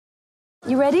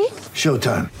You ready?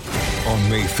 Showtime. On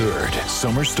May 3rd,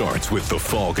 summer starts with The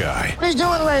Fall Guy. Let's do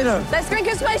it later. Let's drink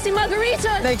a spicy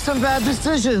margarita. Make some bad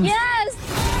decisions.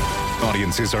 Yes!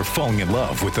 Audiences are falling in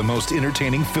love with the most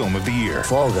entertaining film of the year.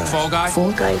 Fall Guy. Fall Guy?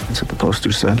 Fall guy. That's what the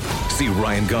poster said. See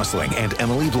Ryan Gosling and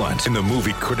Emily Blunt in the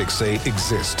movie critics say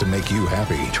exists to make you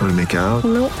happy. Trying to make it out?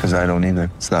 Nope. Because I don't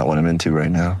either. It's not what I'm into right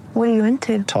now. What are you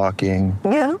into? Talking.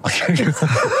 Yeah.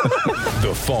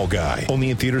 The Fall Guy.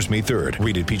 Only in theaters May 3rd.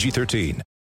 Rated PG-13.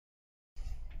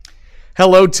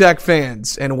 Hello, Tech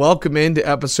fans, and welcome into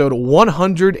episode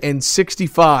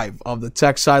 165 of the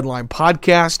Tech Sideline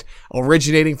Podcast,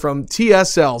 originating from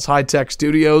TSL's High Tech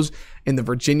Studios in the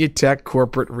Virginia Tech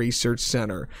Corporate Research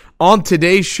Center. On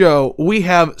today's show, we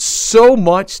have so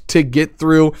much to get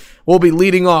through. We'll be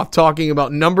leading off talking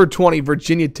about number 20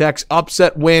 Virginia Tech's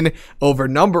upset win over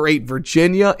number 8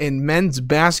 Virginia in men's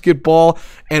basketball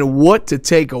and what to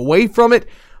take away from it.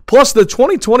 Plus, the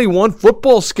 2021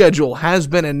 football schedule has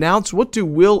been announced. What do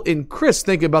Will and Chris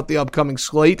think about the upcoming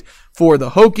slate for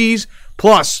the Hokies?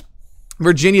 Plus,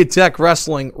 Virginia Tech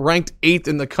wrestling ranked 8th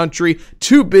in the country.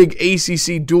 2 big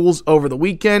ACC duels over the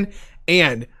weekend.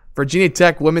 And Virginia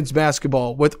Tech women's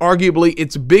basketball with arguably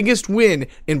its biggest win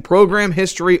in program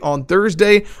history on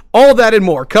Thursday. All that and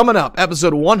more coming up.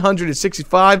 Episode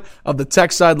 165 of the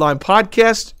Tech Sideline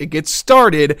Podcast. It gets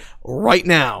started right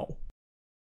now.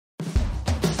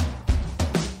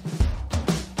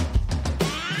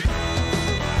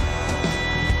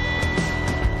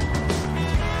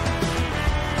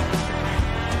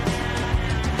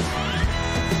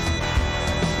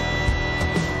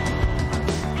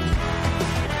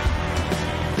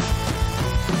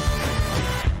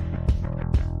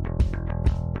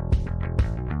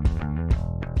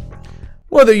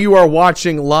 Whether you are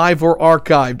watching live or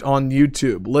archived on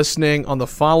YouTube, listening on the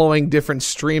following different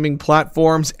streaming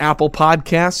platforms: Apple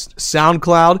Podcasts,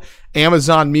 SoundCloud,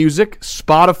 Amazon Music,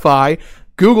 Spotify,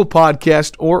 Google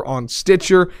Podcast, or on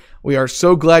Stitcher, we are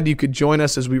so glad you could join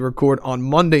us as we record on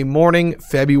Monday morning,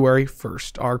 February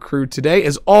 1st. Our crew today,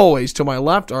 as always, to my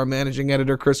left, our managing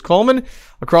editor, Chris Coleman.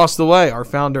 Across the way, our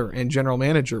founder and general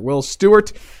manager, Will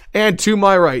Stewart. And to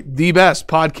my right, the best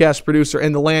podcast producer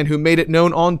in the land who made it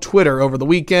known on Twitter over the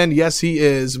weekend. Yes, he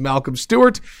is Malcolm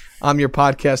Stewart. I'm your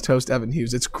podcast host, Evan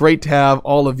Hughes. It's great to have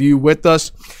all of you with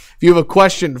us. If you have a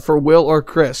question for Will or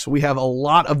Chris, we have a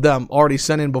lot of them already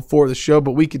sent in before the show,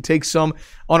 but we could take some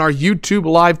on our YouTube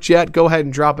live chat. Go ahead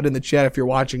and drop it in the chat if you're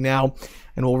watching now,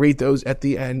 and we'll read those at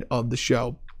the end of the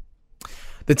show.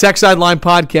 The Tech Sideline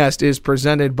Podcast is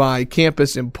presented by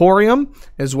Campus Emporium,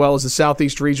 as well as the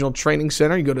Southeast Regional Training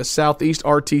Center. You go to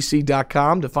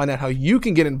southeastrtc.com to find out how you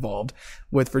can get involved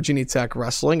with Virginia Tech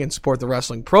Wrestling and support the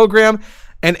wrestling program.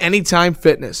 And Anytime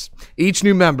Fitness. Each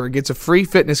new member gets a free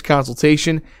fitness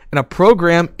consultation, and a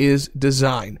program is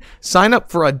designed. Sign up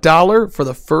for $1 for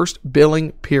the first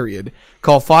billing period.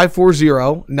 Call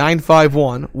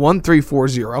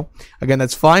 540-951-1340. Again,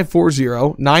 that's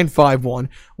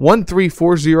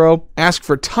 540-951-1340. Ask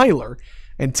for Tyler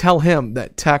and tell him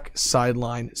that Tech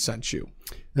Sideline sent you.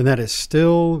 And that is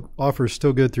offers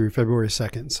still good through February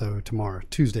 2nd. So tomorrow,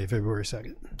 Tuesday, February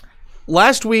 2nd.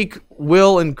 Last week,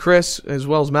 Will and Chris, as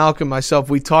well as Malcolm and myself,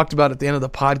 we talked about at the end of the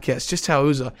podcast just how it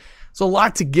was a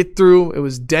lot to get through. It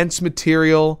was dense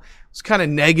material. It was kind of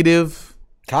negative.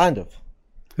 Kind of.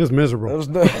 It was miserable.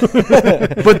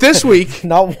 But this week,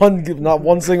 not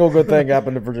one single good thing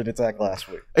happened to Virginia Tech last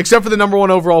week, except for the number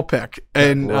 1 overall pick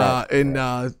in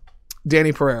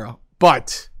Danny Pereira.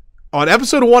 But on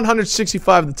episode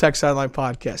 165 of the Tech Sideline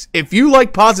Podcast, if you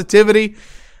like positivity,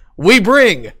 we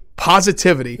bring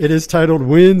positivity. It is titled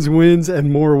Wins, Wins,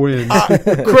 and More Wins.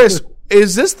 Chris,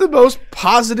 is this the most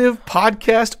positive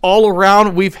podcast all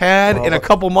around we've had in a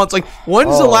couple months? Like,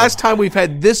 when's the last time we've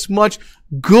had this much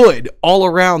good all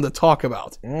around to talk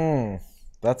about?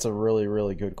 That's a really,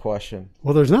 really good question.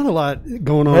 Well, there's not a lot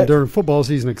going on during football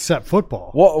season except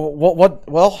football.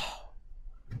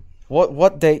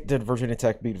 What date did Virginia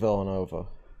Tech beat Villanova?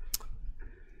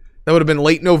 That would have been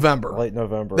late November.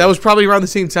 That was probably around the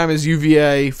same time as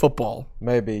UVA football.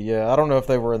 Maybe, yeah. I don't know if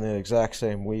they were in the exact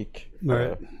same week.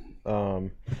 Right.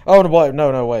 Wait.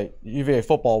 UVA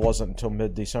football wasn't until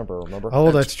mid-December, remember?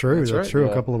 Oh, that's true. That's right. true.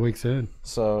 Yeah. A couple of weeks in.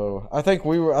 So I think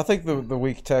the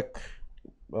week Tech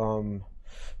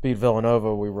beat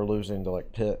Villanova, we were losing to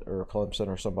like Pitt or Clemson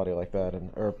or somebody like that,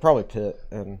 or probably Pitt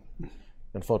in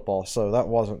football. So that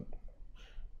wasn't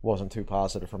too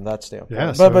positive from that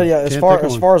standpoint. Yeah, but yeah, as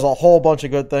far as a whole bunch of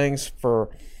good things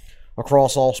for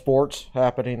across all sports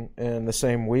happening in the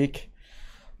same week,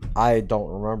 I don't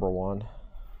remember one.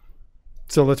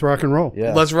 So let's rock and roll.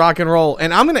 Yeah. Let's rock and roll.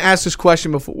 And I'm going to ask this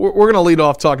question before we're going to lead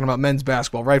off talking about men's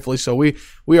basketball, rightfully so. We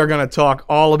are going to talk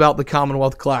all about the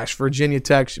Commonwealth Clash. Virginia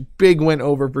Tech's big win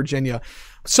over Virginia.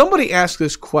 Somebody asked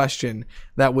this question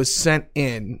that was sent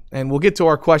in, and we'll get to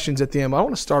our questions at the end. I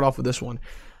want to start off with this one.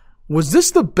 Was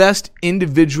this the best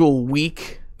individual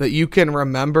week that you can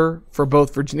remember for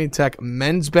both Virginia Tech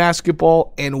men's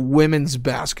basketball and women's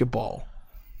basketball?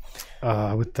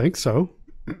 I would think so.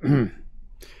 You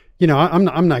know,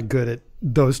 I'm not good at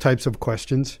those types of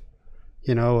questions.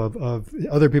 You know, of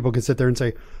other people can sit there and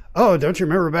say, "Oh, don't you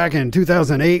remember back in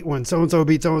 2008 when so and so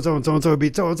beat so and so and so and so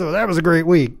beat so and so? That was a great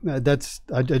week." I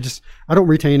don't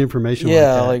retain information.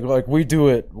 Yeah, like like we do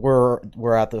it. We're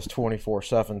at this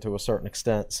 24/7 to a certain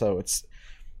extent, so it's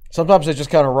sometimes they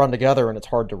just kind of run together and it's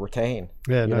hard to retain.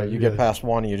 Yeah, you get past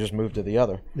one and you just move to the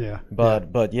other. Yeah,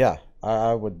 but yeah,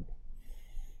 I would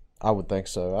think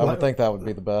so. I would think that would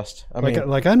be the best. I mean,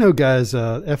 I know guys.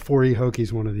 F4E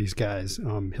Hokies, one of these guys.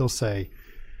 He'll say,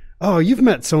 "Oh, you've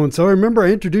met so and so. Remember, I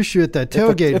introduced you at that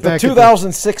tailgate at back the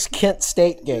 2006 Kent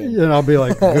State game." And I'll be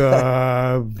like,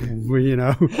 you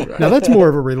know. Now that's more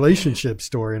of a relationship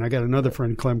story. And I got another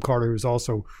friend, Clem Carter, who's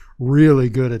also really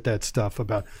good at that stuff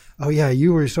about, "Oh yeah,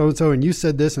 you were so and so, and you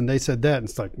said this, and they said that." And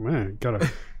it's like, man, gotta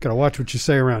watch what you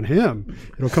say around him.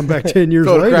 It'll come back 10 years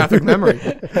later. Photographic memory.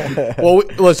 Well,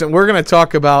 listen, we're going to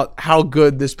talk about how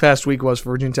good this past week was for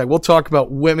Virginia Tech. We'll talk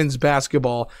about women's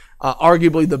basketball,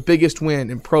 arguably the biggest win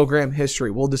in program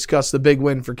history. We'll discuss the big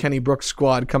win for Kenny Brooks'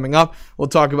 squad coming up. We'll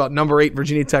talk about number 8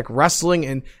 Virginia Tech wrestling,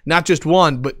 and not just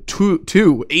one, but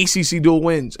two ACC dual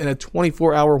wins in a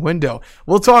 24-hour window.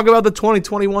 We'll talk about the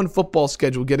 2021 football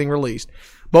schedule getting released.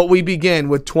 But we begin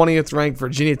with 20th ranked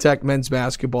Virginia Tech men's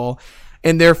basketball.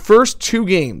 In their first 2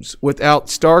 games without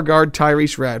star guard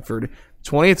Tyrese Radford,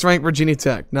 20th ranked Virginia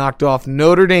Tech knocked off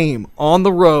Notre Dame on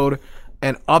the road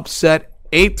and upset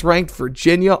 8th ranked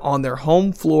Virginia on their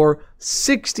home floor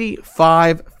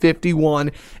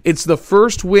 65-51. It's the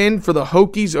first win for the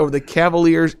Hokies over the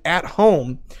Cavaliers at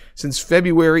home since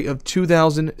February of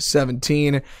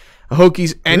 2017. The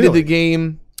Hokies ended the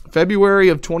game February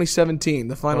of 2017,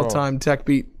 the final time Tech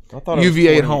beat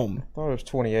UVA at home. I thought it was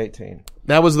 2018.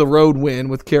 That was the road win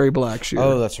with Kerry Blackshear.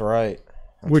 Oh, that's right.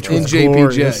 Which in was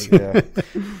JPJ. Yeah.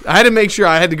 I had to make sure.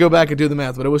 I had to go back and do the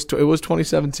math, but it was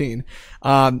 2017.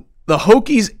 The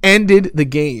Hokies ended the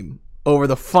game over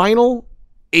the final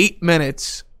 8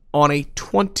 minutes on a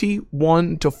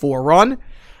 21-4 run.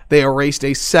 They erased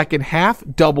a second half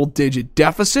double-digit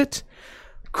deficit.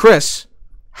 Chris,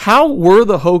 how were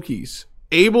the Hokies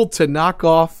able to knock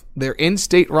off their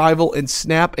in-state rival and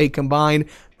snap a combined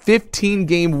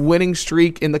 15-game winning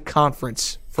streak in the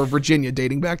conference for Virginia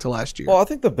dating back to last year? Well, I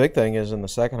think the big thing is in the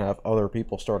second half, other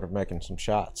people started making some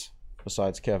shots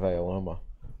besides Kev Aloma.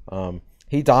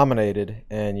 He dominated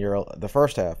in the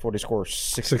first half. What did he score?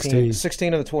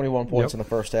 16 of the 21 points in the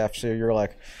first half. So you're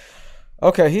like,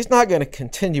 okay, he's not going to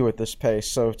continue at this pace.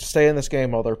 So to stay in this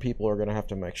game, other people are going to have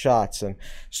to make shots. And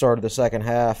started the second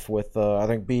half with, I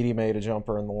think Beatty made a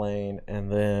jumper in the lane,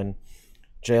 and then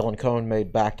Jalen Cone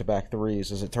made back-to-back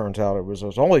threes. As it turns out, it was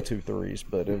only 2 threes,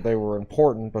 but they were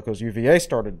important because UVA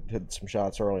started hitting some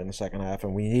shots early in the second half,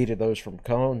 and we needed those from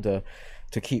Cone to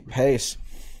keep pace.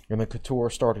 And then Couture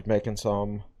started making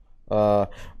some.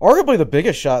 Arguably the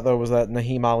biggest shot, though, was that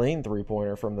Naheem Aline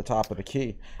three-pointer from the top of the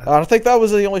key. I think that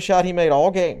was the only shot he made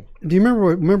all game. Do you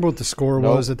remember what the score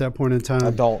was at that point in time?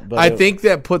 I don't. But I think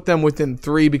that put them within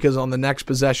 3 because on the next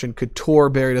possession, Couture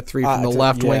buried a 3 from the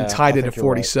left wing, tied it at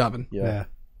 47. Right.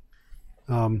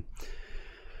 Yeah.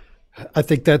 I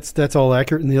think that's all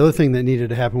accurate. And the other thing that needed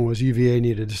to happen was UVA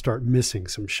needed to start missing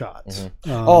some shots.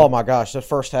 Mm-hmm. Oh, my gosh. The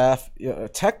first half,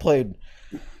 Tech played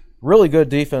really good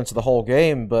defense the whole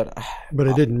game, but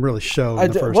it didn't really show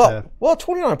in the first half. Well,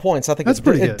 29 points, I think that's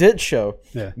pretty good. It did show.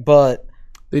 Yeah. But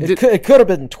it could have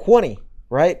been 20,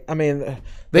 right? I mean,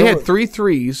 they had 3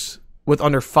 threes with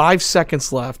under 5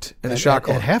 seconds left in the shot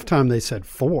clock. At halftime, they said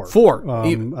 4. 4.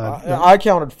 I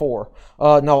counted 4.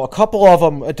 No, a couple of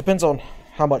them. It depends on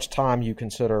how much time you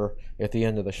consider at the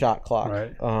end of the shot clock.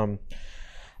 Right.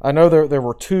 I know there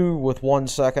were 2 with 1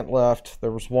 second left.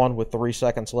 There was 1 with 3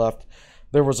 seconds left.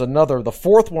 There was another. The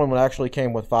fourth one actually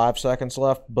came with 5 seconds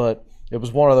left, but it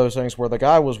was one of those things where the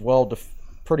guy was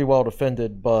pretty well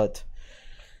defended, but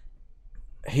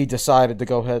he decided to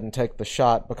go ahead and take the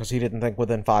shot because he didn't think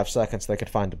within 5 seconds they could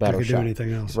find a better shot. Do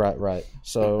anything else. Right.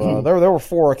 So there were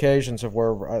 4 occasions of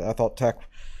where I thought Tech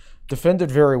defended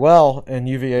very well, and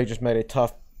UVA just made a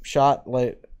tough shot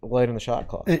late late in the shot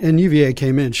clock. And UVA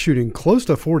came in shooting close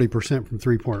to 40% from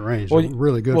 3-point range. Well,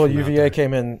 really good. Well, from out UVA there.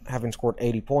 came in having scored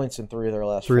 80 points in three of their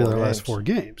last four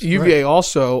games. UVA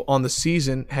also on the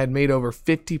season had made over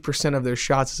 50% of their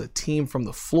shots as a team from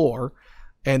the floor,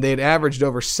 and they had averaged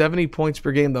over 70 points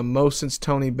per game, the most since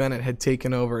Tony Bennett had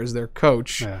taken over as their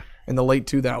coach in the late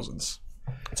 2000s.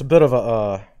 It's a bit of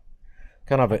a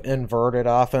kind of an inverted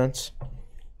offense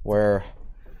where,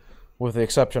 with the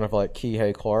exception of like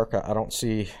Kihei Clark, I don't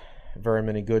see very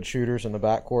many good shooters in the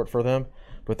backcourt for them.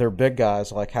 But their big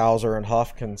guys like Hauser and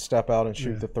Huff can step out and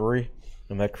shoot the three,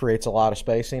 and that creates a lot of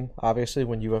spacing, obviously,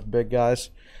 when you have big guys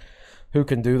who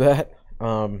can do that.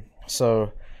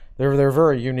 So they're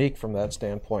very unique from that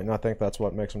standpoint, and I think that's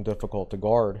what makes them difficult to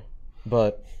guard.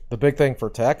 But the big thing for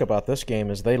Tech about this game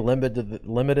is they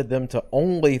limited them to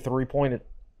only three-point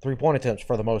attempts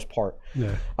for the most part.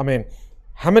 Yeah. I mean,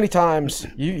 how many times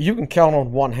you can count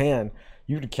on one hand?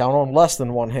 You can count on less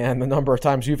than one hand the number of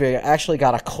times UVA actually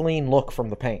got a clean look from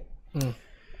the paint.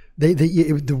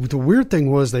 The weird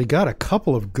thing was they got a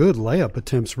couple of good layup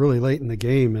attempts really late in the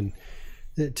game, and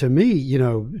to me,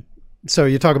 so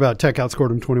you talk about Tech outscored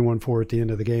them 21-4 at the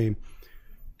end of the game.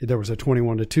 There was a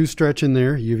 21-2 stretch in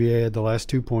there. UVA had the last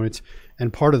 2 points,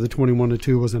 and part of the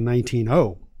 21-2 was a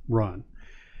 19-0 run.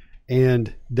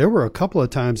 And there were a couple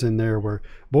of times in there where,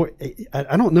 boy,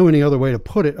 I don't know any other way to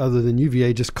put it other than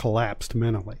UVA just collapsed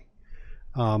mentally.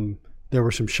 There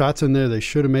were some shots in there they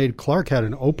should have made. Clark had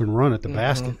an open run at the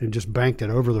basket and just banked it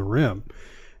over the rim.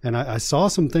 And I saw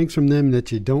some things from them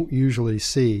that you don't usually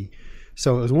see.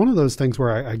 So it was one of those things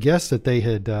where I guess that they'd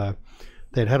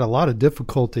had a lot of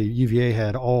difficulty, UVA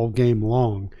had all game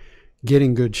long,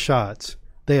 getting good shots.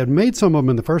 They had made some of them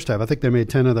in the first half. I think they made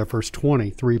 10 of their first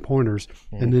 20 3-pointers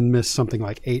and then missed something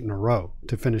like 8 in a row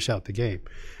to finish out the game.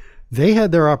 They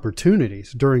had their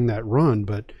opportunities during that run,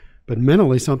 but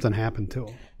mentally something happened to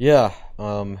them. Yeah.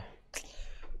 I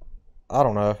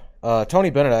don't know.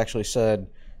 Tony Bennett actually said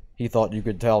he thought you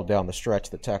could tell down the stretch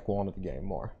that Tech wanted the game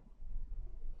more.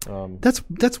 That's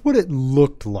what it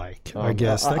looked like, I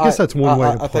guess. I guess that's one way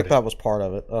to put it. I think that was part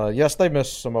of it. Yes, they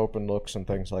missed some open looks and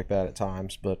things like that at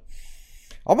times, but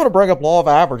I'm going to bring up law of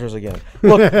averages again.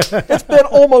 Look, it's been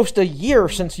almost a year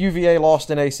since UVA lost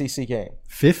an ACC game.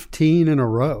 15 in a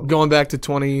row. Going back to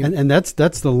 20. And that's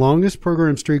the longest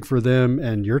program streak for them.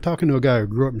 And you're talking to a guy who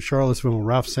grew up in Charlottesville when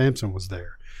Ralph Sampson was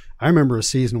there. I remember a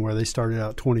season where they started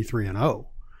out 23-0.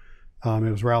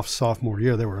 It was Ralph's sophomore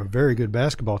year. They were a very good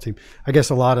basketball team. I guess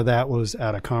a lot of that was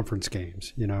out of conference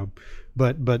games,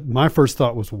 But my first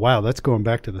thought was, wow, that's going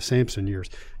back to the Sampson years.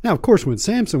 Now, of course, when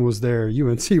Sampson was there,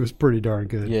 UNC was pretty darn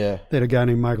good. Yeah. They had a guy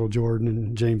named Michael Jordan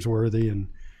and James Worthy and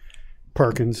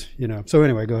Perkins, So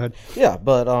anyway, go ahead. Yeah,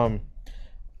 but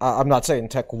I'm not saying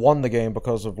Tech won the game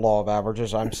because of law of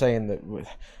averages. I'm saying that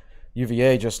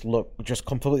UVA just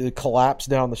completely collapsed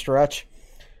down the stretch.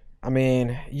 I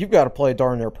mean, you've got to play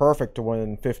darn near perfect to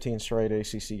win 15 straight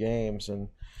ACC games, and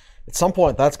at some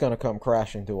point that's going to come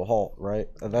crashing to a halt, right?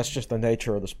 And that's just the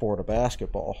nature of the sport of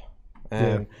basketball.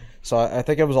 And so I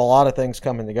think it was a lot of things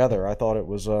coming together. I thought it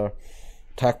was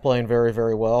Tech playing very,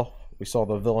 very well. We saw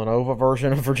the Villanova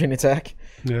version of Virginia Tech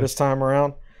this time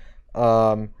around.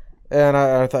 And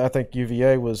I think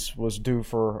UVA was due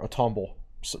for a tumble,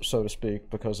 so to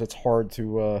speak, because it's hard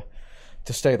to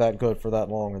stay that good for that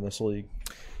long in this league.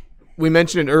 We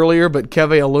mentioned it earlier, but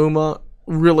Keve Aluma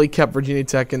really kept Virginia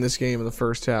Tech in this game in the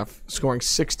first half, scoring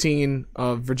 16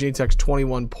 of Virginia Tech's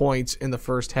 21 points in the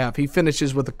first half. He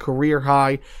finishes with a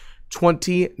career-high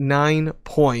 29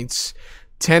 points,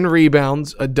 10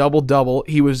 rebounds, a double-double.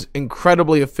 He was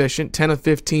incredibly efficient, 10 of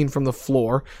 15 from the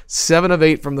floor, 7 of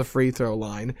 8 from the free throw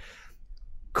line.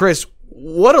 Chris,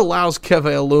 what allows Keve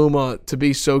Aluma to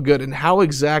be so good, and how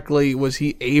exactly was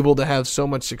he able to have so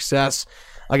much success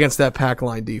against that pack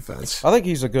line defense? I think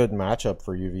he's a good matchup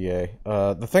for UVA.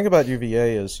 The thing about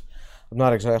UVA is I'm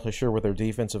not exactly sure what their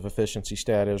defensive efficiency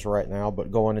stat is right now,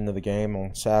 but going into the game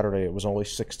on Saturday, it was only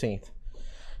 16th.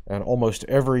 And almost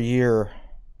every year,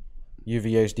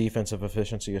 UVA's defensive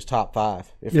efficiency is top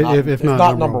 5, if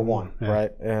not number one,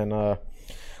 right? And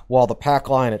while the pack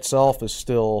line itself is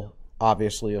still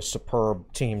obviously a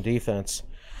superb team defense,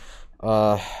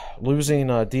 losing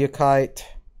Diakite,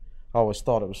 I always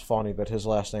thought it was funny that his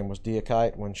last name was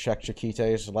Diakite when Sheck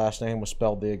Shakite's last name was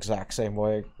spelled the exact same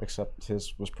way, except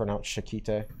his was pronounced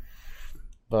Shakite.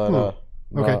 But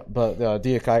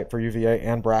Diakite for UVA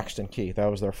and Braxton Key,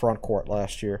 that was their front court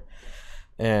last year.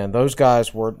 And those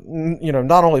guys were,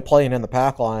 not only playing in the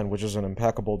pack line, which is an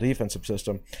impeccable defensive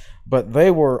system, but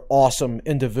they were awesome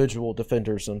individual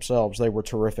defenders themselves. They were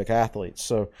terrific athletes.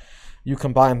 So you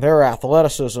combine their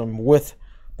athleticism with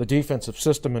the defensive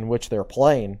system in which they're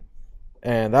playing,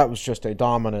 and that was just a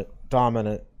dominant,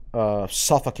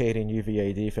 suffocating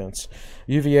UVA defense.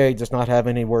 UVA does not have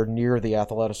anywhere near the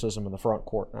athleticism in the front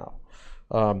court now.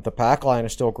 The pack line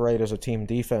is still great as a team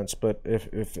defense, but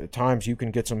if at times you can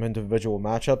get some individual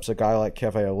matchups, a guy like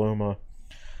Keve Aluma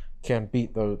can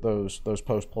beat those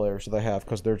post players they have,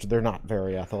 because they're not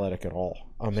very athletic at all.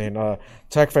 I mean,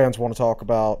 Tech fans want to talk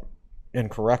about,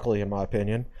 incorrectly in my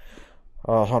opinion,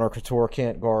 Hunter Couture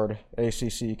can't guard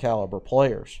ACC caliber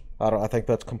players. I think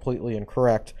that's completely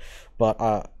incorrect,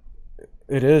 but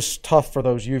it is tough for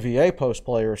those UVA post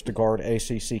players to guard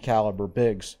ACC caliber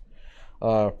bigs.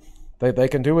 They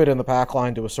can do it in the pack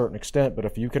line to a certain extent, but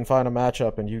if you can find a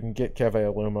matchup and you can get Keve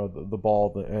Aluma the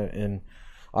ball in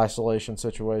isolation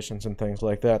situations and things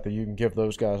like that you can give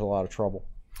those guys a lot of trouble.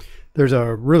 There's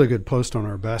a really good post on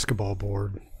our basketball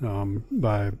board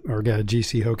by our guy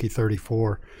GC Hokie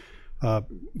 34,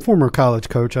 former college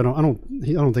coach. I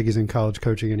don't think he's in college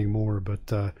coaching anymore,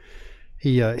 but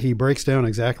he breaks down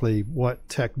exactly what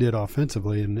Tech did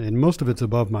offensively, and most of it's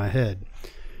above my head.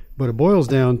 But it boils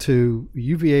down to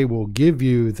UVA will give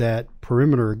you that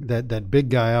perimeter, that big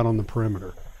guy out on the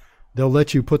perimeter. They'll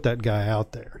let you put that guy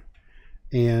out there.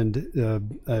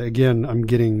 And again, I'm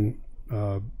getting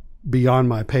beyond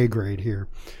my pay grade here.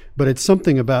 But it's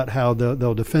something about how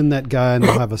they'll defend that guy, and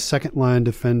they'll have a second-line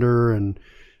defender. And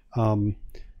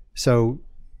so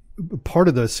part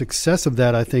of the success of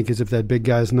that, I think, is if that big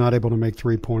guy is not able to make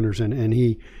three-pointers. And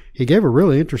he gave a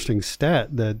really interesting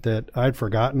stat that I'd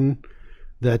forgotten,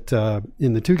 that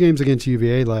in the 2 games against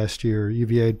UVA last year,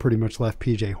 UVA had pretty much left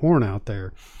P.J. Horn out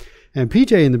there. And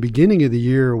PJ in the beginning of the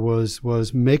year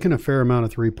was making a fair amount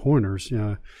of three-pointers.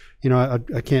 I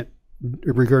can't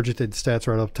regurgitate the stats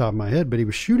right off the top of my head, but he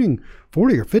was shooting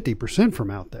 40 or 50%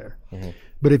 from out there. Mm-hmm.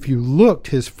 But if you looked,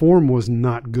 his form was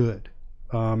not good.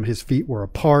 His feet were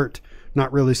apart,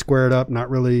 not really squared up, not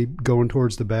really going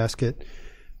towards the basket.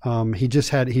 He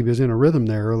was in a rhythm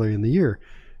there early in the year.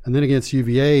 And then against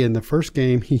UVA in the first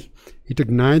game, he took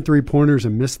 9 3-pointers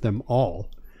and missed them all.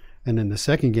 And in the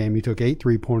second game, he took 8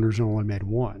 3-pointers and only made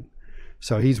 1.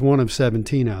 So he's 1 of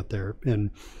 17 out there.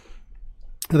 And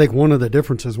I think one of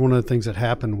the things that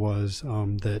happened was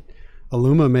that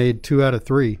Aluma made 2 out of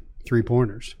 3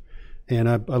 3-pointers. And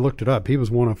I looked it up. He was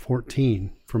 1 of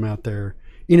 14 from out there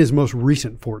in his most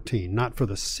recent 14, not for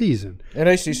the season. In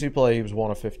ACC play, he was 1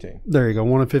 of 15. There you go,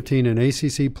 1 of 15 in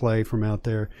ACC play from out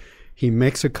there. He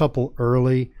makes a couple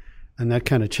early, and that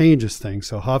kind of changes things.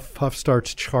 So Huff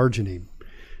starts charging him.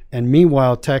 And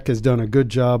meanwhile, Tech has done a good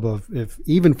job of, if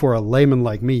even for a layman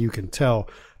like me, you can tell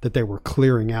that they were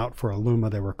clearing out for Aluma.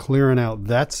 They were clearing out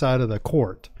that side of the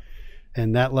court,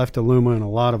 and that left Aluma in a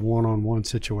lot of one-on-one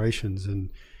situations.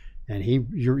 And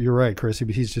you're right, Chris.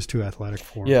 He's just too athletic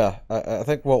for him. Yeah, I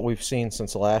think what we've seen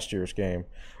since last year's game,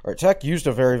 Tech used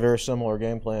a very, very similar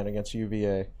game plan against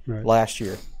UVA last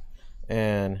year,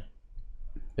 and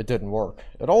it didn't work.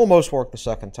 It almost worked the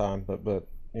second time, but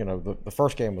the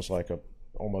first game was like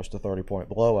almost a 30-point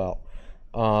blowout.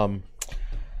 From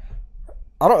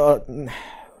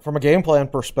a game plan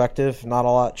perspective, not a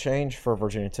lot changed for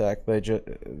Virginia Tech. They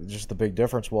just the big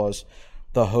difference was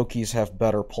the Hokies have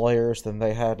better players than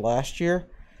they had last year,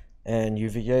 and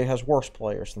UVA has worse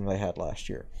players than they had last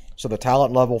year. So the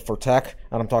talent level for Tech,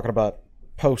 and I'm talking about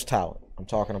post talent, I'm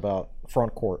talking about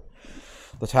front court.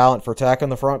 The talent for Tech in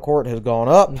the front court has gone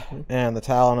up, and the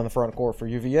talent in the front court for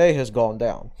UVA has gone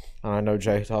down. And I know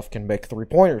Jay Huff can make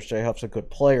three-pointers. Jay Huff's a good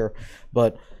player,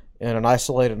 but in an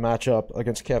isolated matchup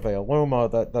against Keve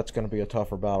Aluma, that's going to be a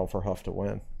tougher battle for Huff to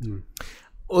win.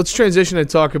 Let's transition and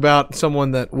talk about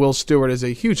someone that Will Stewart is a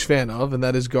huge fan of, and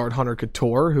that is guard Hunter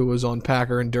Couture, who was on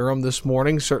Packer and Durham this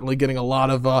morning, certainly getting a lot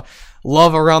of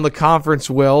love around the conference,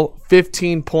 Will.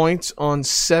 15 points on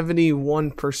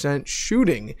 71%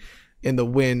 shooting in the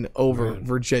win over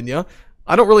Virginia.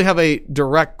 I don't really have a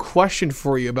direct question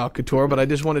for you about Couture, but I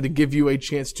just wanted to give you a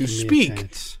chance to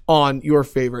speak on your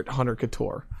favorite Hunter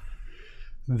Couture.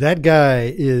 That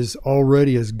guy is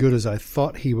already as good as I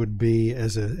thought he would be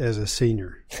as a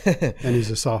senior, and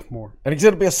he's a sophomore. And he's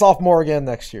going to be a sophomore again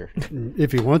next year.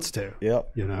 If he wants to.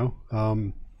 Yep.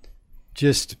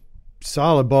 Just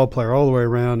solid ball player all the way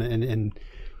around. And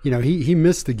he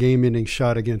missed the game-ending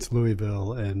shot against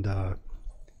Louisville, and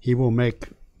he will make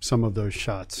some of those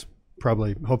shots,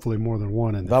 hopefully more than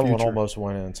one in the future. That one almost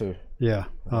went in, too. Yeah.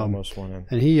 Almost went in.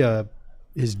 And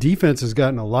his defense has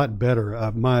gotten a lot better.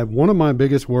 One of my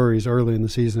biggest worries early in the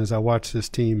season as I watched this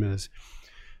team is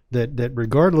that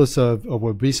regardless of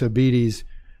Wabisa Beatty's,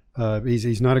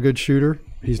 he's not a good shooter.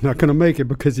 He's not going to make it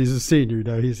because he's a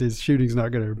senior. His shooting's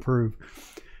not going to improve.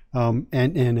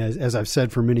 And as I've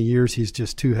said for many years, he's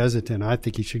just too hesitant. I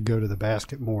think he should go to the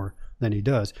basket more than he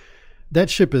does. That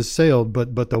ship has sailed,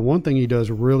 but the one thing he does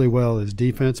really well is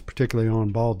defense, particularly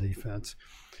on-ball defense.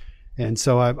 And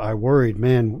so I worried,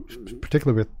 man,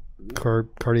 particularly with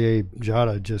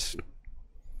Cartier-Jada just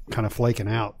kind of flaking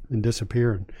out and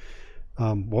disappearing.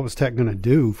 What was Tech going to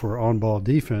do for on-ball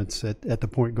defense at the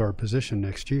point guard position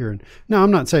next year? And now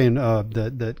I'm not saying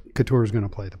that Couture is going to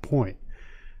play the point,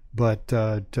 but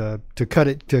to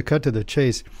cut to the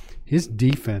chase, his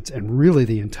defense and really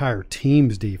the entire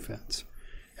team's defense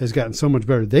has gotten so much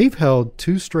better. They've held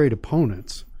 2 straight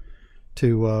opponents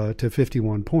to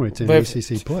 51 points in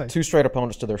ACC play. 2 straight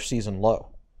opponents to their season low.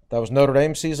 That was Notre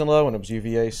Dame's season low, and it was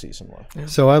UVA's season low. Yeah.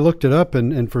 So I looked it up,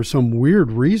 and for some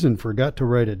weird reason forgot to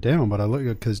write it down. But I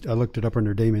looked it up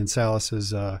under Damian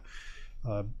Salas's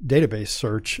database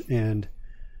search, and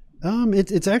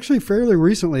it's actually fairly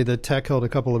recently that Tech held a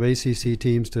couple of ACC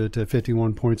teams to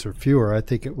 51 points or fewer. I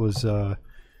think it was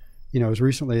as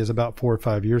recently as about 4 or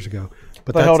 5 years ago.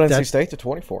 But they held NC State to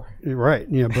 24. Right.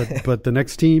 Yeah. But the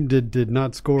next team did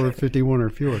not score 51 or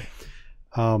fewer.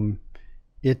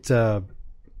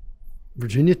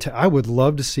 Virginia Tech. I would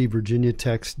love to see Virginia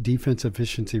Tech's defense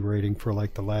efficiency rating for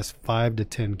like the last 5 to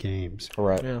 10 games.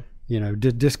 Right. Yeah.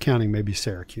 Discounting maybe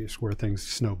Syracuse where things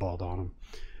snowballed on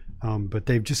them. But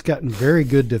they've just gotten very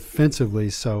good defensively.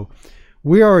 So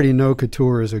we already know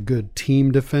Couture is a good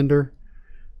team defender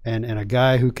and a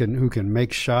guy who can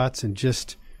make shots and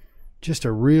just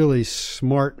a really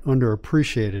smart,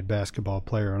 underappreciated basketball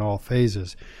player in all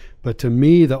phases. But to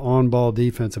me, the on-ball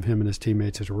defense of him and his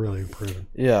teammates is really improving.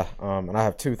 Yeah, and I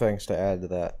have 2 things to add to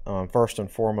that. First and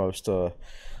foremost,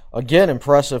 again,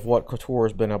 impressive what Couture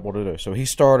has been able to do. So he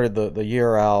started the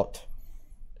year out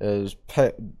as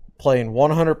playing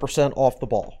 100% off the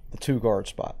ball, the 2-guard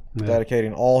spot,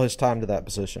 dedicating all his time to that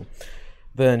position.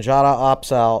 Then Jada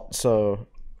opts out, so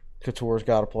Couture's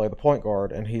got to play the point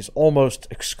guard, and he's almost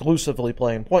exclusively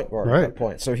playing point guard at that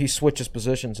point. So he switches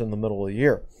positions in the middle of the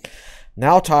year.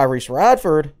 Now Tyrese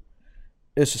Radford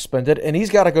is suspended, and he's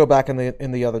got to go back in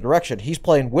the other direction. He's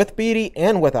playing with Beatty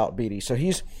and without Beatty, so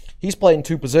he's playing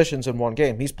 2 positions in one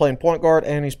game. He's playing point guard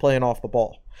and he's playing off the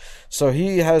ball. So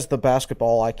he has the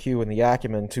basketball IQ and the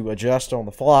acumen to adjust on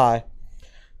the fly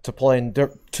to playing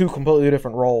 2 completely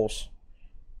different roles.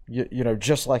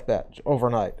 Just like that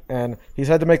overnight, and he's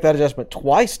had to make that adjustment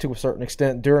twice to a certain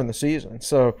extent during the season.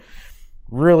 So,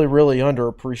 really, really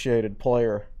underappreciated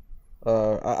player.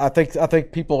 I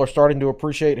think people are starting to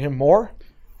appreciate him more,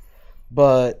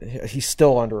 but he's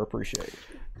still underappreciated.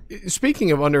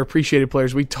 Speaking of underapprecited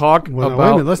players, we talk about. Wait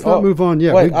a minute, let's not move on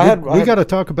yet. Wait, we got to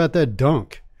talk about that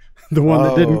dunk, the one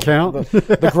that didn't count,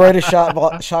 the greatest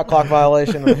shot clock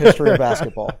violation in the history of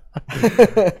basketball.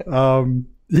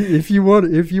 If you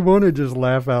want to just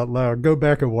laugh out loud, go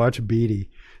back and watch Beatty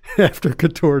after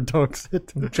Couture dunks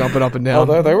it, jumping up and down.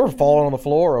 Oh, they were falling on the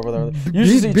floor over there.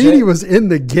 Beatty was in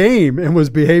the game and was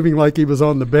behaving like he was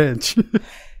on the bench.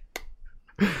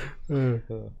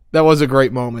 That was a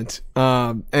great moment.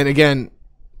 And again,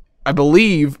 I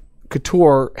believe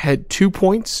Couture had 2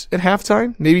 points at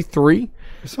halftime, maybe 3.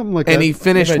 Something like that. And he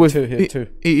finished with two.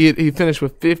 He finished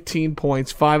with 15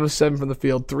 points, 5 of 7 from the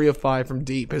field, 3 of 5 from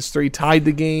deep. His 3 tied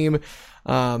the game,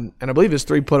 and I believe his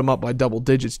 3 put him up by double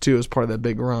digits too as part of that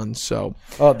big run. So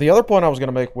the other point I was going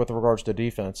to make with regards to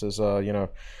defense is,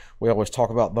 we always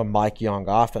talk about the Mike Young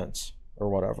offense or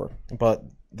whatever, but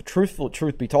the truth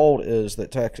be told is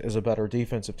that Tech is a better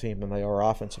defensive team than they are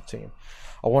offensive team.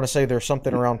 I want to say there's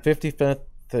something around 55th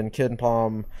in Kid and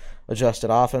Palm adjusted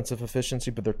offensive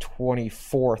efficiency, but they're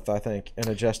 24th, I think, in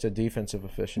adjusted defensive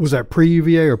efficiency. Was that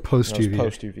pre-UVA or post-UVA?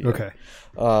 Post-UVA. Okay.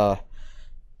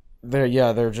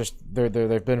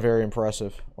 They've been very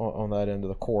impressive on that end of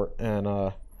the court,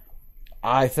 and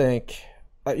I think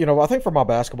for my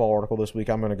basketball article this week,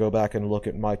 I'm going to go back and look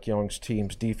at Mike Young's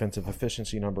team's defensive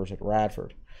efficiency numbers at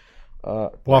Radford.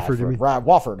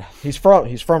 Wofford. He's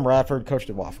from Radford, coached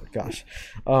at Wofford. Gosh.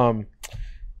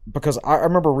 Because I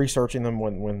remember researching them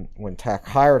when Tech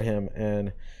hired him,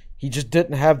 and he just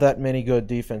didn't have that many good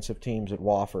defensive teams at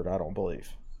Wofford, I don't believe.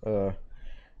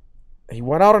 He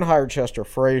went out and hired Chester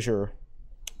Frazier,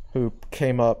 who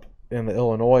came up in the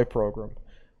Illinois program,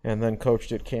 and then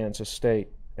coached at Kansas State,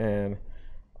 and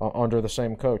under the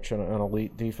same coach, an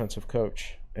elite defensive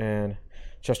coach. And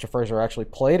Chester Frazier actually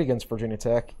played against Virginia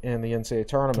Tech in the NCAA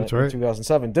tournament in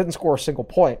 2007. Didn't score a single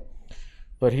point,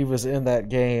 but he was in that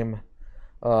game.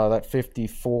 That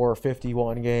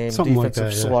 54-51 game, something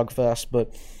defensive like that, slugfest.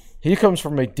 But he comes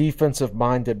from a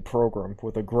defensive-minded program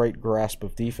with a great grasp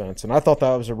of defense, and I thought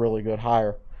that was a really good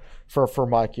hire for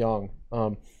Mike Young.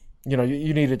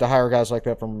 you needed to hire guys like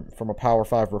that from a Power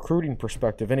 5 recruiting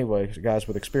perspective anyway, guys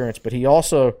with experience. But he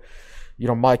also,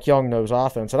 Mike Young knows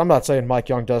offense. And I'm not saying Mike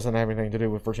Young doesn't have anything to do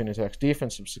with Virginia Tech's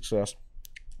defensive success,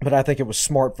 but I think it was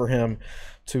smart for him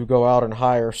to go out and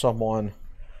hire someone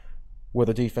with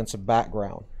a defensive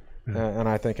background. And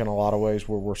I think in a lot of ways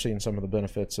we're seeing some of the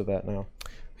benefits of that now.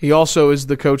 He also is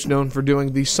the coach known for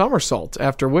doing the somersault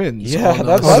after wins. Yeah,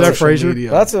 that's that Frazier?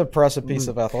 That's an impressive piece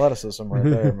of athleticism right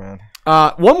there, man.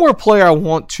 One more player I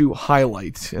want to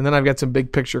highlight, and then I've got some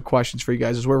big picture questions for you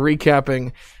guys as we're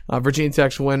recapping Virginia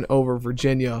Tech's win over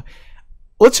Virginia.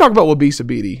 Let's talk about Wabisa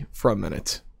Bede for a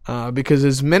minute, because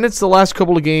his minutes the last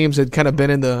couple of games had kind of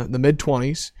been in the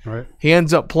mid-20s. Right. He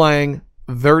ends up playing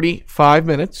 35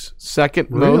 minutes, second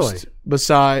most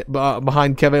behind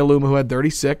Keve Aluma, who had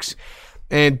 36.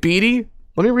 And Bede,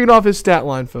 let me read off his stat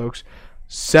line, folks.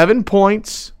 7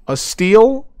 points, a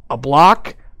steal, a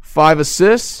block, 5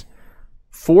 assists,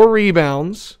 4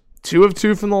 rebounds, 2 of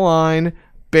 2 from the line,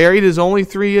 buried his only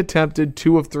 3 attempted,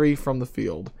 2 of 3 from the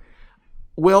field.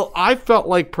 Well, I felt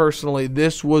like personally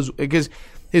this was because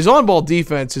his on-ball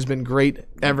defense has been great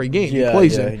every game he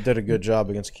plays in. He did a good job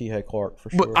against Kihei Clark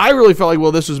for sure. But I really felt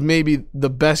like, this was maybe the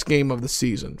best game of the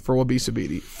season for Wabisa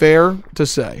Bede. Fair to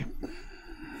say.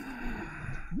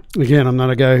 Again, I'm not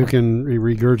a guy who can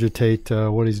regurgitate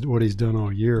what he's done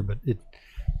all year, but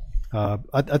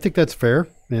I think that's fair.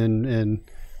 And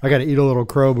I got to eat a little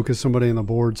crow because somebody on the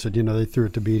board said, they threw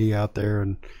it to Bede out there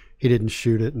and he didn't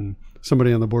shoot it. And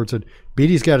somebody on the board said,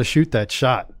 Bede's got to shoot that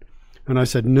shot. And I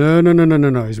said, no.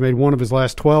 He's made one of his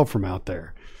last 12 from out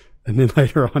there. And then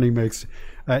later on he makes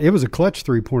it was a clutch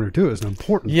three-pointer too. It was an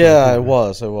important Yeah, it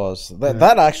was.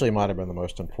 That actually might have been the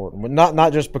most important. But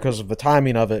not just because of the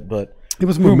timing of it, but it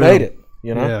was who made it,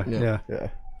 Yeah.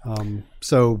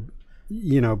 So,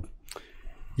 you're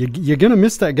going to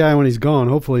miss that guy when he's gone.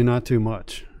 Hopefully not too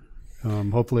much.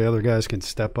 Hopefully other guys can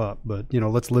step up. But,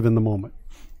 let's live in the moment.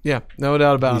 Yeah, no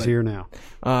doubt about it. He's here now.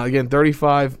 Again,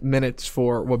 35 minutes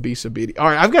for Wabisa Bede. All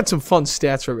right, I've got some fun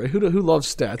stats for everybody. Who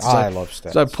loves stats? I love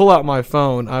stats. So I pull out my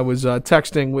phone. I was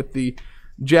texting with the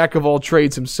jack of all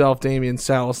trades himself, Damian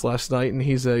Salas, last night, and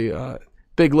he's a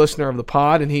big listener of the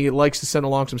pod, and he likes to send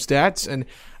along some stats.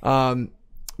 And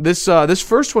this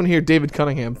first one here, David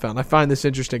Cunningham found. I find this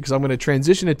interesting because I'm going to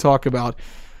transition to talk about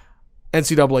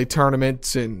NCAA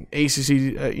tournaments and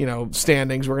ACC,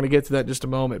 standings. We're going to get to that in just a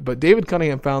moment. But David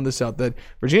Cunningham found this out, that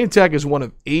Virginia Tech is one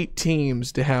of 8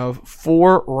 teams to have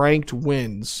 4 ranked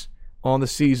wins on the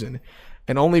season.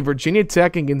 And only Virginia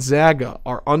Tech and Gonzaga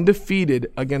are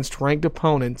undefeated against ranked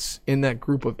opponents in that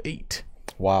group of 8.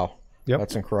 Wow. Yep.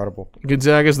 That's incredible.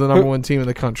 Gonzaga is the number 1 team in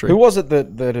the country. Who was it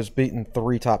that has beaten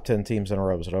 3 top 10 teams in a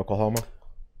row? Was it Oklahoma?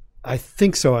 I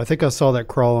think so. I think I saw that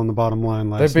crawl on the bottom line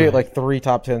last They beat night. like 3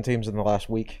 top 10 teams in the last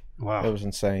week. Wow. It was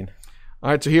insane. All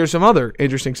right, so here's some other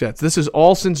interesting stats. This is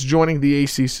all since joining the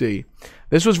ACC.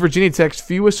 This was Virginia Tech's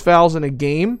fewest fouls in a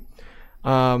game.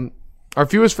 Virginia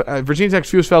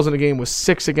Tech's fewest fouls in a game was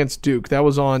 6 against Duke. That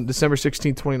was on December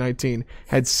 16, 2019.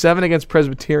 Had 7 against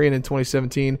Presbyterian in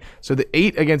 2017. So the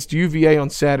 8 against UVA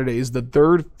on Saturday is the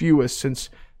 3rd fewest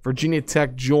since Virginia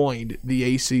Tech joined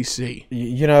the ACC.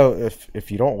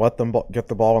 If you don't let them get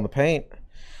the ball in the paint,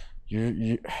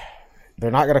 they're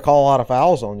not going to call a lot of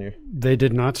fouls on you. They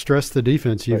did not stress the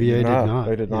defense. UVA did not.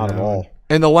 They did not at all.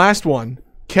 And the last one,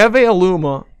 Keve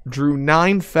Aluma drew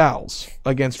 9 fouls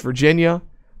against Virginia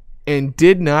and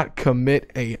did not commit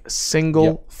a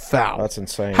single foul. That's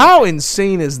insane. How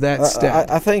insane is that stat?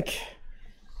 I think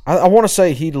I want to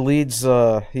say he leads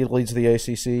the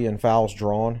ACC in fouls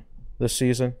drawn this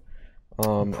season.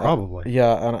 Probably.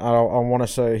 And I want to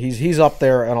say he's up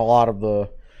there in a lot of the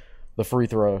free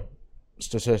throw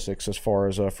statistics as far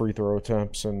as free throw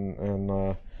attempts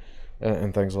and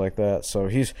things like that. So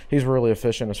he's really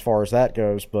efficient as far as that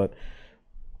goes, but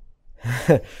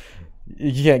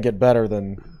you can't get better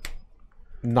than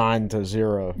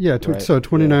 9-0. Yeah, right? so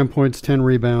 29 points, 10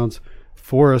 rebounds,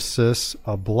 4 assists,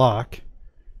 a block,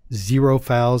 0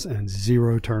 fouls, and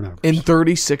 0 turnovers. In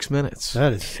 36 minutes.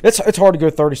 That is... It's hard to go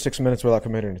 36 minutes without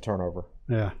committing a turnover.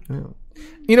 Yeah.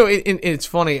 It's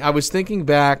funny. I was thinking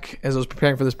back as I was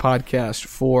preparing for this podcast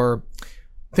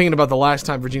thinking about the last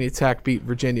time Virginia Tech beat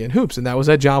Virginia in hoops, and that was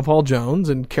at John Paul Jones,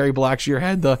 and Kerry Blackshear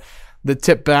had the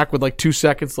tip back with like 2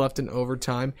 seconds left in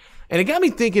overtime. And it got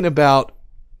me thinking about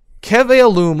Keve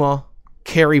Aluma,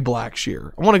 Kerry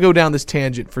Blackshear. I want to go down this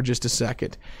tangent for just a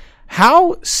second.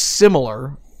 How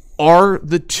similar are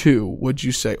the two, would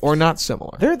you say, or not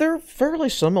similar? They're fairly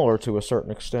similar to a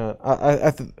certain extent.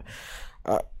 I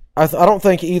don't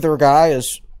think either guy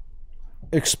is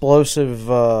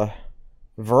explosive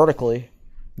vertically.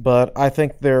 but I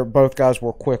think both guys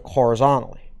were quick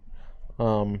horizontally.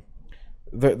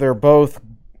 They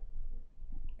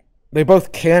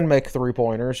both can make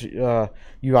 3-pointers.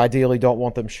 You ideally don't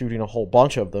want them shooting a whole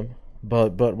bunch of them,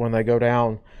 but when they go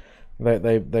down,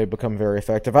 they become very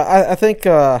effective. I think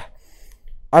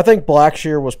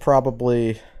Blackshear was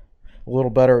probably a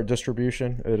little better at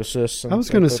distribution, at assists. I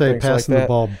was going to say passing the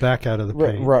ball back out of the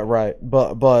paint. Right.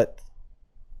 But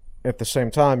at the same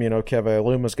time, Keve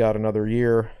Aluma's got another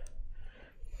year,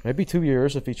 maybe 2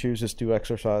 years if he chooses to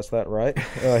exercise that right.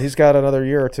 He's got another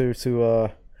year or two to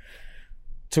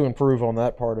improve on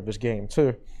that part of his game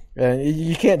too. And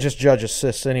you can't just judge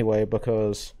assists anyway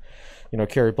because,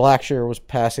 Kerry Blackshear was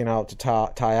passing out to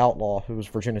Ty Outlaw, who was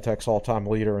Virginia Tech's all-time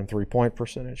leader in 3-point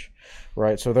percentage,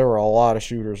 right? So there were a lot of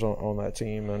shooters on that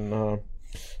team, and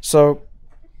so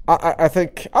I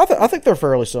think they're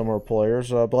fairly similar players.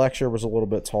 Blackshear was a little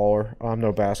bit taller. I'm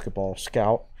no basketball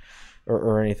scout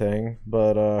or anything,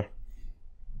 but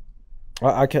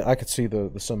I could see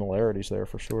the similarities there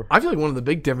for sure. I feel like one of the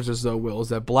big differences, though, Will, is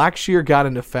that Blackshear got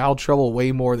into foul trouble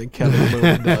way more than Kevin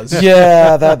Aluman does.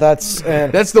 Yeah, that's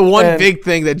the one big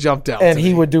thing that jumped out. And to he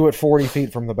me. would do it 40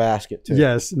 feet from the basket too.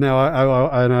 Yes. Now,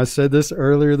 I said this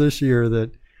earlier this year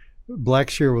that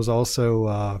Blackshear was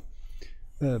also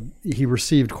he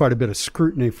received quite a bit of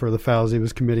scrutiny for the fouls he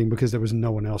was committing because there was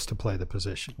no one else to play the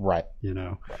position. Right.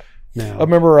 Now, I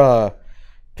remember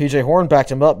PJ Horn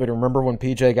backed him up, but remember when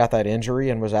PJ got that injury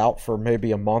and was out for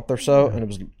maybe a month or so, and it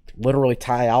was literally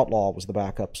Ty Outlaw was the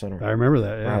backup center. I remember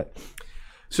that, yeah. Right.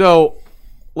 So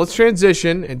let's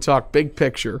transition and talk big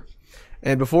picture.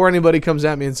 And before anybody comes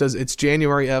at me and says it's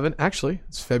January, Evan, actually,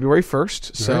 it's February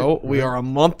 1st. So we are a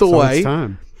month away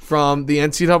from the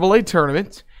NCAA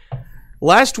tournament.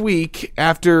 Last week,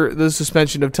 after the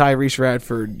suspension of Tyrese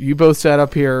Radford, you both sat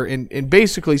up here and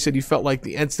basically said you felt like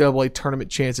the NCAA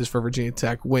tournament chances for Virginia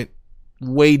Tech went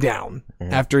way down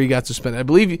after he got suspended. I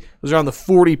believe it was around the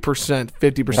 40%, 50% I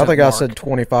think mark. I said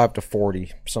 25 to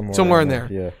 40, somewhere in there.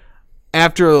 Yeah.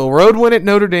 After the road win at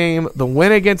Notre Dame, the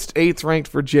win against 8th-ranked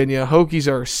Virginia, Hokies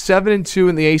are 7-2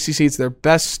 in the ACC. It's their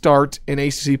best start in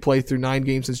ACC play through 9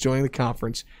 games since joining the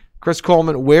conference. Chris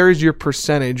Coleman, where is your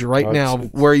percentage right now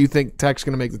where you think Tech's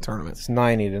going to make the tournament? It's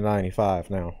 90 to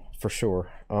 95 now, for sure.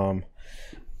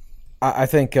 I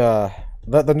think the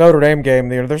Notre Dame game,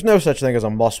 there's no such thing as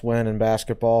a must-win in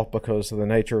basketball because the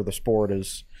nature of the sport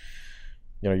is,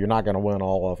 you're not going to win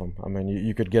all of them. I mean,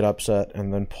 you could get upset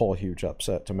and then pull a huge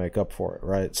upset to make up for it,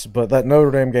 right? But that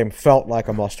Notre Dame game felt like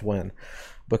a must-win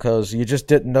because you just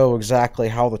didn't know exactly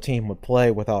how the team would play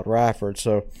without Radford.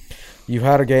 So you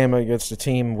had a game against a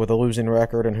team with a losing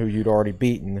record and who you'd already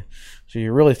beaten. So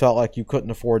you really felt like you couldn't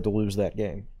afford to lose that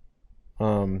game.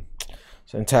 And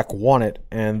Tech won it.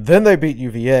 And then they beat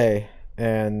UVA.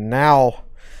 And now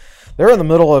they're in the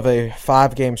middle of a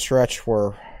 5-game stretch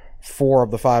where 4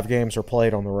 of the 5 games are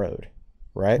played on the road,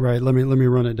 right? Right. Let me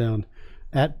run it down.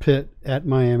 At Pitt, at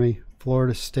Miami,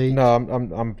 Florida State. No,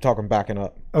 I'm talking backing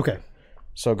up. Okay.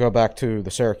 So go back to the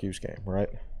Syracuse game, right?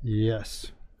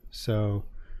 Yes. So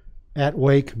at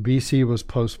Wake, BC was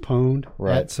postponed.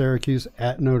 Right. At Syracuse,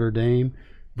 at Notre Dame,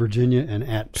 Virginia, and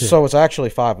at Pitt. So it's actually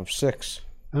 5 of 6.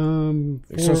 4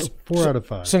 out of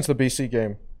 5. Since the BC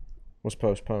game was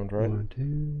postponed, right? 1,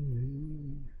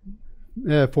 2,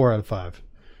 yeah, 4 out of 5.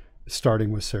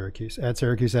 Starting with Syracuse. At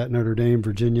Syracuse, at Notre Dame,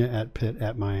 Virginia, at Pitt,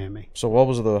 at Miami. So what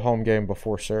was the home game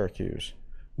before Syracuse?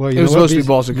 Well, it was supposed to be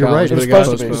Boston College. You're right. It was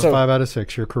supposed to be. So 5 out of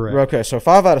 6. You're correct. Okay, so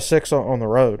 5 out of 6 on the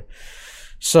road.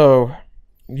 So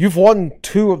you've won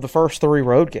 2 of the first 3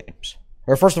 road games.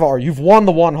 Or first of all, you've won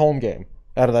the 1 home game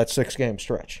out of that 6-game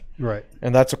stretch. Right.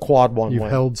 And that's a quad 1 You've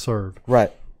win. held serve.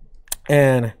 Right.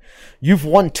 And you've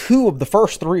won 2 of the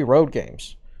first 3 road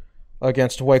games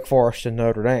against Wake Forest and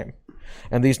Notre Dame.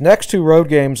 And these next 2 road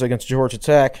games against Georgia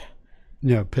Tech,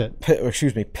 Pitt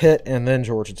Pitt and then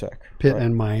Georgia Tech. Pitt right?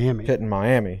 and Miami. Pitt and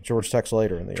Miami. Georgia Tech's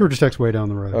later in the year. Georgia Tech's way down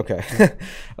the road. Okay.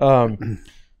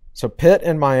 So Pitt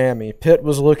and Miami. Pitt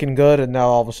was looking good, and now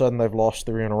all of a sudden they've lost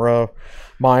 3 in a row.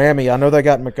 Miami, I know they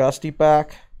got McGusty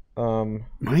back.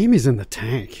 Miami's in the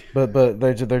tank. But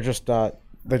they're just not.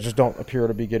 They just don't appear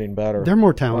to be getting better. They're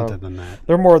more talented than that.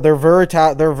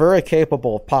 They're very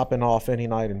capable of popping off any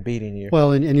night and beating you.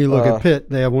 Well, and you look at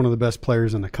Pitt; they have one of the best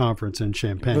players in the conference in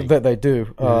Champaign. They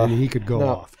do. And he could go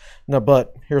off. No,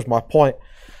 but here's my point: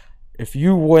 if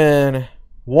you win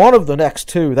one of the next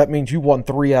 2, that means you won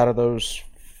 3 out of those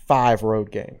 5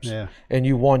 road games. Yeah. And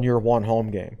you won your 1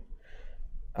 home game.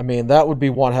 I mean, that would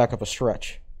be one heck of a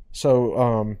stretch.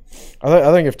 So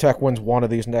I think if Tech wins one of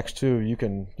these next 2, you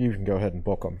can go ahead and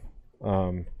book them.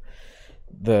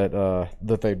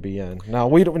 that they'd be in. Now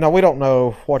we don't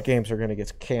know what games are going to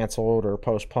get canceled or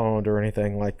postponed or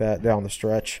anything like that down the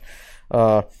stretch.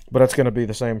 But it's going to be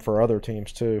the same for other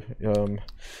teams too.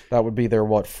 That would be their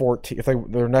 14th. If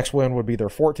their next win would be their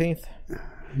 14th.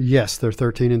 Yes, they're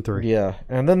 13-3. Yeah,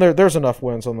 and then there's enough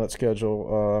wins on that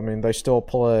schedule. I mean, they still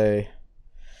play.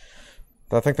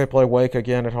 I think they play Wake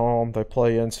again at home. They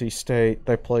play NC State.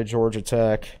 They play Georgia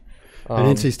Tech.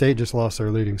 And NC State just lost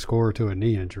their leading scorer to a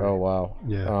knee injury. Oh wow!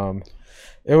 Yeah.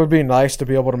 It would be nice to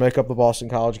be able to make up the Boston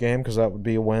College game because that would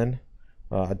be a win.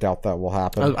 I doubt that will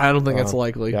happen. I don't think that's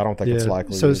likely. Yeah, I don't think it's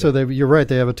likely. So you're right.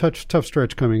 They have a tough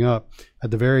stretch coming up.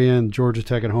 At the very end, Georgia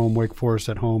Tech at home, Wake Forest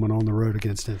at home, and on the road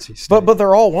against NC State. But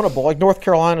they're all winnable. Like North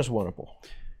Carolina's winnable.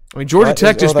 I mean, Georgia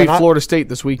Tech just beat not? Florida State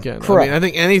this weekend. Correct. I mean, I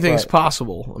think anything's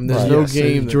possible. I mean, there's no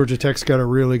game. Georgia Tech's got a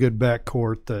really good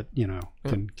backcourt that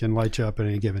can light you up at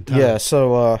any given time. Yeah.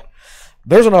 So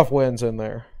there's enough wins in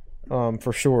there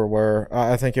for sure. Where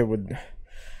I think it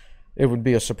would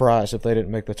be a surprise if they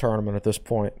didn't make the tournament at this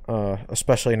point,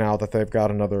 especially now that they've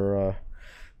got another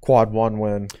quad one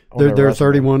win. They're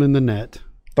 31 in the net.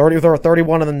 They're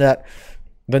 31 in the net.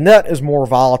 The net is more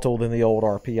volatile than the old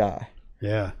RPI.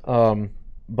 Yeah.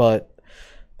 But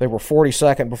they were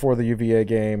 42nd before the UVA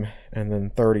game, and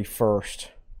then 31st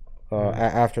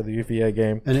after the UVA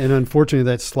game. And unfortunately,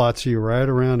 that slots you right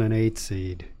around an 8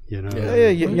 seed. You know.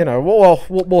 Yeah, well,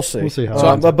 we'll see. We'll see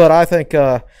how. But I think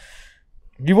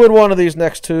you win one of these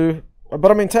next two.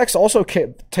 But I mean, Tech's also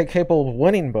capable of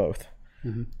winning both.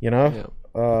 Mm-hmm. You know. Yeah.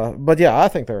 But yeah, I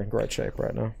think they're in great shape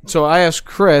right now. So I asked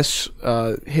Chris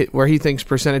where he thinks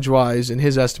percentage-wise, in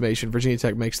his estimation, Virginia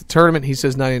Tech makes the tournament. He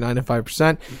says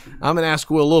 99.5%. I'm going to ask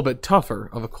Will a little bit tougher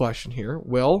of a question here.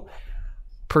 Will,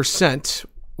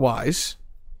 percent-wise,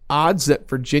 odds that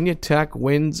Virginia Tech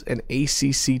wins an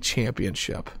ACC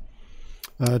championship?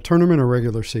 Tournament or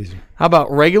regular season? How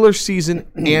about regular season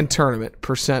and tournament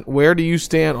percent? Where do you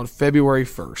stand on February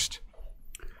 1st?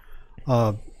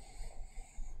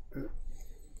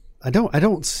 I do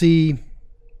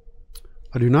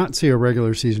not see a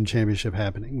regular season championship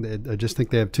happening. I just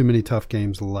think they have too many tough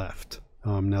games left.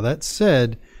 Now that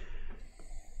said,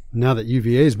 now that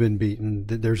UVA has been beaten,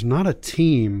 there's not a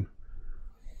team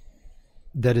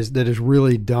that is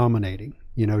really dominating.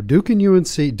 You know, Duke and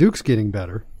UNC. Duke's getting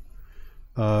better.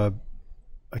 I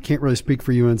can't really speak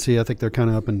for UNC. I think they're kind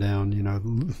of up and down. You know,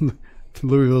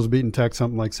 Louisville's beaten Tech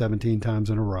something like 17 times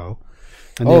in a row.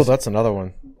 And that's another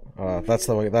one. That's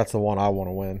the one I want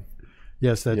to win.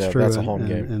 Yes, that's true. That's a home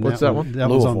game. And what's that one? That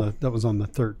was on the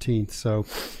 13th. So,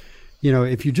 you know,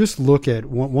 if you just look at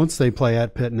once they play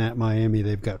at Pitt and at Miami,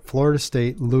 they've got Florida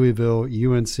State, Louisville,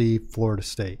 UNC, Florida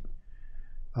State.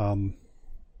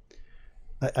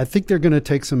 I think they're going to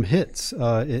take some hits.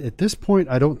 At this point,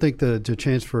 I don't think the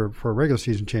chance for a regular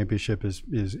season championship is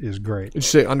great. Did you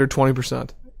say under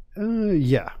 20%?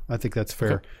 Yeah, I think that's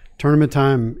fair. Okay. Tournament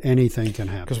time, anything can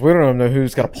happen. Because we don't even know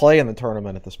who's got to play in the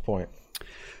tournament at this point.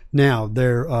 Now,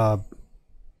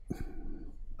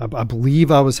 I believe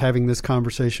I was having this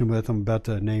conversation with them about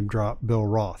to name drop Bill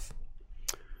Roth.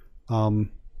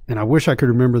 And I wish I could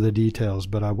remember the details,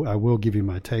 but I will give you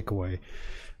my takeaway.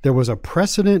 There was a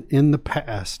precedent in the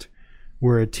past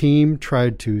where a team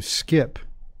tried to skip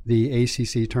the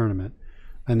ACC tournament,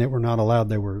 and they were not allowed.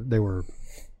 They were.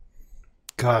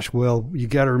 Gosh, Will, you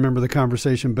got to remember the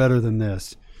conversation better than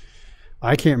this.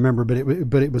 I can't remember,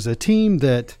 but it was a team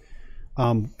that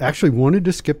actually wanted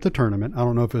to skip the tournament. I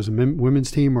don't know if it was a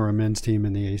women's team or a men's team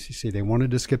in the ACC. They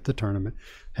wanted to skip the tournament.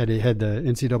 Had the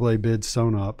NCAA bids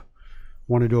sewn up,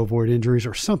 wanted to avoid injuries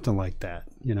or something like that,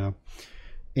 you know.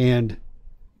 And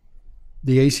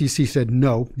the ACC said,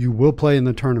 no, you will play in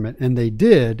the tournament. And they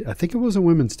did. I think it was a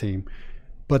women's team.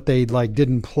 But they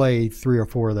didn't play 3 or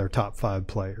 4 of their top 5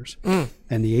 players,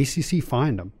 and the ACC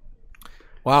fined them.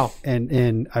 Wow!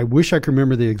 And I wish I could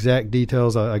remember the exact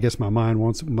details. I guess my mind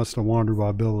must have wandered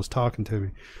while Bill was talking to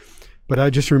me, but I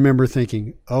just remember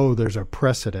thinking, "Oh, there's a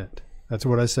precedent." That's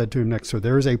what I said to him next. So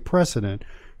there is a precedent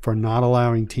for not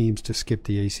allowing teams to skip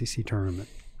the ACC tournament.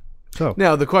 So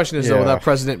now the question is, though, will that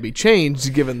precedent be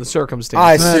changed given the I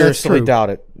circumstances? seriously doubt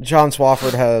it. John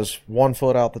Swofford has one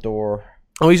foot out the door.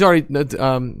 Oh, he's already. It's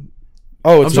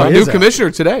new commissioner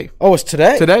today. Oh, it's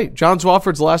today. Today, John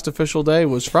Swofford's last official day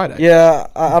was Friday. Yeah,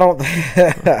 I don't.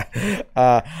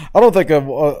 I don't think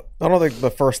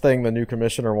the first thing the new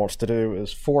commissioner wants to do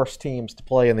is force teams to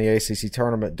play in the ACC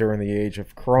tournament during the age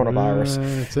of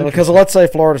coronavirus. Because let's say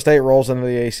Florida State rolls into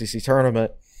the ACC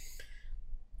tournament,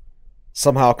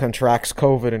 somehow contracts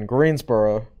COVID in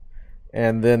Greensboro,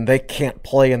 and then they can't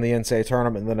play in the NCAA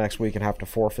tournament the next week and have to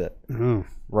forfeit. Mm-hmm.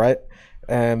 Right?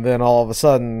 And then all of a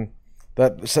sudden,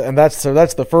 That's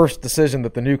the first decision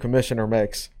that the new commissioner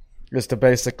makes, is to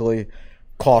basically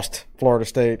cost Florida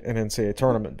State an NCAA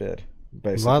tournament bid.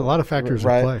 Basically. A lot of factors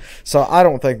right? at play. So I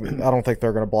don't think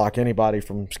they're going to block anybody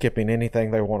from skipping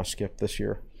anything they want to skip this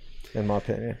year, in my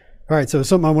opinion. All right, so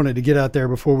something I wanted to get out there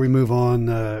before we move on.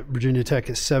 Virginia Tech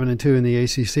is 7-2 in the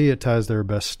ACC. It ties their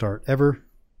best start ever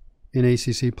in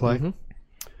ACC play.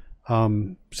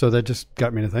 Mm-hmm. So that just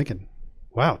got me to thinking,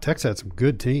 wow, Tech's had some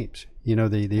good teams. You know,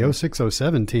 the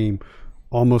 06-07 team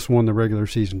almost won the regular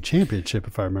season championship,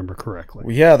 if I remember correctly.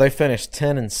 Well, yeah, they finished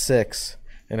 10-6,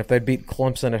 and if they beat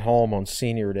Clemson at home on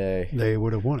Senior Day, They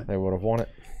would have won it. they would have won it.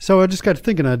 So I just got to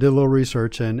thinking, I did a little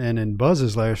research, and in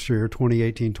Buzz's last year,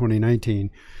 2018-2019,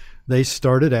 they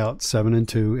started out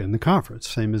 7-2 in the conference,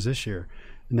 same as this year.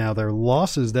 Now, their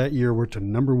losses that year were to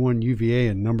number 1 UVA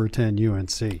and number 10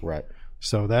 UNC. Right.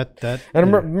 So that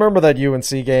And remember that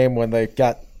UNC game when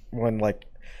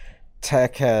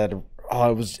Tech had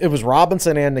it was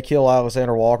Robinson and Nikhil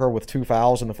Alexander-Walker with 2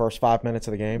 fouls in the first 5 minutes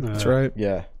of the game. That's right.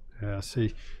 Yeah. Yeah,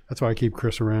 see, that's why I keep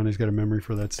Chris around. He's got a memory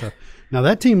for that stuff. Now,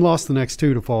 that team lost the next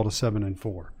 2 to fall to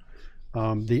 7-4.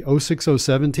 The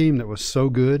 06-07 team that was so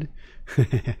good,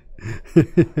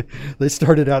 they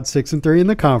started out 6-3 in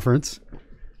the conference.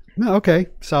 No, okay,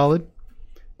 solid.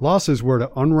 Losses were to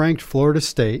unranked Florida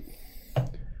State,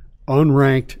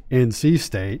 unranked NC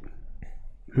State,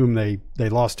 whom they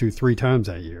lost to 3 times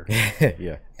that year,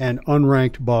 Yeah. and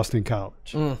unranked Boston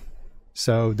College.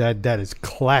 So that is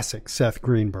classic Seth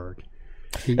Greenberg.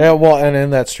 Yeah, well, and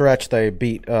in that stretch, they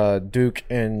beat Duke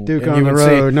and Duke and on UNC the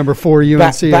road, number 4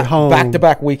 UNC at home.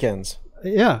 Back-to-back weekends.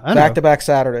 Yeah, I know. Back-to-back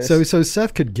Saturdays. So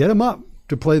Seth could get them up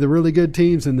to play the really good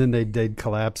teams, and then they'd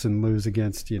collapse and lose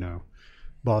against,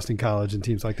 Boston College and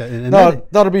teams like that. And no,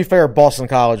 to be fair, Boston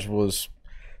College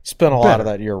spent a lot of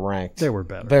that year ranked. They were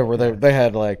better. They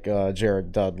had like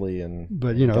Jared Dudley and.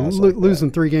 But guys like losing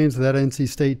that. 3 games to that NC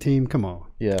State team, come on.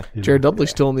 Yeah. Jared Dudley's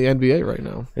still in the NBA right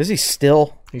now. Is he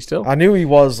still? He's still. I knew he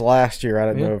was last year. I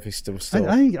didn't know if he's still.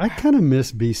 I kind of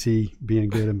miss BC being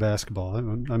good in basketball.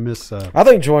 I miss. I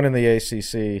think joining the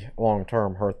ACC long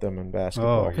term hurt them in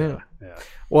basketball. Oh Yeah.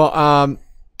 Well,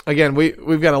 again,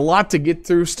 we've got a lot to get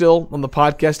through still on the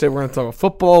podcast today. We're going to talk about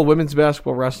football, women's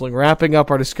basketball, wrestling, wrapping up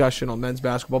our discussion on men's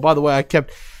basketball. By the way, I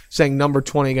kept saying number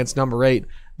 20 against number 8.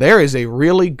 There is a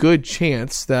really good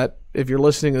chance that if you're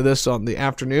listening to this on the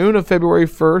afternoon of February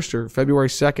 1st or February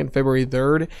 2nd, February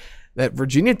 3rd, that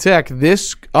Virginia Tech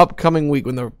this upcoming week,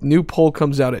 when the new poll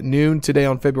comes out at noon today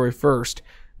on February 1st,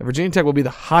 that Virginia Tech will be the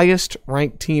highest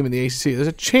ranked team in the ACC. There's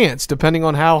a chance, depending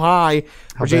on how high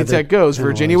Virginia Tech goes.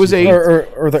 Virginia was 8. Or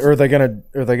are they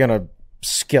gonna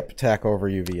skip Tech over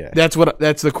UVA? That's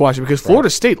the question, because Florida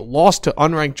State lost to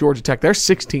unranked Georgia Tech. They're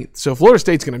 16th, so Florida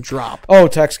State's going to drop. Oh,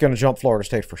 Tech's going to jump Florida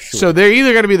State for sure. So they're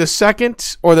either going to be the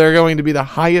second or they're going to be the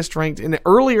highest ranked. And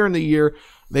earlier in the year,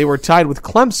 they were tied with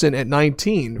Clemson at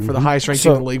 19 for the highest ranked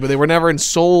team in the league, but they were never in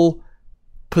sole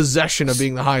possession of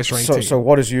being the highest ranked team. So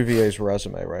what is UVA's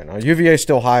resume right now? UVA's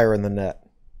still higher in the net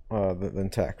than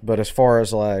Tech, but as far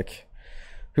as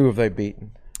who have they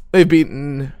beaten? They've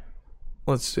beaten.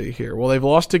 Let's see here. Well, they've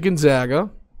lost to Gonzaga.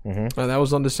 That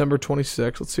was on December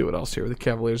 26th. Let's see what else here. The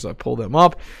Cavaliers, I pulled them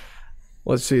up.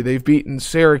 Let's see. They've beaten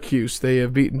Syracuse. They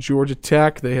have beaten Georgia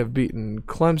Tech. They have beaten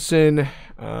Clemson.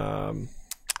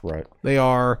 Right. They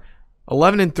are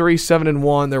 11-3,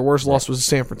 7-1. Their worst loss was to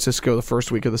San Francisco the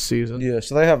first week of the season. Yeah,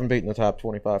 so they haven't beaten the top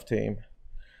 25 team.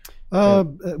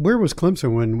 Where was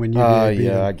Clemson when you beat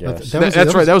them? I guess.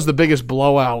 That's right. That was the biggest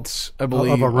blowout, I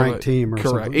believe. Of a ranked team or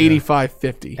correct. something.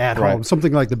 85-50. At home.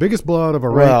 Something like the biggest blowout of a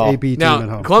ranked AP team now, at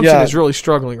home. Clemson is really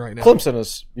struggling right now. Clemson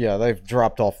is, they've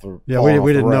dropped off the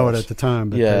we didn't know it at the time.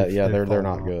 But they're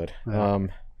not good. Yeah.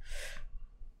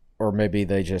 Or maybe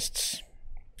they just...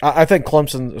 I think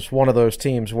Clemson is one of those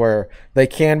teams where they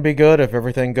can be good if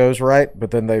everything goes right,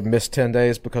 but then they miss 10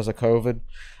 days because of COVID.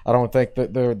 I don't think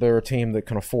that they're a team that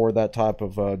can afford that type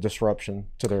of disruption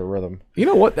to their rhythm. You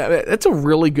know what? That's a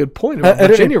really good point about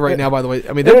Virginia right now, by the way.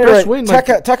 I mean, their best win. Tech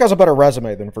has a better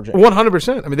resume than Virginia.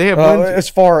 100%. I mean, they have wins. As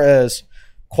far as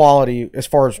quality, as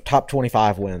far as top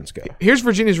 25 wins go. Here's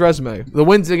Virginia's resume. The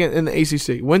wins against in the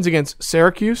ACC. Wins against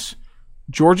Syracuse,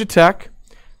 Georgia Tech,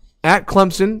 at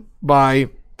Clemson by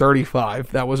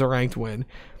 35. That was a ranked win.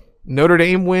 Notre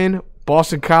Dame win,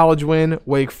 Boston College win,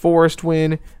 Wake Forest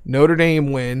win, Notre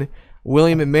Dame win,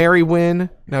 William and Mary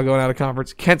win, now going out of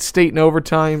conference, Kent State in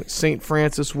overtime, St.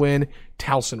 Francis win,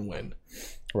 Towson win.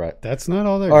 Right. That's not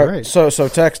all that great. So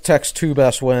Tech's 2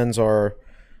 best wins are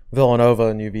Villanova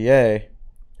and UVA,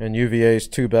 and UVA's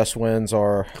 2 best wins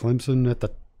are Clemson at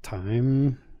the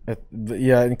time.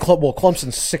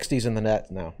 Clemson's 60s in the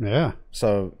net now. Yeah.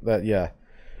 So that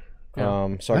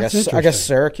Yeah. So I That's guess interesting.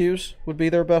 Syracuse would be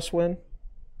their best win.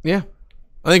 Yeah.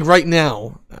 I think right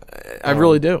now, I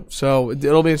really do. So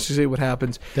it'll be interesting to see what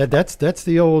happens. That's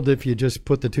the old, if you just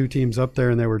put the two teams up there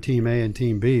and they were Team A and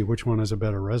Team B, which one has a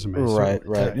better resume? Right.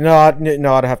 Tech. No,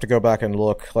 I'd have to go back and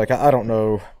look. Like I don't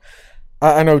know.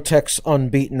 I know Tech's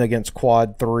unbeaten against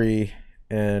Quad 3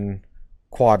 and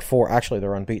Quad 4. Actually,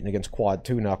 they're unbeaten against Quad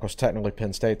 2 now because technically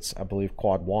Penn State's, I believe,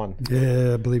 Quad 1.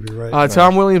 Yeah, I believe you're right.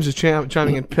 Tom Williams is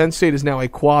chiming in. Penn State is now a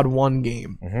Quad 1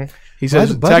 game. Mm-hmm. He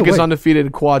says By the Tech is way- undefeated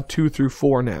in Quad 2 through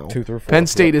 4 now. 2 through 4. Penn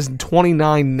State is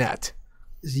 29 net.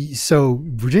 So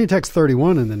Virginia Tech's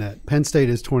 31 in the net. Penn State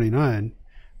is 29.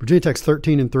 Virginia Tech's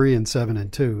 13-3 and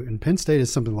 7-2, and Penn State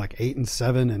is something like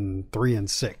 8-7 and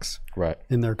 3-6 Right.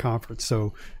 in their conference.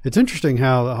 So it's interesting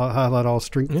how that all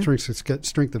strength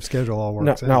of schedule all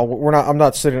works. No, out. we're not. I'm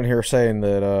not sitting here saying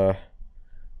that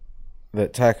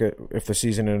that Tech, if the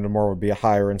season ended tomorrow, would be a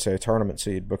higher NCAA tournament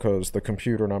seed because the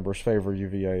computer numbers favor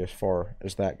UVA as far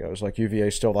as that goes. Like UVA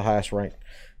is still the highest ranked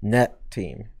net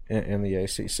team in the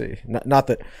ACC. Not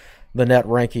that the net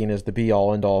ranking is the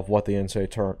be-all, end-all of what the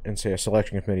NCAA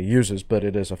selection committee uses, but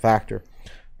it is a factor.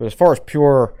 But as far as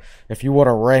pure, if you want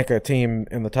to rank a team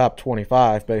in the top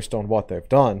 25 based on what they've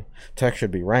done, Tech should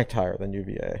be ranked higher than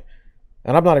UVA.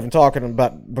 And I'm not even talking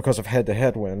about because of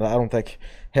head-to-head win. I don't think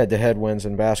head-to-head wins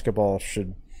in basketball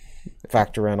should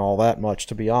factor in all that much,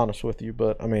 to be honest with you.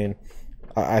 But, I mean,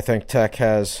 I think Tech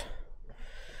has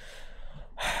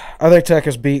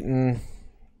beaten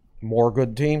more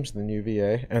good teams than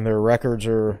UVA, and their records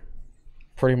are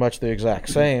pretty much the exact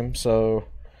same. So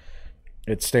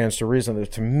it stands to reason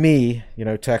that, to me,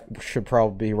 Tech should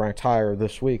probably be ranked higher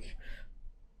this week.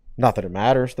 Not that it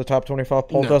matters. The top 25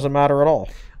 poll doesn't matter at all.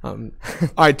 All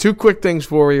right, two quick things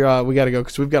before we got to go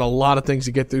because we've got a lot of things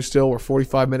to get through still. We're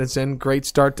 45 minutes in. Great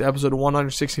start to episode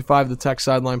 165 of the Tech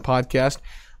Sideline Podcast.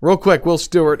 Real quick, Will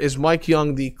Stewart, is Mike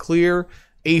Young the clear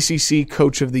ACC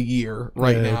Coach of the Year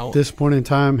now? At this point in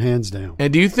time, hands down.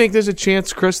 And do you think there's a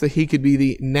chance, Chris, that he could be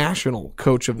the National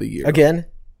Coach of the Year? Again,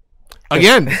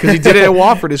 because he did it at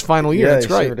Wofford his final year. yeah, That's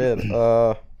he right. sure did.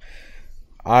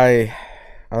 I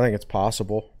think it's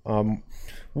possible.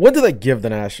 When do they give the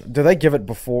national? Do they give it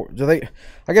before? Do they?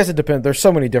 I guess it depends. There's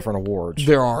so many different awards.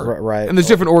 There are, right? And there's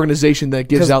different organization that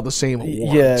gives out the same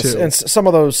award. Yes, too. and some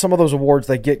of those awards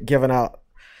they get given out.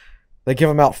 They give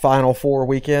them out Final Four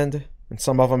weekend, and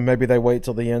some of them maybe they wait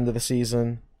till the end of the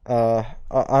season. I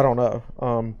don't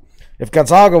know. If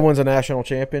Gonzaga wins a national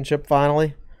championship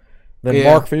finally, then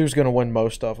Mark Few's going to win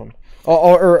most of them.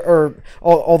 Or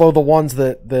although the ones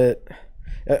that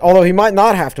although he might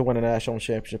not have to win a national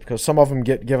championship because some of them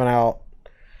get given out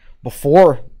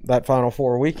before that Final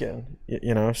Four weekend.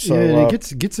 So and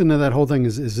it gets into that whole thing.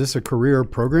 Is this a career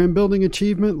program building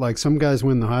achievement? Like some guys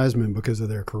win the Heisman because of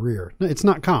their career. It's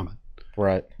not common.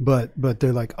 right, But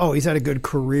they're like, oh, he's had a good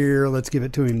career. Let's give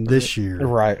it to him this year.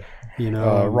 right.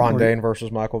 Ron or- Dane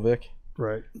versus Michael Vick.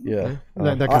 Right. Yeah,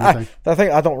 That kind of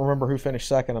thing. I don't remember who finished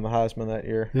second in the Heisman that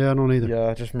year. Yeah, I don't either. Yeah,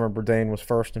 I just remember Dane was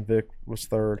first and Vic was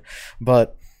third.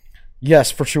 But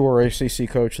yes, for sure, ACC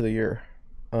Coach of the Year.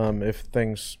 If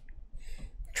things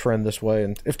trend this way,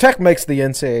 and if Tech makes the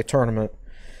NCAA tournament,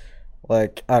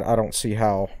 like I don't see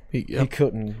how he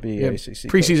couldn't be ACC.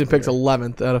 Preseason picked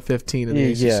 11th out of 15 in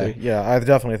the ACC. Yeah, I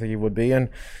definitely think he would be, and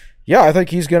yeah, I think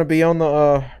he's going to be on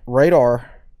the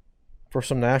radar for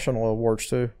some national awards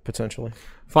too, potentially.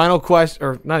 Final question,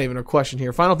 or not even a question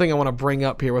here. Final thing I want to bring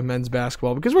up here with men's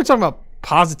basketball, because we're talking about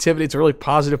positivity. It's a really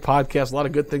positive podcast, a lot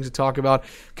of good things to talk about.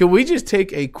 Can we just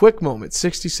take a quick moment,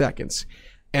 60 seconds,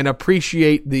 and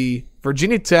appreciate the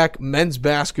Virginia Tech men's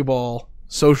basketball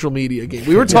social media game?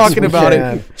 We were talking about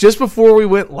it just before we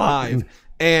went live,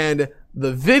 and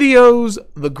the videos,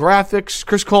 the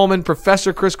graphics,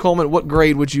 Professor Chris Coleman, what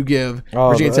grade would you give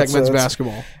Virginia Tech men's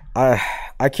basketball?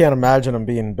 I can't imagine them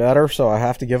being better, so I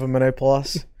have to give them an A+.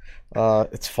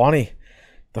 It's funny.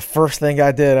 The first thing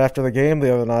I did after the game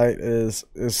the other night is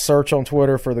search on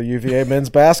Twitter for the UVA men's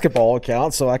basketball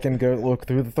account so I can go look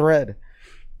through the thread.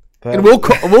 And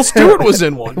Will Stewart was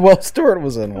in one. Well, Stewart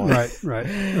was in one. Right.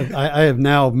 I have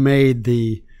now made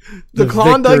the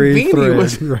Klondike beanie thread,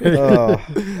 was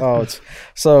right? It's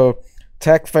so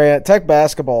Tech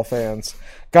basketball fans.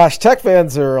 Gosh, Tech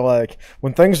fans are like,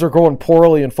 when things are going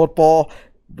poorly in football,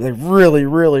 they really,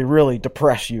 really, really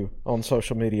depress you on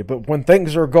social media. But when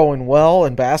things are going well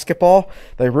in basketball,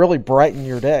 they really brighten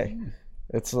your day.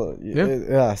 It's So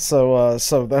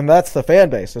then that's the fan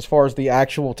base. As far as the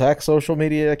actual Tech social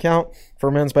media account for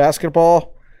men's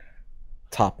basketball,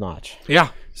 top notch. Yeah.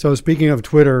 So speaking of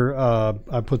Twitter,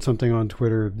 I put something on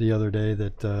Twitter the other day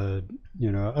that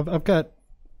I've got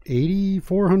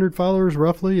 8,400 followers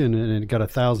roughly, and it got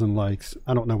 1,000 likes.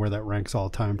 I don't know where that ranks all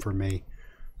time for me.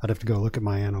 I'd have to go look at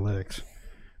my analytics.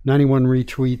 91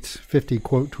 retweets, 50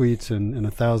 quote tweets, and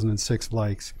 1,006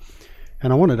 likes.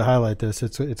 And I wanted to highlight this.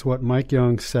 It's what Mike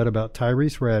Young said about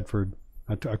Tyrese Radford.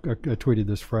 I tweeted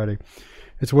this Friday.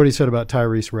 It's what he said about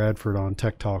Tyrese Radford on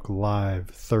Tech Talk Live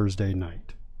Thursday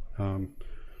night.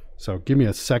 So give me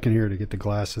a second here to get the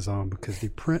glasses on because the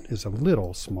print is a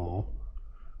little small.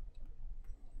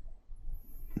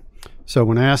 So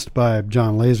when asked by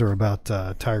John Laser about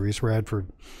Tyrese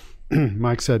Radford,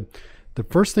 Mike said, the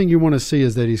first thing you want to see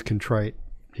is that he's contrite.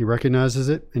 He recognizes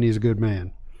it, and he's a good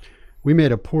man. He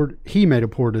made a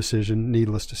poor decision,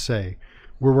 needless to say.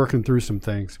 We're working through some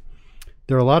things.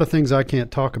 There are a lot of things I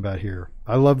can't talk about here.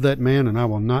 I love that man, and I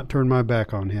will not turn my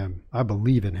back on him. I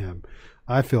believe in him.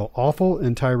 I feel awful,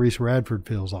 and Tyrese Radford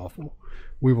feels awful.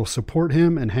 We will support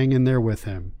him and hang in there with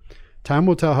him. Time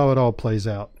will tell how it all plays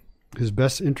out. His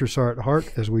best interests are at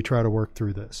heart as we try to work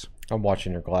through this. I'm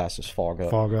watching your glasses fog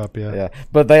up. Fog up, yeah. Yeah,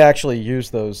 but they actually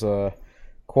used those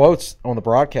quotes on the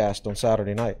broadcast on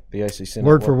Saturday night. The ACC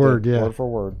word for word, yeah. Word for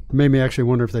word. It made me actually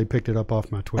wonder if they picked it up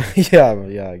off my Twitter.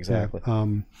 yeah, exactly. Yeah.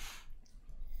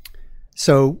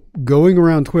 So going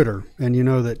around Twitter, and you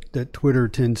know that Twitter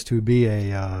tends to be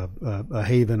a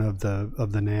haven of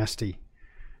the nasty.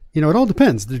 You know, it all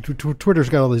depends. Twitter's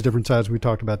got all these different sides. We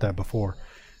talked about that before,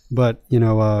 but you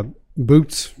know,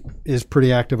 Boots is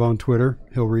pretty active on Twitter.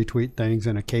 He'll retweet things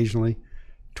and occasionally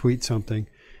tweet something,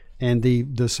 and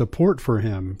the support for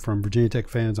him from Virginia Tech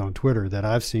fans on Twitter that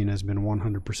I've seen has been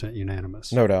 100%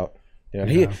 unanimous. No doubt. Yeah,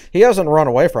 he hasn't run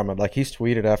away from it. Like, he's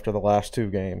tweeted after the last two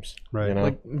games. Right. You know?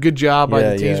 Like, good job by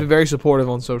the team. He's been very supportive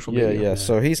on social media. Yeah.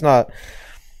 So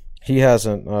he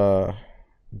hasn't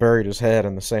buried his head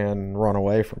in the sand and run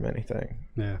away from anything.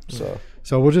 Yeah.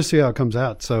 So we'll just see how it comes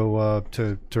out. So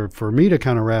for me to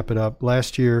kind of wrap it up,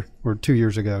 last year or 2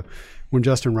 years ago, when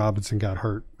Justin Robinson got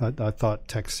hurt, I thought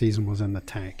Tech's season was in the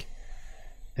tank.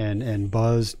 And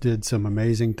Buzz did some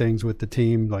amazing things with the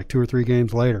team. Like 2 or 3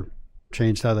 games later,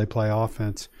 changed how they play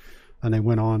offense, and they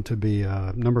went on to be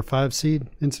number 5 seed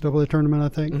NCAA tournament, I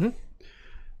think.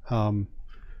 Mm-hmm.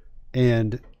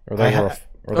 And they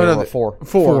were 4.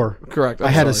 4, correct. I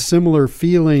had a similar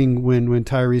feeling when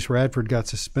Tyrese Radford got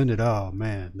suspended. Oh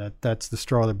man, that's the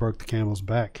straw that broke the camel's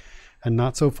back, and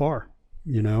not so far,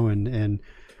 you know. And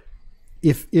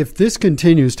if this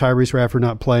continues, Tyrese Radford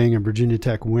not playing and Virginia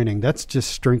Tech winning, that's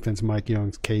just strengthens Mike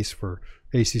Young's case for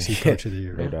ACC Coach of the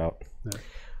Year. No doubt.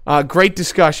 Yeah. Great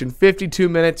discussion. 52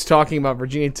 minutes talking about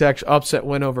Virginia Tech's upset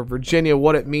win over Virginia,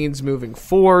 what it means moving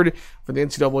forward for the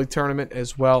NCAA tournament,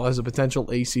 as well as a potential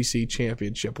ACC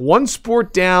championship. 1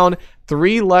 sport down,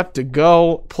 3 left to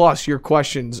go, plus your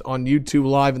questions on YouTube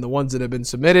Live and the ones that have been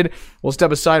submitted. We'll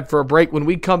step aside for a break. When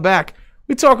we come back,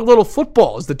 we talk a little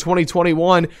football as the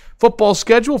 2021 football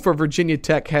schedule for Virginia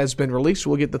Tech has been released.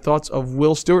 We'll get the thoughts of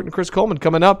Will Stewart and Chris Coleman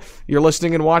coming up. You're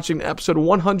listening and watching episode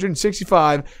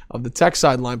 165 of the Tech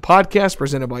Sideline podcast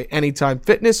presented by Anytime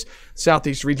Fitness,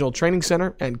 Southeast Regional Training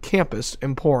Center, and Campus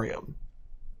Emporium.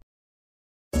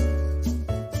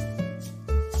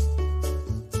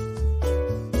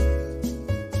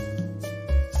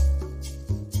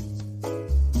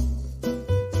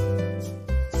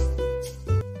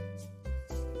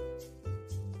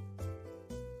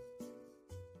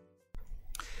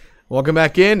 Welcome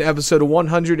back in, episode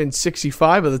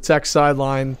 165 of the Tech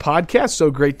Sideline podcast.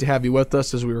 So great to have you with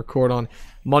us as we record on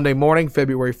Monday morning,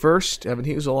 February 1st. Evan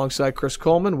Hughes alongside Chris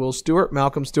Coleman, Will Stewart,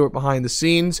 Malcolm Stewart behind the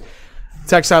scenes.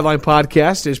 Tech Sideline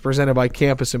podcast is presented by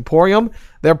Campus Emporium.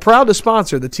 They're proud to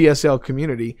sponsor the TSL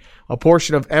community. A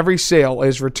portion of every sale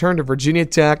is returned to Virginia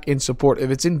Tech in support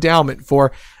of its endowment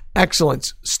for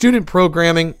excellence, student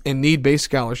programming, and need-based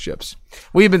scholarships.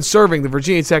 We've been serving the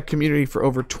Virginia Tech community for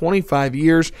over 25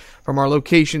 years from our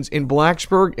locations in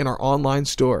Blacksburg and our online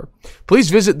store. Please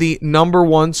visit the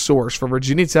 #1 source for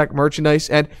Virginia Tech merchandise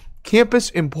at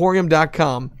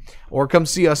campusemporium.com or come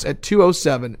see us at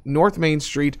 207 North Main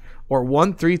Street or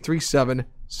 1337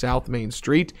 South Main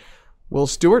Street. Will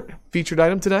Stewart, featured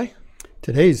item today?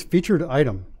 Today's featured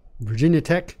item, Virginia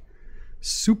Tech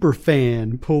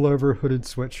Superfan Pullover Hooded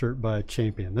Sweatshirt by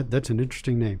Champion. That's an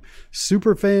interesting name.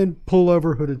 Superfan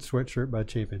Pullover Hooded Sweatshirt by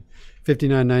Champion.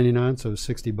 $59.99, so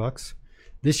 $60.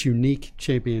 This unique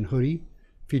Champion hoodie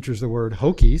features the word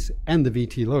Hokies and the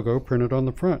VT logo printed on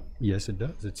the front. Yes, it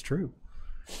does. It's true.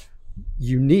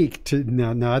 Unique to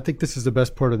now I think this is the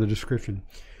best part of the description.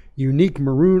 Unique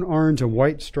maroon, orange, and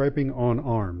white striping on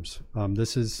arms.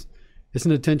 It's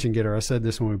an attention getter. I said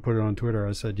this when we put it on Twitter.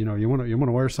 I said, you want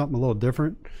to wear something a little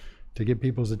different to get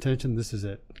people's attention. This is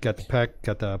it. Got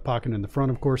the pocket in the front,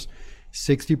 of course,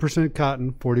 60%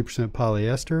 cotton, 40%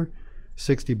 polyester,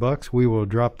 $60. We will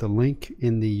drop the link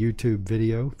in the YouTube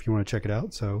video if you want to check it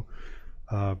out. So,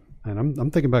 and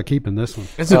I'm thinking about keeping this one.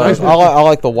 It's a nice one. I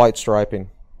like the white striping.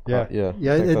 Yeah, I think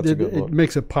it, that's a good look. it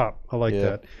makes it pop. I like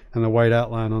that, and the white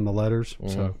outline on the letters.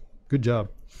 So, good job.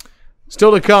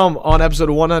 Still to come on episode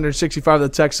 165 of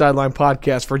the Tech Sideline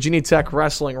Podcast, Virginia Tech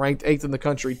Wrestling ranked 8th in the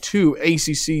country, 2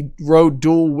 ACC road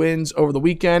dual wins over the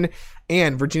weekend,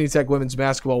 and Virginia Tech women's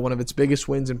basketball, one of its biggest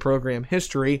wins in program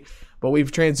history. But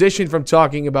we've transitioned from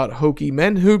talking about Hokie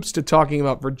men hoops to talking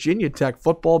about Virginia Tech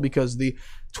football because the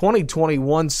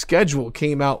 2021 schedule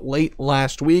came out late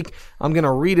last week. I'm going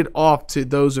to read it off to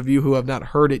those of you who have not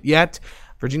heard it yet.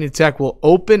 Virginia Tech will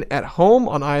open at home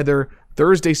on either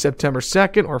Thursday, September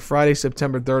 2nd or Friday,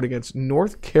 September 3rd against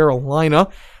North Carolina,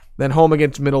 then home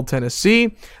against Middle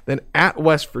Tennessee, then at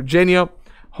West Virginia,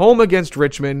 home against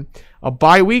Richmond, a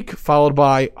bye week followed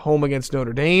by home against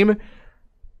Notre Dame,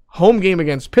 home game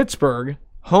against Pittsburgh,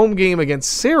 home game against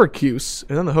Syracuse,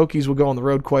 and then the Hokies will go on the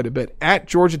road quite a bit, at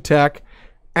Georgia Tech,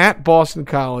 at Boston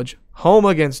College, home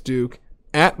against Duke,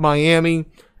 at Miami,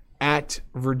 at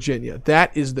Virginia.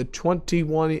 That is the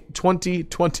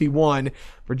 2021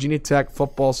 Virginia Tech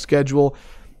football schedule.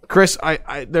 Chris,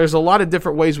 there's a lot of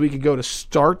different ways we could go to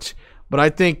start, but I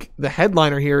think the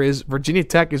headliner here is Virginia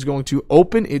Tech is going to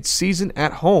open its season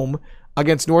at home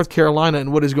against North Carolina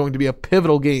in what is going to be a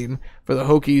pivotal game for the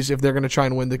Hokies if they're going to try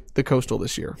and win the Coastal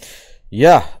this year.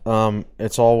 Yeah,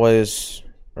 it's always,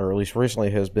 or at least recently,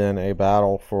 has been a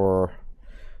battle for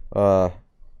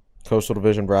Coastal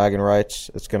Division bragging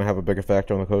rights. It's going to have a big effect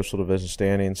on the Coastal Division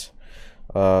standings.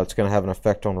 It's going to have an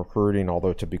effect on recruiting,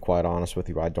 although to be quite honest with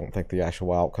you, I don't think the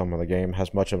actual outcome of the game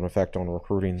has much of an effect on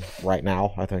recruiting right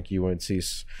now. I think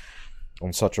UNC's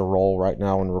on such a roll right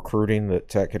now in recruiting that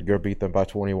Tech could go beat them by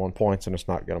 21 points, and it's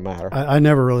not going to matter. I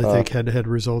never really think head-to-head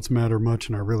results matter much,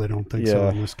 and I really don't think so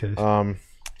in this case.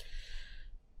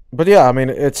 But yeah, I mean,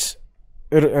 it's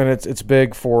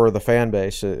big for the fan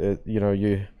base.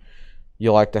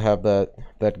 You like to have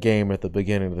that game at the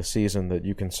beginning of the season that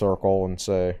you can circle and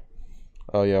say,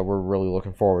 oh, yeah, we're really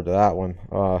looking forward to that one.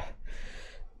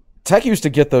 Tech used to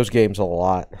get those games a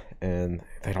lot, and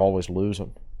they'd always lose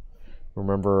them.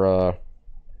 Remember,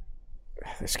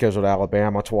 they scheduled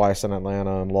Alabama twice in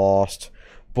Atlanta and lost.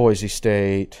 Boise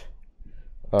State.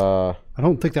 I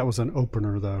don't think that was an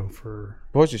opener, though, for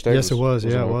Boise State. Yes, it was.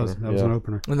 Yeah, it was. That was an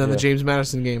opener. And then the James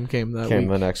Madison game came that week.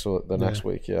 The next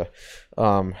week, yeah.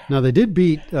 Now, they did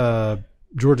beat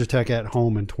Georgia Tech at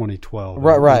home in 2012.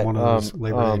 Right. One of those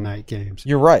Labor Day night games.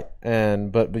 You're right.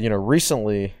 But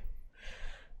recently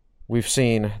we've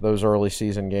seen those early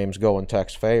season games go in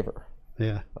Tech's favor.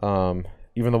 Yeah.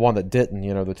 Even the one that didn't,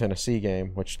 the Tennessee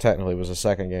game, which technically was a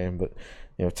second game, but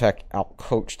Tech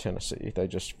outcoached Tennessee. They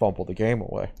just fumbled the game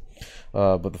away.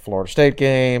 But the Florida State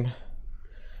game,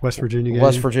 West Virginia game,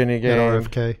 at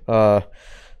RFK.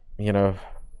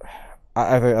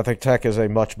 I think Tech is a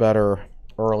much better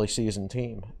early season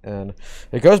team, and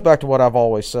it goes back to what I've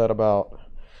always said about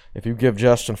if you give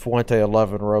Justin Fuente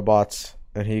 11 robots,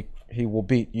 and he will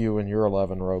beat you in your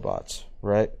 11 robots,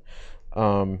 right?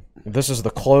 This is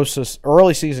the closest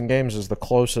early season games is the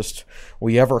closest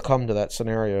we ever come to that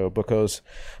scenario because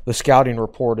the scouting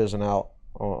report isn't out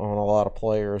on a lot of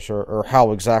players or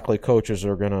how exactly coaches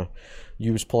are going to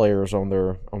use players on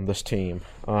this team.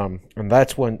 And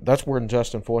that's when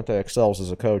Justin Fuente excels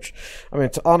as a coach. I mean,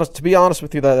 to be honest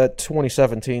with you, that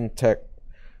 2017 Tech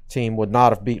team would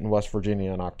not have beaten West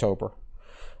Virginia in October.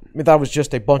 I mean, that was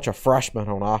just a bunch of freshmen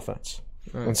on offense.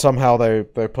 Right. And somehow they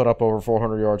put up over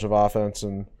 400 yards of offense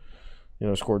and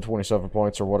scored 27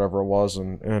 points or whatever it was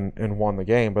and won the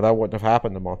game. But that wouldn't have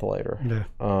happened a month later. Yeah.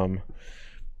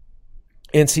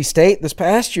 NC State this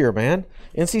past year, man.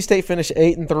 NC State finished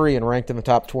 8-3 and ranked in the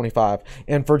top 25,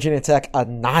 and Virginia Tech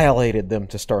annihilated them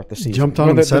to start the season. Jumped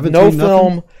on 17-0, no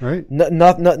film, right?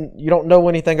 Nothing. You don't know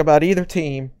anything about either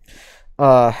team.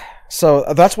 So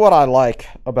that's what I like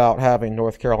about having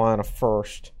North Carolina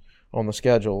first on the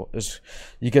schedule is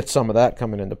you get some of that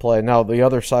coming into play. Now the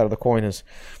other side of the coin is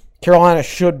Carolina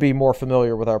should be more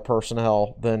familiar with our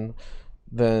personnel than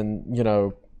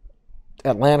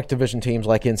Atlantic Division teams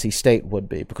like NC State would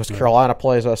be because Carolina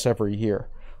plays us every year.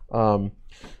 But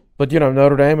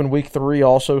Notre Dame in week 3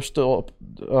 also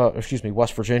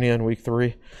West Virginia in week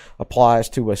 3 applies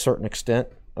to a certain extent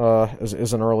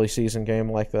is an early season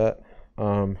game like that.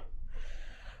 Both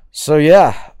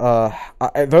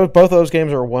those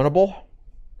games are winnable.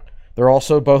 They're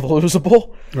also both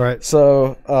losable. Right.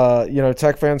 So,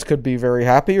 Tech fans could be very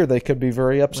happy or they could be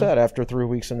very upset after 3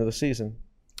 weeks into the season.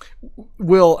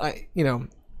 Will,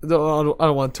 I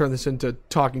don't want to turn this into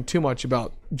talking too much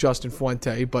about Justin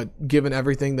Fuente, but given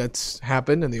everything that's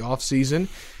happened in the offseason,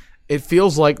 it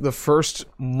feels like the first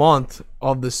month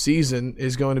of the season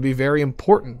is going to be very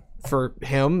important for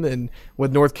him, and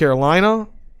with North Carolina,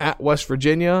 at West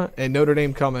Virginia, and Notre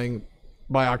Dame coming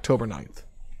by October 9th.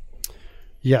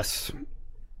 Yes.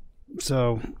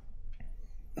 So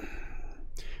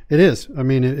it is. I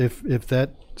mean, if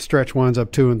that stretch winds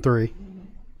up 2-3,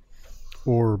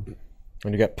 or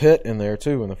And you got Pitt in there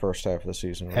too in the first half of the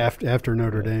season. Right? after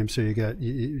Notre Dame, so you got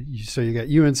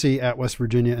UNC at West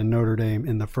Virginia and Notre Dame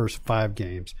in the first 5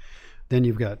 games. Then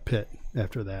you've got Pitt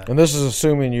after that. And this is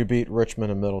assuming you beat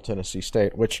Richmond and Middle Tennessee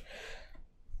State, which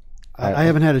I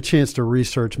haven't had a chance to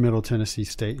research Middle Tennessee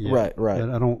State yet. Right.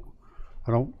 I don't.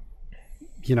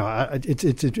 You know,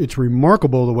 it's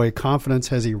remarkable the way confidence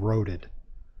has eroded.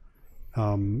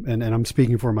 And I'm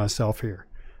speaking for myself here.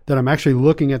 That I'm actually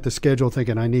looking at the schedule,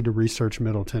 thinking I need to research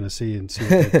Middle Tennessee and see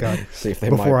what they've got see if they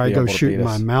before might I be go able to shooting beat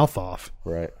my us. mouth off.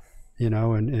 Right. You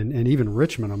know, and even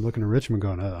Richmond, I'm looking at Richmond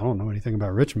going, I don't know anything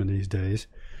about Richmond these days.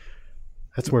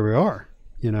 That's where we are,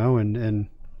 you know, and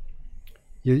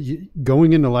you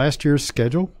going into last year's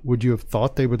schedule, would you have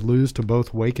thought they would lose to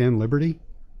both Wake and Liberty?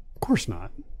 Of course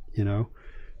not, you know.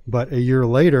 But a year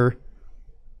later,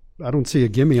 I don't see a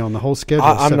gimme on the whole schedule.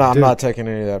 I'm not taking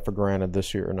any of that for granted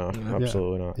this year. No,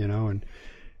 absolutely not. You know,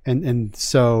 and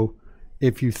so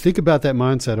if you think about that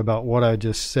mindset about what I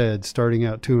just said, starting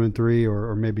out 2-3,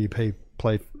 or maybe you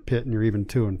play Pitt and you're even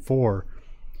 2-4.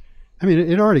 I mean,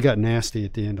 it already got nasty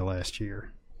at the end of last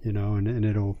year, you know, and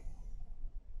it'll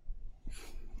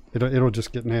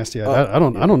just get nasty. I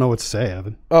don't know what to say,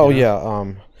 Evan. Oh you know?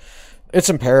 yeah. It's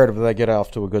imperative that they get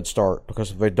off to a good start,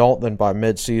 because if they don't, then by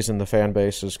mid-season the fan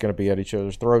base is going to be at each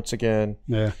other's throats again.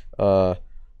 Yeah.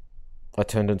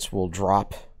 Attendance will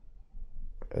drop,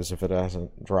 as if it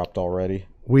hasn't dropped already.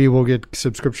 We will get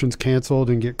subscriptions canceled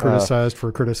and get criticized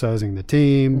for criticizing the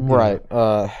team. Right.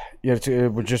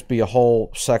 It would just be a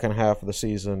whole second half of the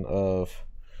season of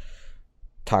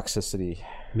toxicity.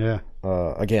 Yeah.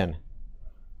 Again.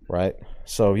 Right.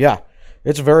 So yeah.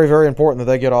 It's very, very important that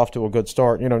they get off to a good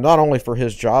start, you know, not only for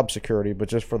his job security, but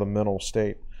just for the mental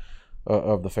state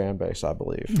of the fan base, I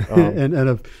believe. And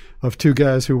of 2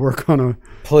 guys who work on a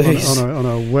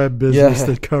web business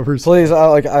that covers. Please,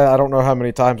 I don't know how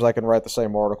many times I can write the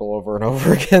same article over and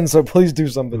over again, so please do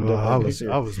something different this year.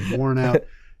 I was worn out.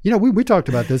 You know, we talked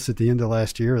about this at the end of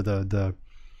last year, the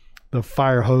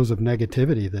fire hose of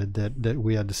negativity that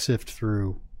we had to sift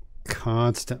through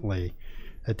constantly.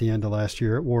 At the end of last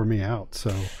year, it wore me out.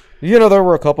 So, you know, there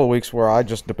were a couple of weeks where I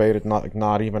just debated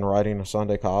not even writing a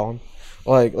Sunday column.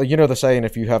 Like you know the saying,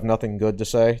 if you have nothing good to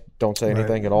say, don't say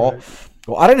anything at all. Right.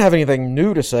 Well, I didn't have anything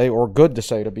new to say or good to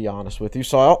say, to be honest with you.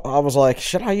 So I was like,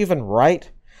 should I even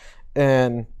write?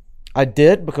 And I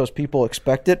did, because people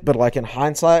expect it. But like in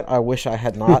hindsight, I wish I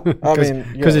had not. I mean,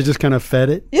 because it just kind of fed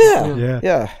it.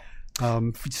 Yeah.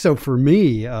 So for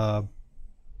me.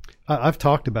 I've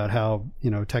talked about how, you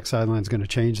know, Tech Sideline is going to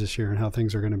change this year and how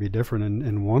things are going to be different.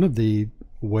 And one of the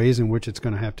ways in which it's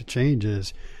going to have to change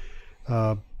is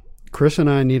Chris and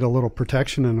I need a little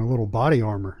protection and a little body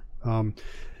armor.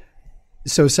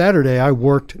 So Saturday I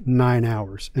worked 9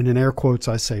 hours, and in air quotes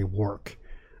I say work.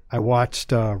 I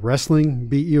watched wrestling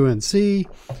beat UNC.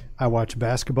 I watched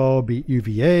basketball beat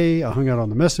UVA. I hung out on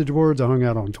the message boards. I hung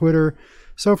out on Twitter.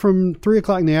 So from 3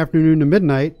 o'clock in the afternoon to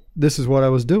midnight, this is what I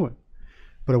was doing.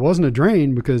 But it wasn't a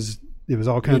drain, because it was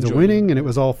all kinds of winning and it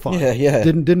was all fun. Yeah.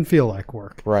 Didn't feel like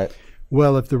work. Right.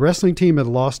 Well, if the wrestling team had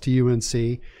lost to UNC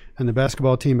and the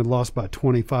basketball team had lost by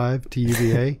 25 to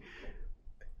UVA,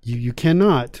 you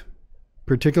cannot,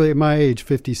 particularly at my age,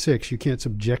 56, you can't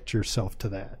subject yourself to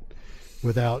that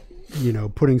without, you know,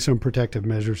 putting some protective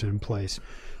measures in place.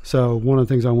 So one of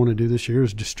the things I want to do this year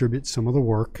is distribute some of the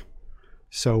work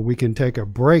so we can take a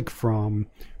break from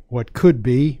what could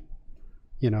be,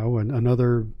 you know,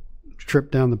 another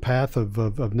trip down the path of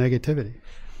negativity.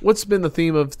 What's been the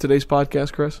theme of today's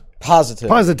podcast, Chris?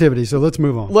 Positivity. So let's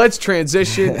move on. Let's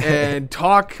transition and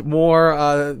talk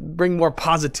more, bring more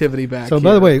positivity back. So,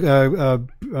 by the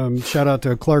way, shout out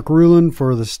to Clark Rulin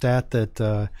for the stat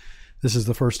that this is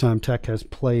the first time Tech has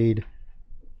played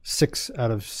 6 out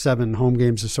of 7 home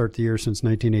games to start the year since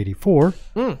 1984.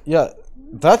 Yeah,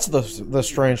 that's the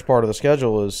strange part of the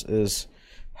schedule is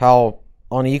how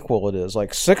unequal it is.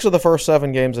 Like 6 of the first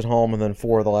 7 games at home, and then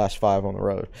 4 of the last 5 on the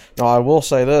road. Now, I will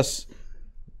say this.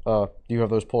 You have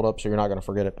those pulled up, so you're not going to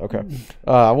forget it. Okay.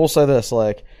 I will say this.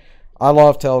 Like, I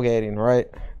love tailgating, right?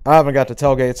 I haven't got to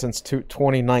tailgate since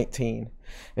 2019.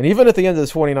 And even at the end of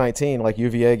 2019, like,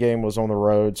 UVA game was on the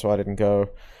road, so I didn't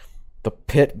go. The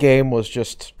Pitt game was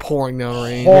just Pouring down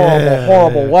rain.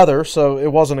 horrible weather, so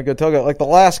it wasn't a good tailgate. Like the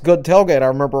last good tailgate I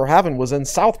remember having was in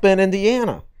South Bend,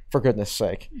 Indiana, for goodness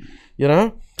sake. You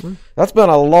know? That's been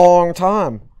a long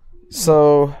time.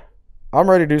 So I'm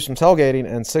ready to do some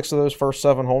tailgating, and 6 of those first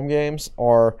 7 home games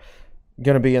are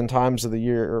going to be in times of the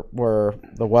year where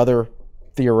the weather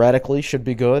theoretically should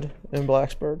be good in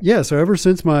Blacksburg. Yeah, so ever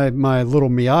since my little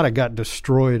Miata got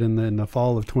destroyed in the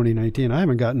fall of 2019, I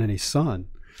haven't gotten any sun.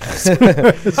 So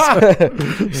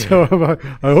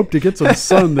I hope to get some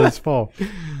sun this fall.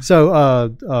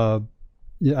 So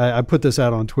yeah, I put this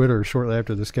out on Twitter shortly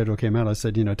after the schedule came out. I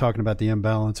said, talking about the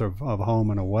imbalance of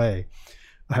home and away,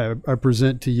 I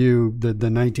present to you the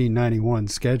 1991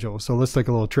 schedule. So let's take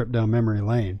a little trip down memory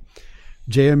lane.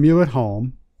 JMU at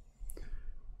home,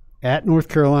 at North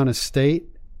Carolina State,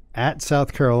 at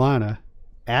South Carolina,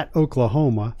 at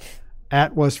Oklahoma,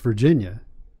 at West Virginia,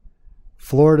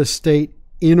 Florida State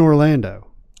in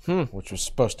Orlando. Which was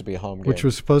supposed to be a home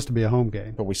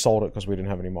game. But we sold it because we didn't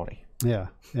have any money. Yeah,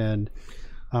 and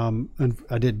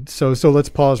I did. So let's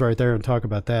pause right there and talk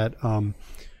about that. The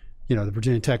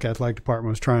Virginia Tech Athletic Department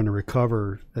was trying to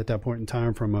recover at that point in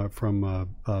time from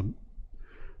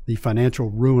the financial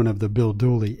ruin of the Bill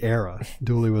Dooley era.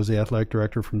 Dooley was the athletic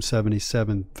director from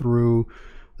 77 through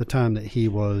the time that he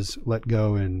was let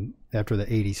go after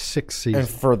the 86 season. And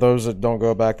for those that don't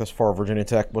go back this far, Virginia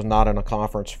Tech was not in a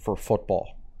conference for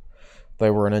football. They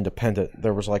were an independent.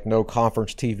 There was no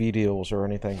conference TV deals or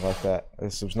anything like that.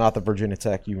 This was not the Virginia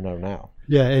Tech you know now.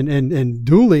 Yeah, and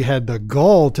Dooley had the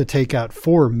gall to take out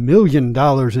 $4 million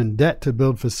in debt to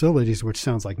build facilities, which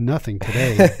sounds like nothing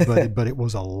today, but it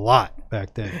was a lot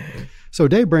back then. So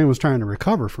Dave Brand was trying to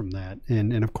recover from that.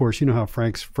 And of course, you know how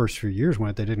Frank's first few years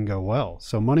went. They didn't go well.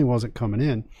 So money wasn't coming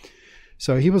in.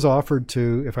 So he was offered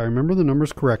to, if I remember the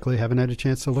numbers correctly, haven't had a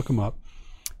chance to look them up,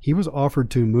 he was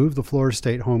offered to move the Florida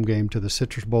State home game to the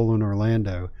Citrus Bowl in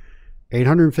Orlando,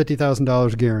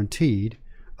 $850,000 guaranteed,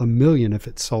 $1 million if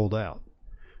it sold out.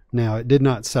 Now, it did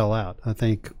not sell out. I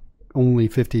think only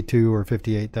 52 or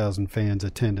 58,000 fans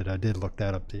attended. I did look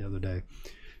that up the other day.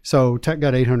 So Tech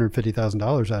got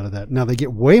 $850,000 out of that. Now, they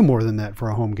get way more than that for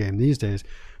a home game these days,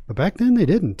 but back then they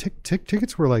didn't.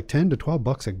 Tickets were like $10 to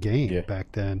 $12 a game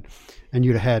back then, and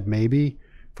you'd have had maybe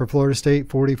for Florida State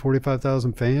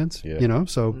 45,000 fans.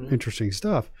 So interesting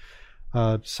stuff.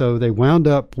 So they wound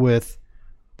up with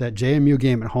that JMU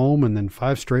game at home and then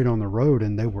 5 straight on the road,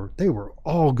 and they were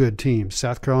all good teams.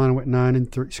 South Carolina went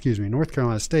 9-3. North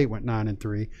Carolina State went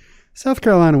 9-3. South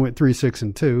Carolina went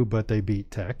 3-6-2, but they beat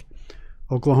Tech.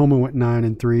 Oklahoma went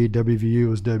 9-3. WVU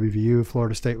was WVU.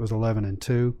 Florida State was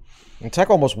 11-2. And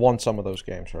Tech almost won some of those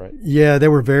games, right? Yeah, they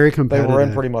were very competitive. They were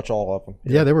in pretty much all of them.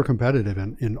 Yeah, they were competitive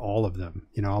in all of them.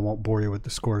 I won't bore you with the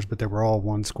scores, but they were all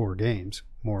one-score games,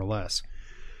 more or less.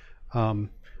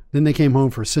 Then they came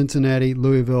home for Cincinnati,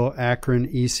 Louisville, Akron,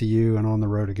 ECU, and on the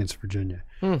road against Virginia.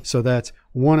 So that's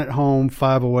 1 at home,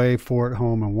 5 away, 4 at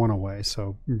home, and 1 away.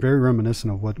 So very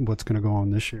reminiscent of what's going to go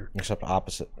on this year. Except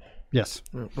opposite. Yes.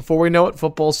 Before we know it,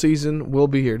 football season will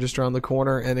be here just around the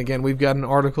corner. And again, we've got an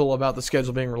article about the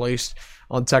schedule being released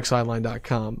on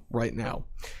TechSideline.com right now.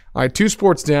 All right, 2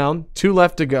 sports down, 2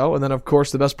 left to go. And then, of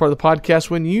course, the best part of the podcast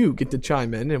when you get to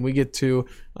chime in and we get to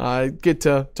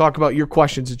talk about your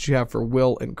questions that you have for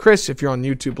Will and Chris. If you're on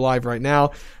YouTube Live right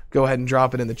now, go ahead and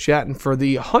drop it in the chat. And for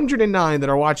the 109 that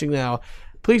are watching now,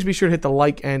 please be sure to hit the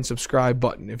like and subscribe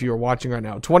button if you are watching right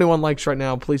now. 21 likes right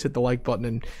now. Please hit the like button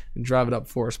and drive it up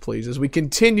for us, please, as we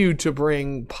continue to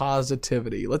bring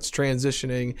positivity. Let's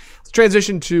transition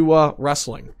to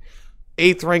wrestling.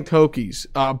 8th-ranked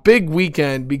Hokies. Big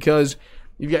weekend because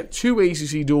you've got 2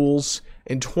 ACC duels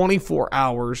in 24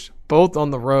 hours, both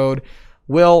on the road.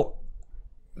 Will,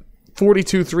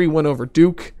 42-3 win over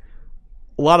Duke.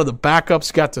 A lot of the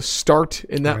backups got to start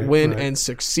in that win and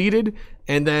succeeded.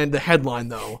 And then the headline,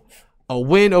 though, a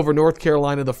win over North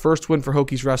Carolina, the first win for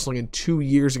Hokies wrestling in 2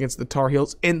 years against the Tar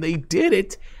Heels. And they did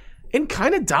it in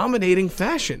kind of dominating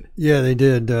fashion. Yeah, they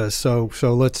did. So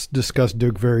let's discuss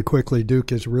Duke very quickly.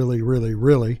 Duke is really, really,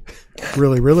 really,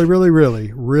 really, really, really,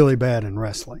 really, really bad in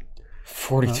wrestling.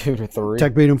 42-3.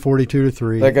 Tech beat them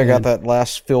 42-3. I think I got that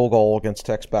last field goal against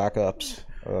Tech's backups.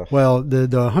 Well, the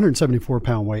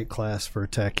 174-pound weight class for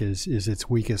Tech is its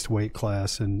weakest weight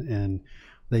class, and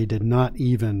they did not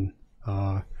even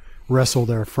wrestle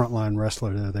their frontline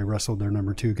wrestler there. They wrestled their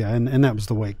number 2 guy, and that was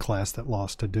the weight class that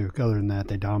lost to Duke. Other than that,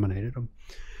 they dominated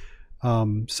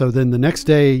them. So then the next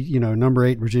day, number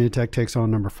 8 Virginia Tech takes on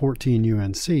number 14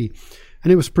 UNC,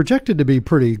 and it was projected to be a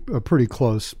pretty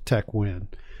close Tech win.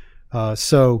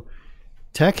 So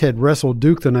Tech had wrestled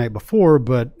Duke the night before,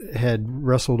 but had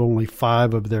wrestled only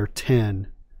 5 of their 10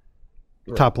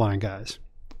 top line guys.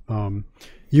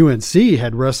 UNC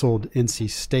had wrestled NC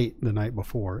State the night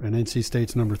before, and NC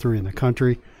State's number 3 in the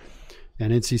country,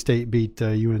 and NC State beat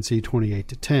UNC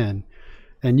 28-10.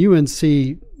 And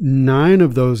UNC, 9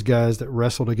 of those guys that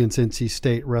wrestled against NC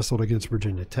State wrestled against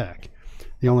Virginia Tech.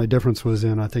 The only difference was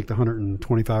in, I think, the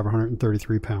 125 or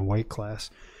 133 pound weight class.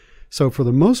 So for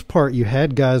the most part, you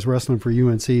had guys wrestling for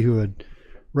UNC who had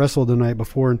wrestled the night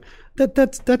before, and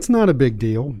that's not a big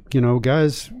deal.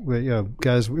 Guys,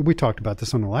 we talked about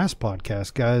this on the last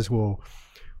podcast. Guys will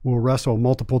wrestle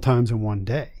multiple times in one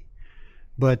day,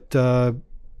 but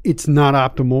it's not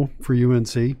optimal for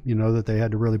UNC. That they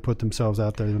had to really put themselves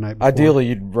out there the night before. Ideally,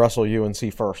 you'd wrestle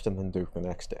UNC first and then Duke the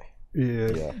next day.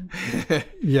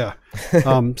 Yeah.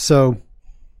 So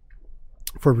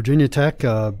for Virginia Tech,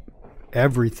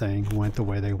 everything went the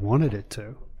way they wanted it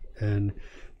to, and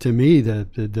to me,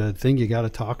 the thing you got to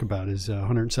talk about is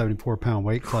 174-pound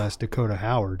weight class Dakota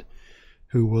Howard,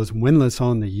 who was winless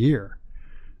on the year,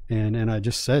 and I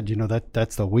just said,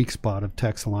 that's the weak spot of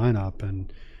Tech's lineup,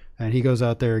 and he goes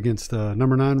out there against the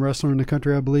number 9 wrestler in the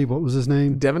country, I believe. What was his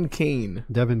name? Devin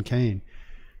Kane.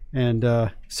 And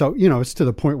so it's to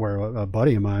the point where a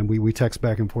buddy of mine, we text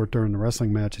back and forth during the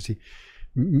wrestling matches.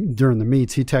 During the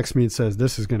meets, he texts me and says,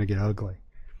 "This is going to get ugly."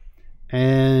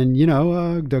 And,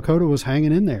 Dakota was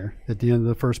hanging in there at the end of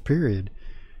the first period.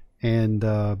 And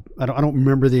I don't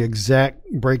remember the exact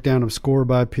breakdown of score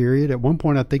by period. At one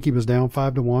point, I think he was down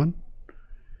 5-1.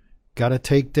 Got a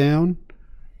takedown,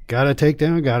 got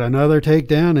another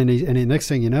takedown. And the next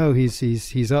thing you know,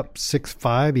 he's up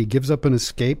 6-5. He gives up an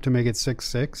escape to make it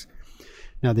 6-6.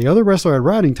 Now, the other wrestler had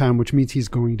riding time, which means he's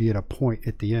going to get a point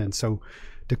at the end. So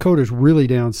Dakota's really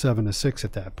down 7-6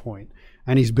 at that point.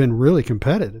 And he's been really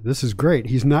competitive. This is great.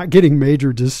 He's not getting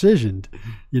major decisioned,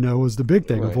 was the big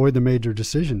thing. Right. Avoid the major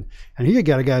decision. And he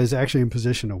got a guy who's actually in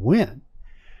position to win.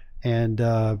 And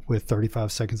with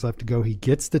 35 seconds left to go, he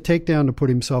gets the takedown to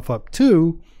put himself up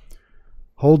 2,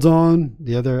 holds on.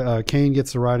 The other, Kane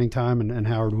gets the riding time, and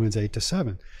Howard wins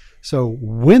 8-7. So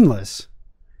winless,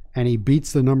 and he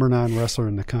beats the number 9 wrestler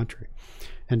in the country.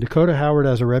 And Dakota Howard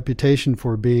has a reputation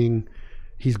for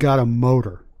he's got a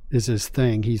motor. Is his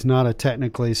thing. He's not a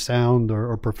technically sound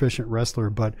or proficient wrestler,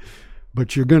 but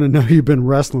you're going to know you've been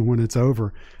wrestling when it's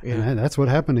over. Yeah. And that's what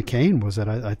happened to Kane, was that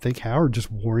I think Howard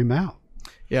just wore him out.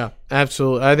 Yeah,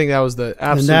 absolutely. I think that was the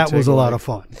absolute. And that was a lot of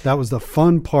fun. That was the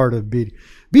fun part of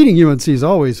beating UNC is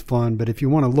always fun, but if you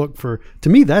want to look to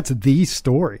me, that's the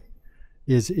story.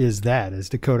 Is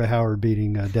Dakota Howard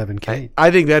beating Devin Kane.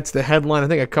 I think that's the headline. I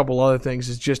think a couple other things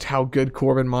is just how good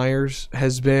Corbin Myers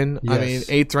has been. Yes. I mean,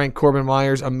 8th ranked Corbin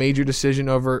Myers, a major decision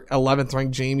over 11th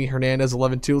ranked Jamie Hernandez,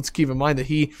 11-2. Let's keep in mind that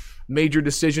he major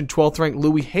decision 12th ranked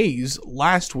Louis Hayes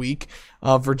last week,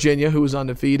 Virginia, who was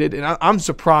undefeated. And I'm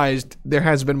surprised there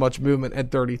hasn't been much movement at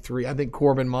 33. I think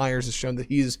Corbin Myers has shown that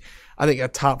he's, a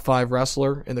top 5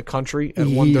 wrestler in the country at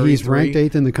 133. He's ranked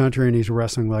 8th in the country, and he's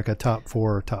wrestling like a top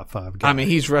 4 or top 5 guy. I mean,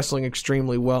 he's wrestling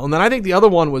extremely well. And then I think the other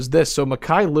one was this. So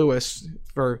Mekhi Lewis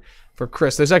for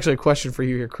Chris. There's actually a question for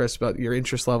you here, Chris, about your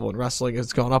interest level in wrestling.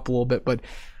 It's gone up a little bit, but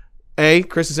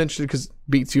Chris is interested because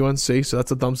beats UNC, so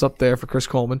that's a thumbs up there for Chris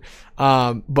Coleman.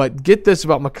 But get this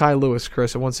about Mekhi Lewis,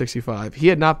 Chris, at 165. He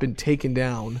had not been taken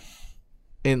down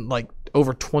in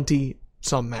over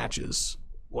 20-some matches.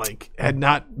 Had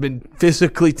not been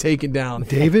physically taken down.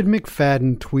 David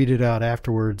McFadden tweeted out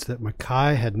afterwards that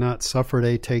Mekhi had not suffered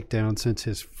a takedown since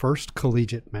his first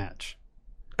collegiate match.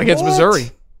 Against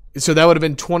Missouri. So that would have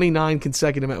been 29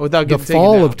 consecutive matches without getting taken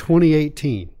down. The fall of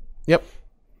 2018. Yep.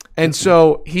 And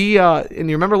so he, and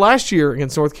you remember last year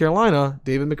against North Carolina,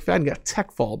 David McFadden got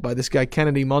tech-falled by this guy,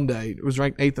 Kennedy Monday, who was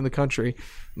ranked 8th in the country.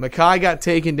 Mekhi got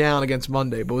taken down against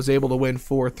Monday, but was able to win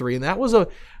 4-3. And that was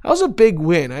a big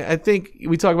win. I think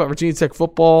we talk about Virginia Tech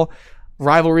football,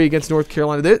 rivalry against North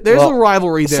Carolina. There's a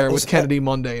rivalry there with Kennedy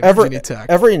Monday and Virginia Tech.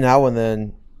 Every now and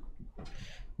then,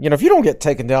 if you don't get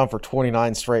taken down for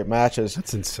 29 straight matches,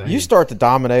 that's insane. You start to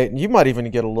dominate, and you might even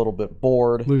get a little bit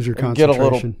bored. Lose your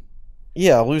concentration.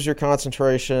 Lose your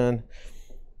concentration.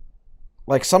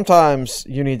 Sometimes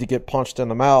you need to get punched in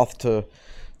the mouth to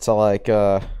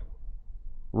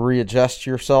readjust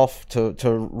yourself, to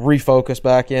refocus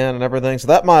back in and everything. So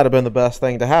that might have been the best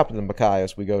thing to happen to Mekhi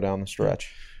as we go down the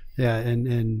stretch. Yeah,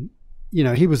 and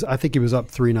I think he was up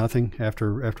 3-0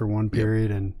 after one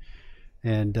period,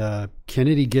 and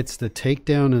Kennedy gets the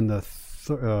takedown in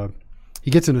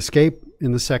he gets an escape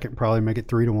in the second, probably make it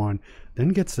 3-1, then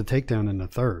gets the takedown in the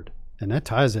third. And that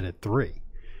ties it at 3.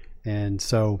 And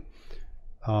so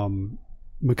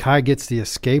Mackay gets the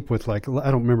escape with I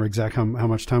don't remember exactly how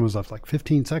much time was left, like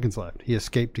 15 seconds left. He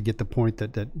escaped to get the point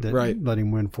that Right. let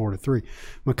him win 4-3.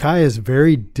 Mackay is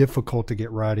very difficult to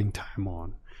get riding time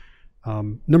on.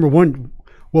 Number one,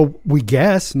 well, we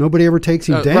guess nobody ever takes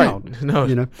him down. Right. No.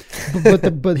 You know,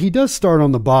 but he does start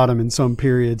on the bottom in some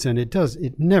periods, and it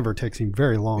never takes him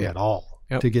very long at all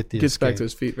to get the Gets escape. back to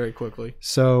his feet very quickly.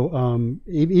 So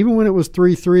even when it was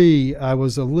 3-3, I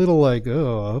was a little like,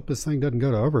 oh, I hope this thing doesn't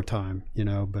go to overtime, you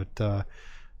know. But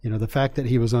the fact that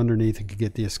he was underneath and could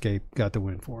get the escape got the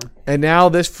win for him. And now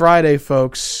this Friday,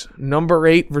 folks, number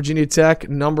 8, Virginia Tech,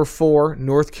 number 4,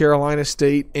 North Carolina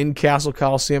State in Castle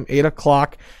Coliseum, 8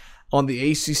 o'clock on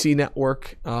the ACC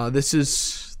network. This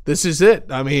is it.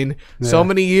 I mean, so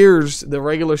many years the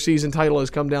regular season title has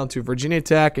come down to Virginia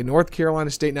Tech and North Carolina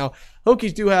State. Now,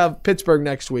 Hokies do have Pittsburgh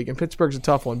next week, and Pittsburgh's a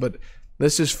tough one, but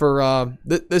this is for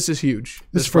this is huge.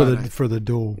 This is for the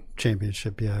dual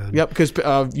championship, yeah. Yep, because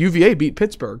UVA beat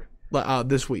Pittsburgh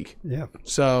this week. Yeah.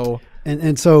 So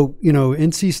and so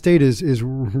NC State is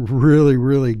really,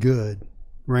 really good,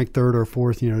 ranked 3rd or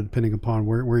 4th, depending upon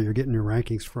where you're getting your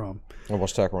rankings from. And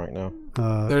what's Tech right now?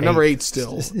 they're number 8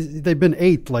 still. They've been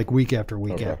 8th like week after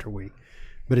week after week.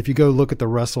 But if you go look at the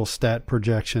Russell stat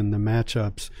projection, the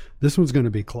matchups, this one's going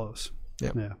to be close.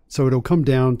 Yep. Yeah. So it'll come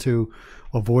down to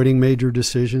avoiding major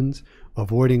decisions,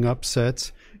 avoiding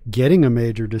upsets, getting a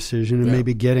major decision, and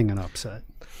maybe getting an upset.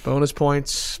 Bonus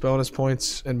points,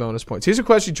 and bonus points. Here's a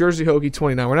question, Jersey Hokie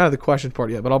 29. We're not at the question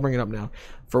part yet, but I'll bring it up now.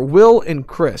 For Will and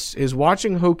Chris, is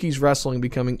watching Hokies wrestling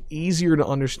becoming easier to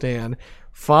understand,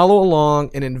 follow along,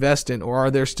 and invest in, or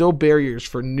are there still barriers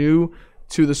for new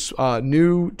to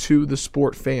the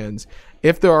sport fans?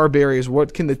 If there are barriers,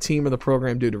 what can the team or the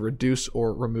program do to reduce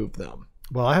or remove them?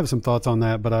 Well, I have some thoughts on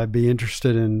that, but I'd be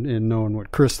interested in knowing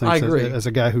what Chris thinks I agree. as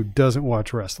a guy who doesn't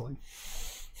watch wrestling.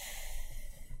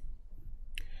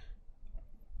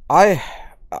 I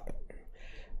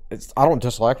don't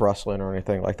dislike wrestling or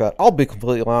anything like that. I'll be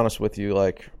completely honest with you.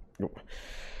 Like,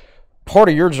 part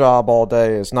of your job all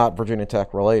day is not Virginia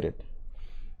Tech related.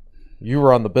 You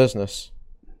run the business.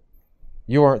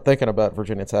 You aren't thinking about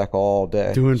Virginia Tech all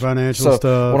day. Doing financial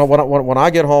stuff. When I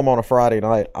get home on a Friday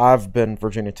night, I've been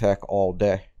Virginia Tech all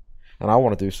day, and I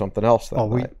want to do something else that all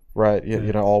night. week. Right? You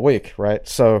know, all week, right?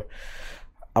 So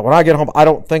when I get home, I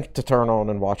don't think to turn on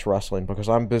and watch wrestling because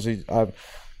I'm busy.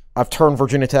 I've turned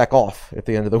Virginia Tech off at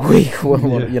the end of the week,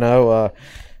 you know.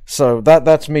 So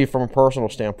that's me from a personal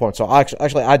standpoint. So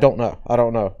actually, I don't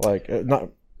know. Like,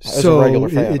 not as a regular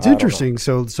fan. It's interesting.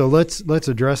 So let's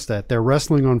address that. They're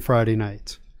wrestling on Friday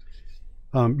nights.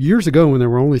 Years ago, when there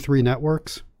were only 3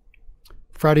 networks,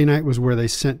 Friday night was where they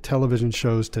sent television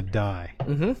shows to die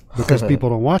because people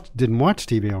didn't watch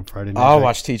TV on Friday night. I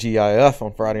watched TGIF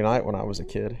on Friday night when I was a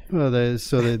kid. Well, they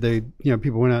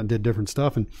people went out and did different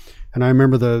stuff, and I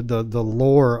remember the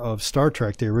lore of Star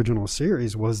Trek, the original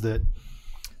series, was that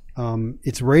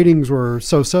its ratings were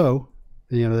so-so.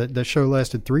 You know, that show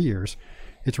lasted 3 years.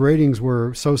 Its ratings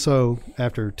were so-so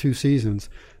after 2 seasons.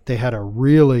 They had a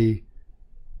really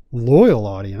loyal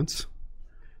audience.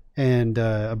 And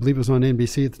I believe it was on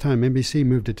NBC at the time. NBC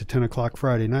moved it to 10 o'clock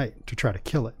Friday night to try to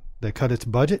kill it. They cut its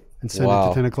budget and sent it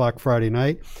to 10 o'clock Friday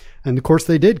night. And, of course,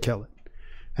 they did kill it.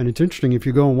 And it's interesting, if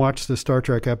you go and watch the Star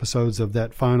Trek episodes of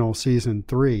that final season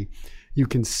 3, you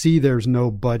can see there's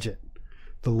no budget.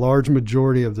 The large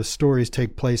majority of the stories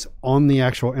take place on the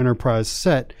actual Enterprise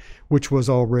set, which was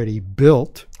already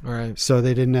built. Right. So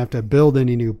they didn't have to build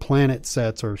any new planet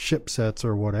sets or ship sets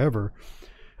or whatever.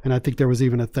 And I think there was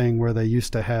even a thing where they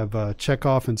used to have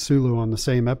Chekhov and Sulu on the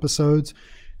same episodes,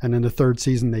 and in the 3rd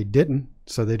season they didn't,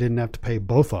 so they didn't have to pay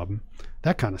both of them,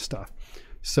 that kind of stuff.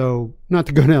 So not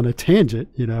to go down a tangent,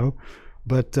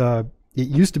 but it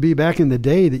used to be back in the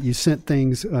day that you sent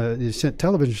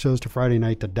television shows to Friday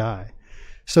night to die.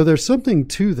 So there's something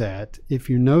to that if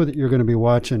you know that you're going to be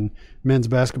watching men's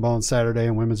basketball on Saturday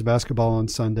and women's basketball on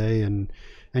Sunday, and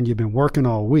you've been working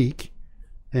all week.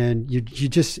 And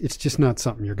it's just not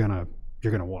something you're gonna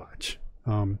watch.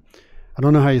 I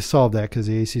don't know how you solve that because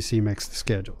the ACC makes the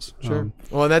schedules. Sure.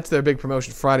 Well, that's their big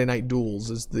promotion. Friday Night Duels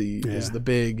is the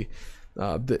big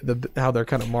how they're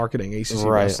kind of marketing ACC.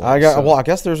 Right. Wrestling, I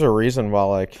guess there's a reason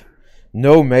why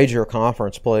no major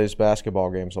conference plays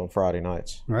basketball games on Friday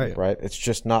nights. Right. Right. It's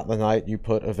just not the night you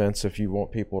put events if you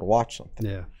want people to watch something.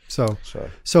 Yeah.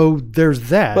 So there's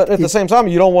that. But at the same time,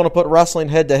 you don't want to put wrestling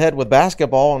head to head with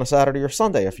basketball on a Saturday or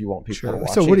Sunday if you want people to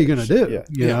watch. So what are you going to do? Yeah.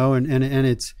 You know, and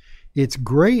it's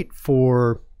great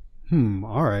for.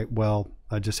 All right. Well,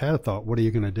 I just had a thought. What are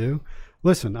you going to do?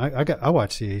 Listen, I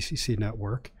watch the ACC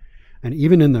network, And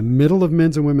even in the middle of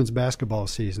men's and women's basketball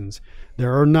seasons,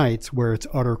 there are nights where it's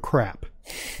utter crap.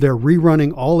 They're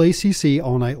rerunning all ACC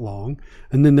all night long,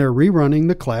 and then they're rerunning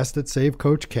the class that saved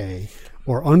Coach K,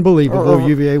 or unbelievable,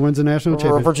 UVA wins a national Or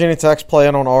championship. Virginia Tech's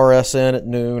playing on RSN at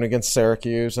noon against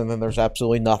Syracuse, and then there's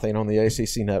absolutely nothing on the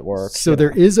ACC network. So there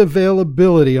is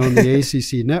availability on the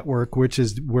ACC network, which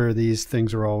is where these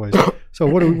things are always. So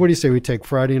what do you say? We take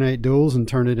Friday night duels and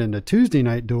turn it into Tuesday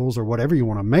night duels, or whatever you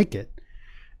want to make it,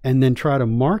 and then try to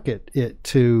market it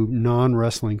to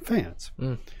non-wrestling fans.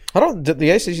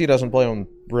 The ACC doesn't play on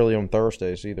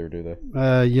Thursdays either, do they?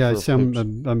 Yeah, For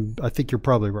I think you're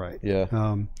probably right. Yeah.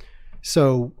 I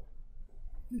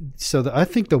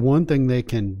think the one thing they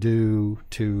can do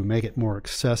to make it more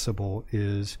accessible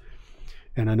is,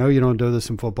 and I know you don't do this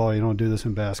in football, you don't do this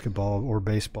in basketball or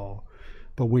baseball,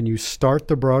 but when you start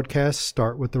the broadcast,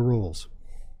 start with the rules.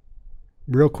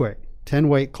 Real quick, 10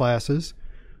 weight classes.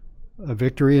 A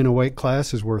victory in a weight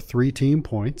class is worth 3 team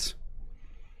points.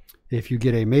 If you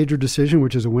get a major decision,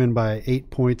 which is a win by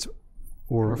 8 points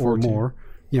or more,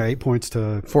 8 points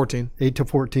to 14. 8 to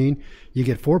 14, you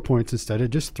get 4 points instead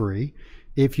of just 3.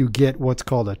 If you get what's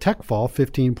called a tech fall,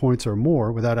 15 points or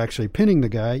more, without actually pinning the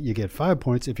guy, you get 5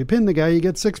 points. If you pin the guy, you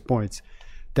get 6 points.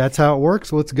 That's how it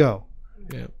works. Let's go.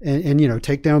 Yeah. And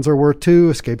takedowns are worth 2,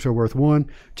 escapes are worth 1.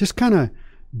 Just kind of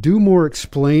do more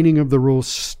explaining of the rules.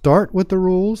 Start with the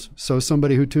rules, so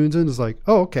somebody who tunes in is like,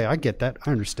 oh, okay, I get that.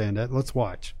 I understand that. Let's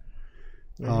watch.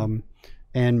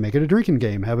 And make it a drinking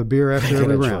game. Have a beer after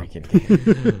every round.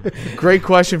 Great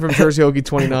question from Jersey Hokie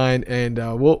 29, and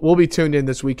we'll be tuned in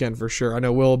this weekend for sure. I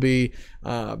know we'll be.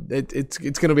 It's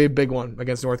going to be a big one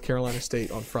against North Carolina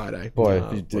State on Friday.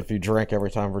 Boy, if you drink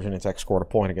every time Virginia Tech scored a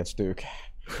point against Duke.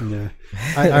 Yeah,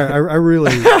 I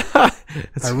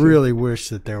really wish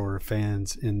that there were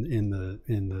fans in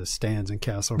the stands in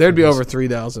Castle. There'd be over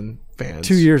 3,000 fans.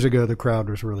 2 years ago, the crowd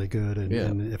was really good,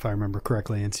 and if I remember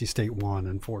correctly, NC State won.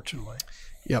 Unfortunately,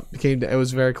 yep, it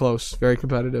was very close, very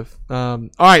competitive. All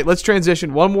right, let's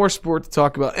transition. One more sport to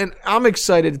talk about, and I'm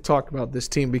excited to talk about this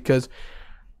team because,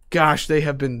 gosh, they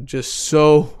have been just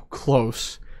so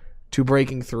close to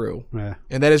breaking through,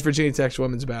 and that is Virginia Tech's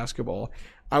women's basketball.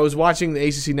 I was watching the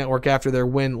ACC network after their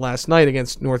win last night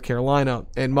against North Carolina,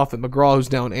 and Muffet McGraw,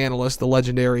 who's now an analyst, the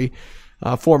legendary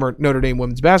former Notre Dame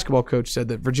women's basketball coach, said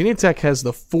that Virginia Tech has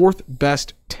the 4th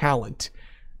best talent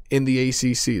in the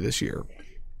ACC this year,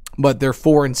 but they're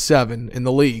 4-7 in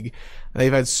the league.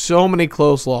 They've had so many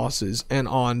close losses, and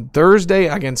on Thursday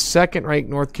against second-ranked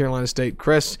North Carolina State,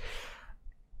 Chris,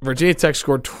 Virginia Tech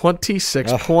scored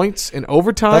 26 points in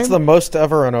overtime. That's the most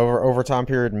ever in overtime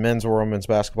period in men's or women's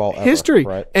basketball ever. History.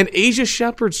 Right? And Asia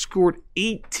Shepherd scored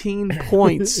 18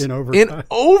 points in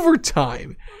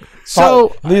overtime.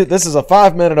 So this is a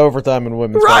 5-minute overtime in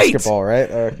women's basketball, right?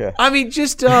 Okay. I mean,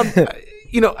 just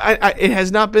it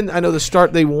has not been. I know the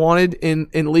start they wanted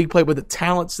in league play, but the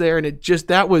talent's there, and it just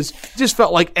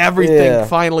felt like everything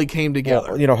finally came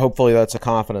together. Well, hopefully that's a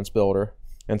confidence builder.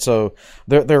 And so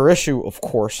their issue, of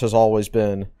course, has always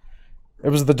been it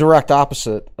was the direct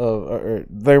opposite of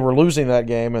they were losing that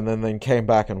game and then they came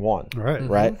back and won. Right.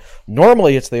 Right. Mm-hmm.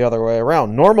 Normally it's the other way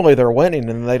around. Normally they're winning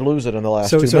and they lose it in the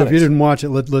last 2 minutes. So if you didn't watch it,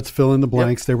 let's fill in the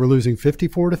blanks. Yep. They were losing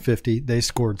 54-50. They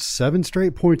scored 7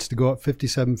 straight points to go up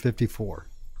 57-54.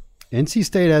 NC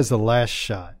State has the last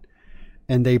shot,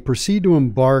 and they proceed to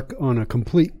embark on a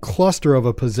complete cluster of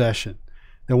a possession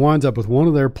that winds up with one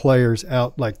of their players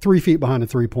out like 3 feet behind the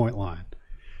 3-point line.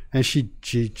 And she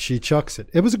chucks it.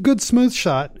 It was a good, smooth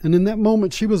shot, and in that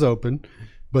moment she was open,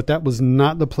 but that was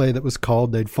not the play that was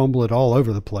called. They'd fumble it all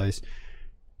over the place.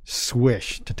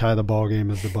 Swish to tie the ball game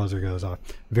as the buzzer goes off.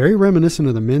 Very reminiscent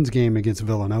of the men's game against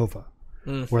Villanova,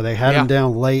 where they had them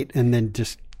down late and then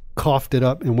just coughed it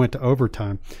up and went to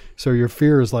overtime. So your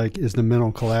fear is like, is the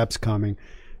mental collapse coming?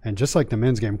 And just like the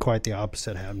men's game, quite the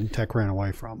opposite happened. Tech ran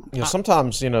away from them.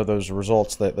 Sometimes, those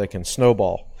results that they can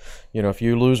snowball. If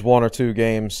you lose 1 or 2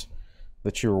 games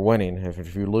that you were winning,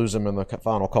 if you lose them in the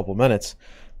final couple minutes,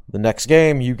 the next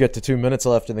game you get to 2 minutes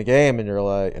left in the game and you're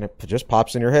like, and it just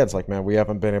pops in your head. It's like, man, we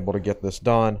haven't been able to get this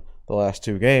done the last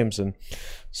 2 games. And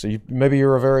so maybe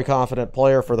you're a very confident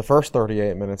player for the first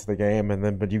 38 minutes of the game,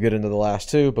 but you get into the last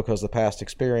 2 because the past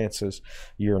experiences,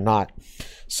 you're not.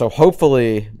 So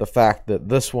hopefully the fact that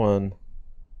this one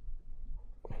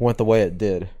went the way it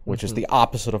did, which is the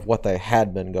opposite of what they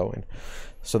had been going.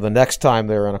 So the next time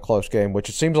they're in a close game, which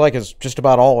it seems like is just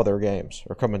about all of their games,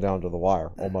 are coming down to the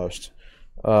wire almost.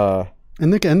 And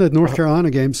the North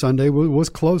Carolina game Sunday was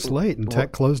close late, and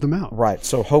Tech closed them out. Right.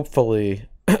 So hopefully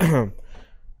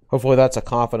that's a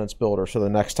confidence builder. So the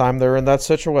next time they're in that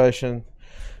situation,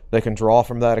 they can draw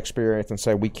from that experience and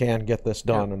say we can get this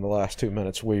done in the last 2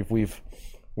 minutes.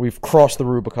 We've crossed the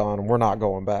Rubicon and we're not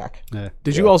going back. Yeah.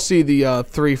 Did you all see the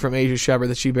three from Asia Shepard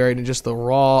that she buried and just the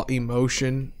raw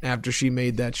emotion after she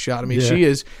made that shot? I mean,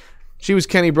 she was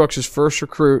Kenny Brooks' first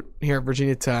recruit here at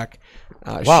Virginia Tech.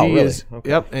 Wow, she really? is,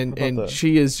 Okay. yep, and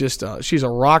she is just she's a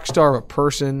rock star of a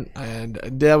person, and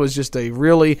that was just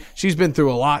she's been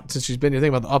through a lot since she's been here.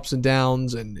 Think about the ups and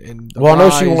downs and the Well, I know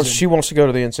rise she wants to go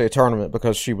to the NCAA tournament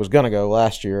because she was going to go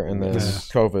last year, and then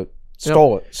COVID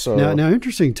stole it. So Now,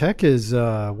 interesting. Tech is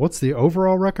what's the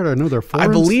overall record? I know they're 4. I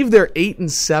believe they're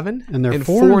 8-7, and they're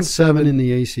 4-7 in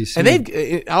the ACC.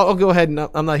 And I'll go ahead and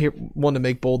I'm not here one to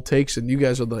make bold takes, and you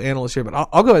guys are the analysts here, but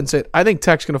I'll go ahead and say it. I think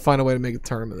Tech's going to find a way to make a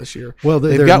tournament this year. Well,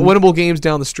 they've got winnable games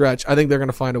down the stretch. I think they're going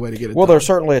to find a way to get it. Well, done. they're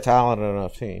certainly a talented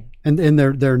enough team, and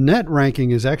their net ranking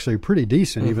is actually pretty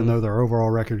decent, even though their overall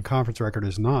record, conference record,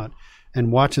 is not.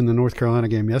 And watching the North Carolina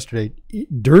game yesterday,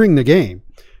 during the game,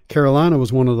 Carolina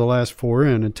was one of the last 4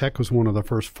 in, and Tech was one of the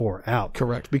first 4 out.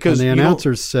 Correct, because and the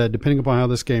announcers said, depending upon how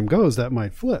this game goes, that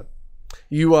might flip.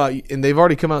 And they've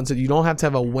already come out and said you don't have to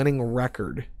have a winning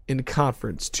record in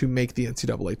conference to make the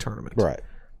NCAA tournament. right?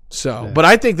 So, but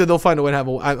I think that they'll find a way to have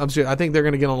I'm serious. I think they're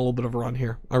going to get on a little bit of a run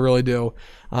here. I really do.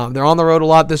 They're on the road a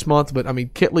lot this month, but I mean,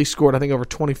 Kitley scored, I think, over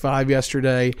 25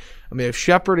 yesterday. I mean, if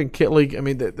Shepard and Kitley, I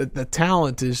mean, the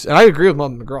talent is, and I agree with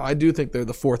Mother McGraw. I do think they're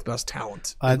the 4th best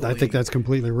talent. I think that's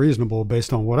completely reasonable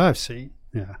based on what I've seen.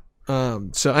 Yeah.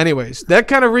 So anyways, that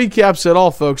kind of recaps it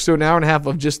all, folks. So an hour and a half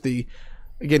of just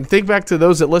again, think back to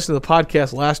those that listened to the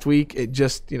podcast last week. It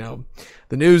just,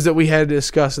 the news that we had to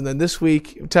discuss. And then this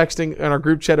week, texting in our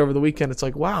group chat over the weekend, it's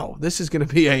like, wow, this is going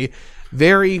to be a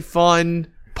very fun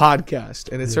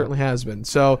podcast. And it certainly has been.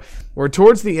 So we're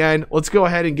towards the end. Let's go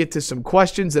ahead and get to some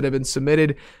questions that have been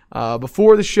submitted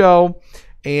before the show.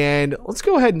 And let's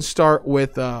go ahead and start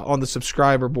with on the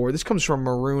subscriber board. This comes from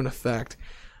Maroon Effect.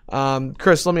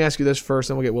 Chris, let me ask you this first,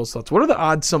 then we'll get Will's thoughts. What are the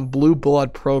odds some blue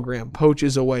blood program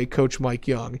poaches away Coach Mike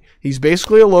Young? He's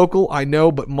basically a local, I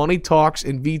know, but money talks,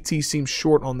 and VT seems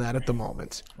short on that at the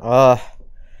moment. I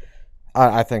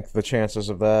think the chances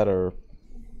of that are,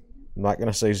 I'm not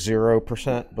going to say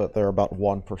 0%, but they're about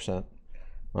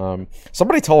 1%.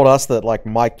 Somebody told us that like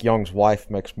Mike Young's wife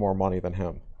makes more money than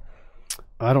him.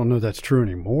 I don't know if that's true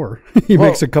anymore. He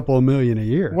makes a couple of million a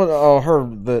year. Well, I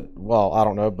heard that. Well, I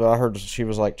don't know, but I heard she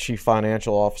was like chief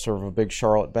financial officer of a big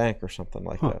Charlotte bank or something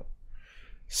like that.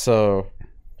 So,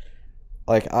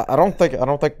 like, I don't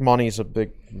think money's a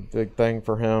big thing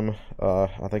for him.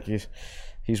 I think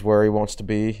he's where he wants to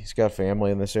be. He's got family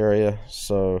in this area,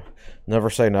 so never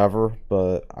say never.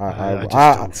 But I just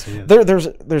don't see it.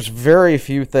 There's very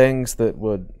few things that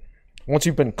would. Once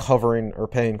you've been covering or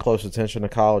paying close attention to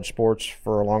college sports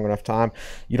for a long enough time,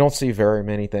 you don't see very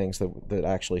many things that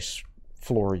actually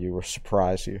floor you or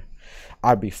surprise you.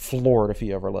 I'd be floored if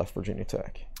he ever left Virginia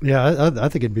Tech. Yeah, I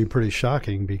think it'd be pretty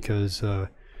shocking because, all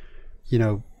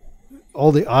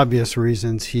the obvious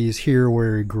reasons he's here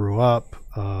where he grew up,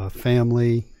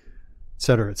 family,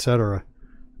 et cetera.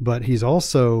 But he's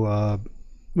also,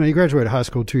 he graduated high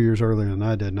school 2 years earlier than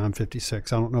I did, and I'm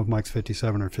 56. I don't know if Mike's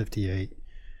 57 or 58.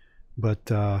 But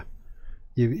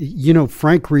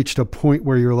Frank reached a point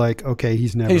where you're like, okay,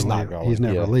 he's never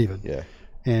leaving. Yeah.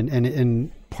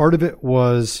 And part of it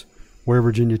was where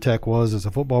Virginia Tech was as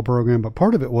a football program, but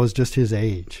part of it was just his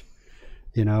age,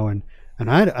 and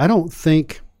I don't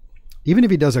think, even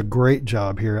if he does a great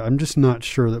job here, I'm just not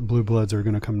sure that Blue Bloods are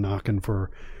going to come knocking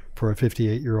for a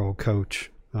 58-year-old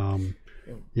coach.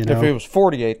 If he was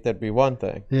 48, that'd be one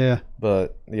thing. Yeah.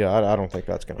 But, I don't think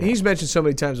that's going to happen. He's mentioned so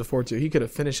many times before, too. He could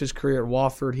have finished his career at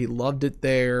Wofford. He loved it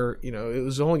there. It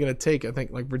was only going to take, I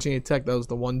think, like Virginia Tech, that was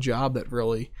the one job that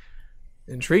really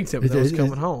intrigued him. That was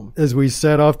coming home. As we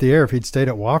said off the air, if he'd stayed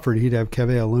at Wofford, he'd have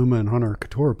Keve Aluma and Hunter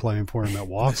Couture playing for him at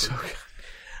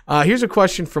Wofford. Here's a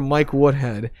question from Mike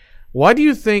Woodhead. Why do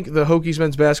you think the Hokies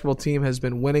men's basketball team has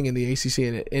been winning in the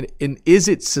ACC, and is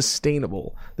it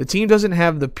sustainable? The team doesn't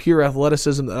have the pure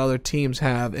athleticism that other teams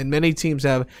have, and many teams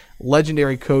have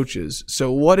legendary coaches. So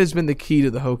what has been the key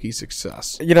to the Hokies'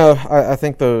 success? I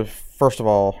think first of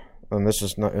all, and this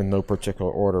is not in no particular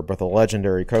order, but the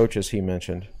legendary coaches he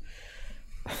mentioned,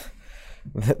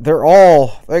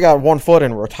 they got 1 foot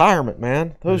in retirement,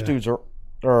 man. Those dudes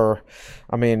are,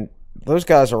 those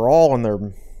guys are all in their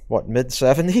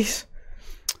mid-70s?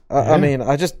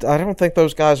 I don't think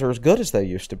those guys are as good as they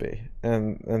used to be,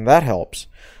 and that helps.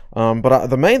 But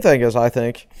the main thing is, I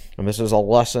think, and this is a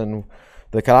lesson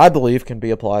that I believe can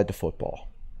be applied to football,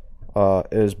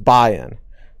 is buy-in.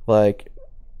 Like,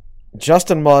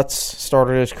 Justin Mutz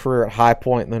started his career at High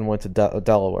Point and then went to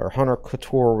Delaware. Hunter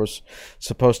Couture was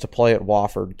supposed to play at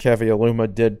Wofford. Kevy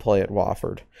Aluma did play at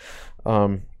Wofford.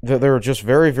 They were just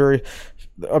very, very.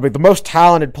 I mean, the most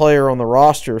talented player on the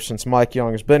roster since Mike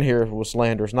Young has been here was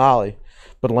Landers Nolley.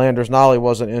 But Landers Nolley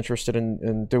wasn't interested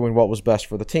in doing what was best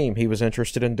for the team. He was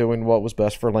interested in doing what was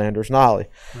best for Landers Nolley.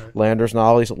 Right. Landers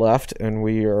Nolley's left, and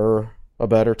we are a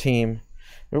better team.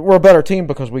 We're a better team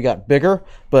because we got bigger.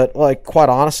 But, like, quite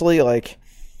honestly, like,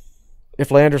 if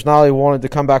Landers Nolley wanted to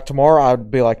come back tomorrow, I'd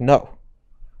be like, no.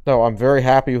 No, I'm very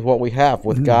happy with what we have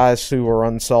with guys who are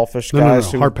unselfish,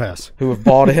 guys hard pass. Who have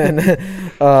bought in.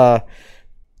 I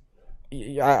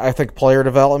think player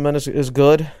development is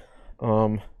good.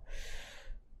 And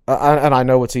I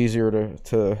know it's easier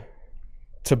to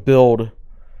build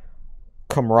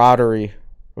camaraderie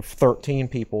of 13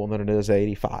 people than it is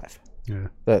 85. Yeah,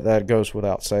 that goes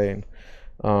without saying.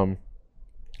 I mean,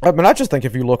 I just think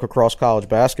if you look across college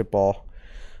basketball,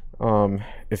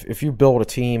 if you build a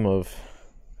team of,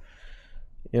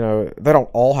 they don't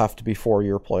all have to be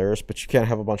 4-year players, but you can't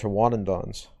have a bunch of one and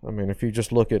dones. I mean, if you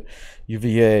just look at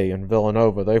UVA and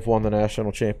Villanova, they've won the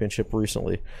national championship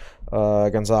recently.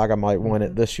 Gonzaga might win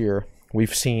it this year.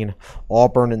 We've seen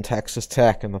Auburn and Texas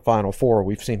Tech in the Final Four.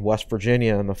 We've seen West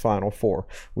Virginia in the Final Four.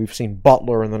 We've seen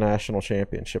Butler in the national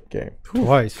championship game.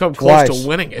 Twice. Come close to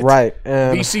winning it. Right.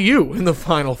 And VCU in the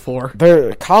Final Four.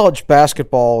 College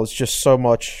basketball is just so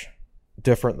much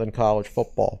different than college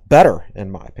football. Better,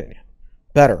 in my opinion.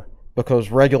 Better,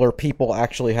 because regular people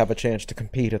actually have a chance to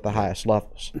compete at the highest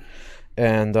levels.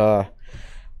 And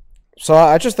so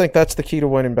I just think that's the key to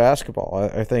winning basketball.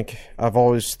 I think I've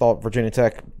always thought Virginia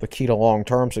Tech, the key to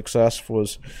long-term success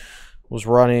was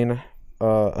running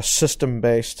a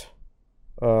system-based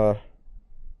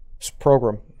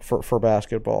program for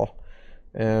basketball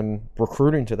and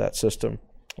recruiting to that system.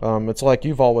 It's like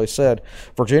you've always said,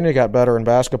 Virginia got better in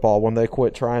basketball when they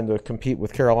quit trying to compete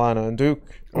with Carolina and Duke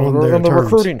on the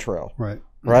recruiting trail. Right.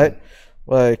 Right?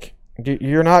 Like,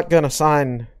 you're not going to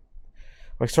sign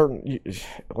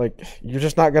you're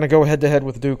just not going to go head-to-head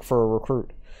with Duke for a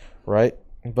recruit, right?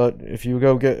 But if you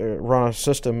go run a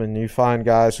system and you find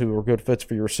guys who are good fits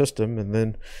for your system and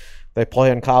then they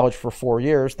play in college for 4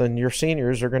 years, then your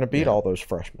seniors are going to beat all those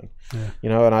freshmen.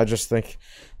 Yeah. And I just think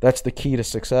that's the key to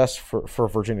success for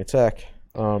Virginia Tech.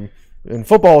 In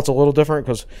football, it's a little different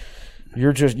because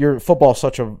football is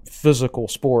such a physical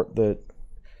sport that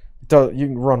you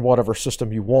can run whatever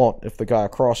system you want. If the guy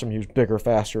across from you is bigger,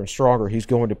 faster, and stronger, he's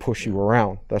going to push you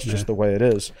around. That's just the way it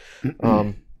is.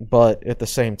 But at the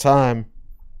same time,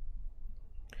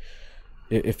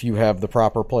 if you have the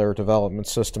proper player development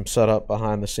system set up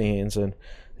behind the scenes and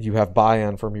you have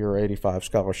buy-in from your 85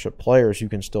 scholarship players, you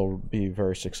can still be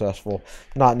very successful.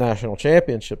 Not national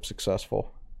championship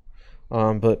successful.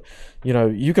 But,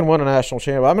 you can win a national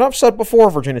championship. I mean, I've said before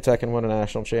Virginia Tech can win a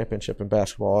national championship in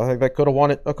basketball. I think they could have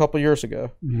won it a couple years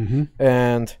ago. Mm-hmm.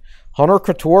 And Hunter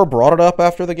Couture brought it up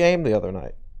after the game the other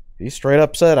night. He straight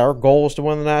up said, our goal is to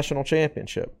win the national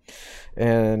championship.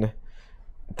 And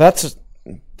that's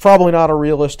probably not a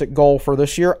realistic goal for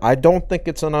this year. I don't think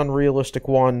it's an unrealistic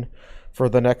one for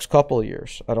the next couple of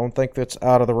years. I don't think that's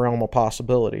out of the realm of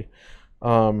possibility.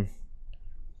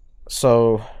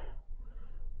 So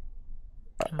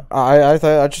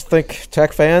I just think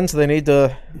Tech fans, they need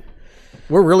to.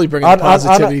 We're really bringing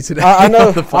positivity today. I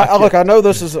know.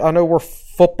 I know we're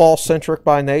football centric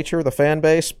by nature, the fan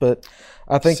base, but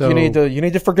I think you need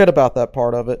to forget about that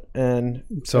part of it and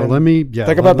let me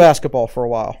think about basketball for a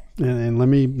while. And let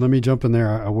me jump in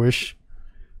there. I wish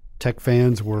Tech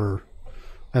fans were,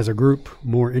 as a group,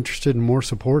 more interested and more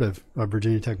supportive of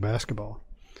Virginia Tech basketball.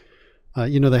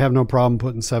 They have no problem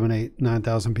putting 7,000, 8,000,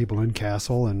 9,000 people in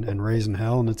Castle and raising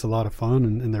hell, and it's a lot of fun,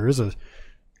 and there is a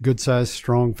good-sized,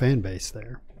 strong fan base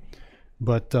there.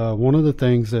 But one of the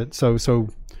things that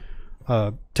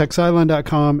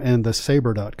TechSideline.com and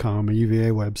TheSaber.com, a UVA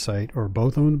website, are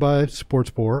both owned by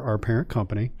Sportsbore, our parent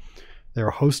company.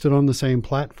 They're hosted on the same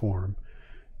platform,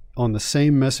 on the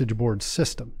same message board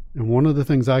system. And one of the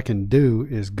things I can do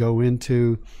is go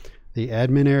into the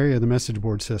admin area of the message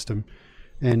board system,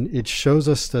 and it shows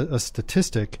us a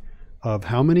statistic of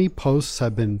how many posts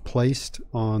have been placed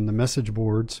on the message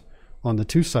boards on the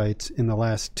two sites in the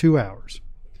last 2 hours.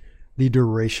 The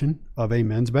duration of a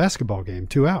men's basketball game,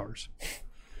 2 hours.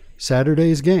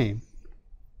 Saturday's game,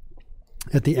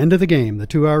 at the end of the game, the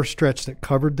 2-hour stretch that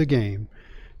covered the game,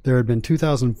 there had been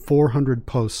 2,400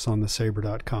 posts on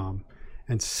thesaber.com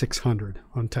and 600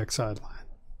 on Tech Sideline.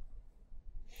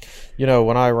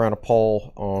 When I ran a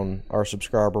poll on our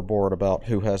subscriber board about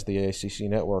who has the ACC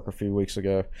network a few weeks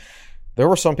ago, there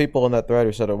were some people in that thread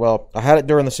who said, well, I had it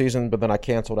during the season, but then I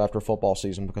canceled after football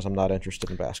season because I'm not interested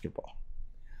in basketball.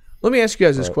 Let me ask you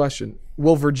guys this question.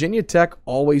 Will Virginia Tech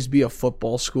always be a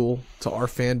football school to our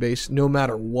fan base, no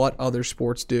matter what other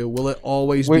sports do? Will it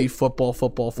always be football?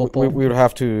 We would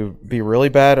have to be really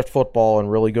bad at football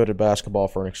and really good at basketball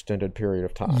for an extended period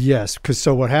of time. Yes, because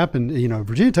so what happened,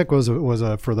 Virginia Tech was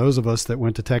a, for those of us that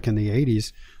went to Tech in the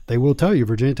 80s, they will tell you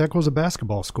Virginia Tech was a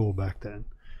basketball school back then.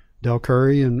 Del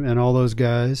Curry and all those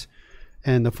guys.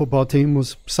 And the football team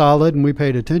was solid, and we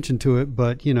paid attention to it,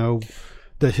 but,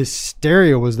 the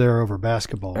hysteria was there over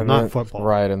basketball, not football.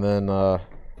 Right, and then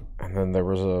there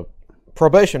was a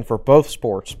probation for both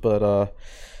sports, but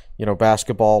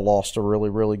basketball lost a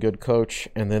really, really good coach,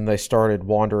 and then they started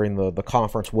wandering the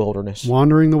conference wilderness.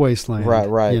 Wandering the wasteland.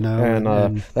 Right.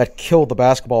 And that killed the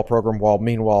basketball program, while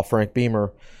meanwhile Frank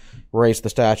Beamer raised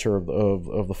the stature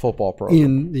of the football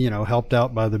program. Helped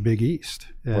out by the Big East.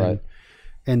 Right.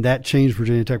 And that changed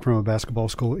Virginia Tech from a basketball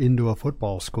school into a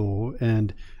football school,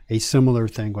 and a similar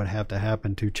thing would have to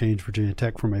happen to change Virginia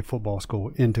Tech from a football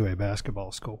school into a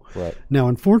basketball school. Right. Now,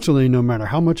 unfortunately, no matter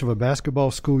how much of a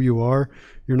basketball school you are,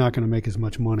 you're not going to make as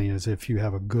much money as if you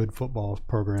have a good football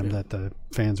program that the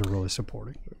fans are really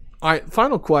supporting. All right,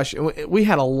 final question. We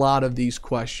had a lot of these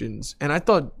questions, and I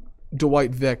thought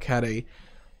Dwight Vick had a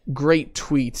great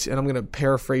tweet, and I'm going to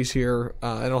paraphrase here.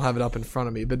 I don't have it up in front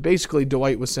of me, but basically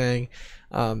Dwight was saying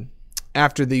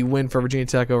after the win for Virginia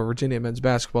Tech over Virginia men's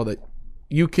basketball that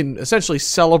you can essentially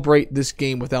celebrate this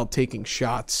game without taking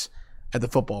shots at the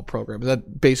football program. Is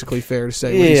that basically fair to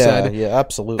say what he said? Yeah,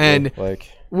 absolutely. And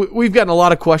we've gotten a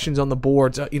lot of questions on the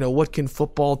boards. What can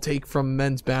football take from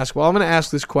men's basketball? I'm going to ask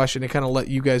this question and kind of let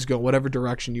you guys go whatever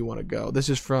direction you want to go. This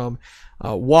is from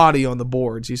Waddy on the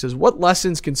boards. He says, what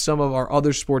lessons can some of our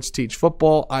other sports teach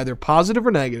football, either positive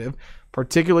or negative,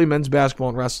 particularly men's basketball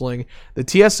and wrestling? The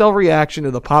TSL reaction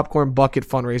to the Popcorn Bucket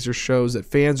fundraiser shows that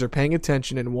fans are paying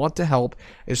attention and want to help,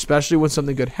 especially when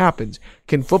something good happens.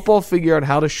 Can football figure out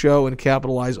how to show and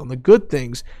capitalize on the good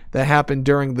things that happen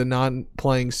during the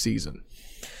non-playing season?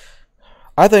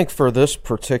 I think for this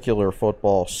particular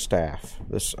football staff,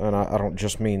 and I don't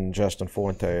just mean Justin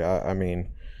Fuente, I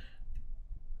mean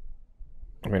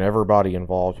everybody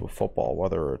involved with football,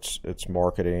 whether it's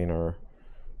marketing or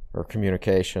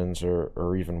communications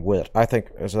or even wit. I think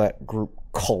as that group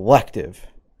collective,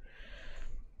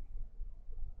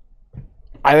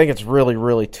 I think it's really,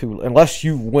 really unless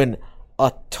you win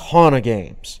a ton of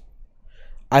games,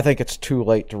 I think it's too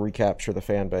late to recapture the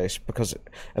fan base, because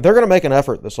they're going to make an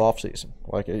effort this offseason.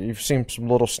 Like, you've seen some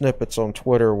little snippets on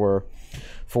Twitter where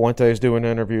Fuente's doing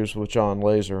interviews with John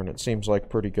Laser, and it seems like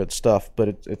pretty good stuff, but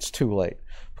it's too late,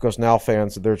 because now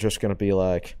fans, they're just going to be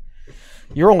like,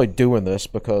 you're only doing this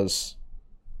because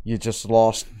you just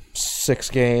lost 6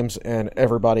 games and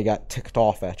everybody got ticked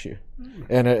off at you.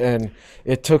 And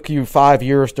it took you 5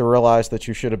 years to realize that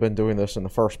you should have been doing this in the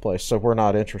first place, so we're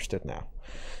not interested now.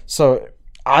 So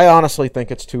I honestly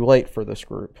think it's too late for this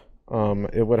group.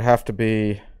 It would have to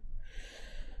be,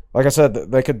 like I said,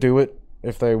 they could do it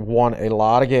if they won a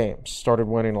lot of games, started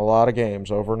winning a lot of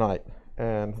games overnight.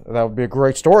 And that would be a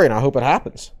great story, and I hope it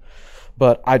happens.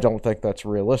 But I don't think that's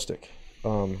realistic. I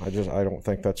don't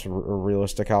think that's a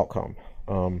realistic outcome.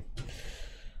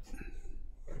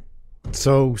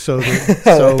 So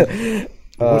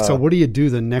what do you do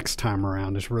the next time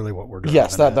around is really what we're doing.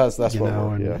 Yes, that's what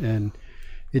we're doing. And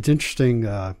it's interesting.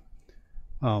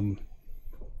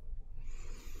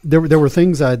 There were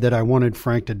things that I wanted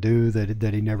Frank to do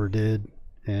that he never did,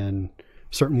 and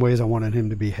certain ways I wanted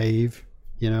him to behave,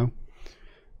 and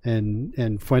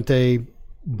Fuente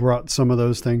brought some of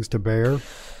those things to bear.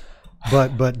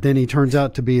 But then he turns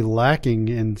out to be lacking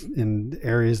in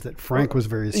areas that Frank was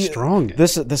very strong in.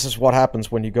 This is what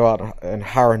happens when you go out and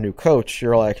hire a new coach.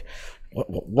 You're like,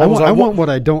 I want what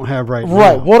I don't have right now.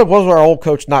 Right. What was our old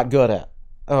coach not good at?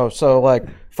 Oh, so like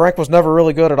Frank was never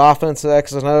really good at offensive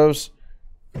X's and O's.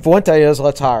 Fuente is.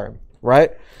 Let's hire him.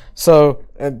 Right. So,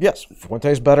 and yes,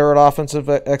 Fuente's better at offensive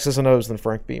X's and O's than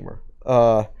Frank Beamer.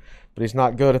 But he's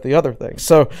not good at the other things.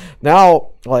 So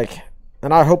now,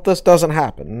 and I hope this doesn't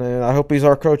happen, and I hope he's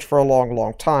our coach for a long,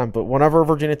 long time. But whenever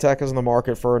Virginia Tech is in the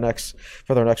market for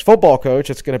their next football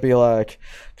coach, it's going to be like,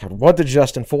 God, what did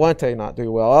Justin Fuente not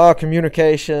do well?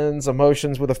 Communications,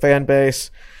 emotions with a fan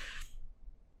base.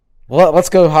 Well, let's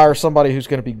go hire somebody who's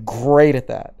going to be great at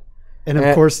that. And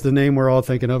of course, the name we're all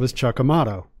thinking of is Chuck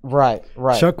Amato. Right.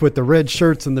 Chuck with the red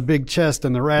shirts and the big chest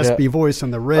and the raspy voice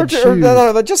and the red shoes.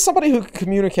 No, just somebody who can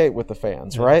communicate with the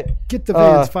fans, right? Get the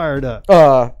fans fired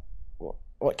up.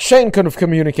 Shane could have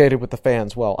communicated with the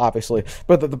fans well, obviously.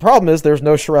 But the problem is there's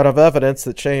no shred of evidence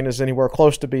that Shane is anywhere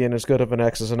close to being as good of an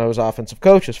X's and O's offensive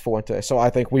coach as Fuente. So I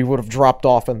think we would have dropped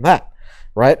off in that,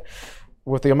 right?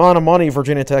 With the amount of money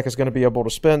Virginia Tech is going to be able to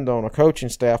spend on a coaching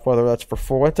staff, whether that's for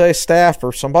Fuente's staff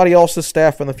or somebody else's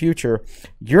staff in the future,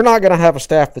 you're not going to have a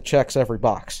staff that checks every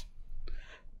box.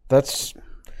 There's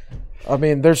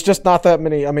just not that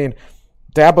many.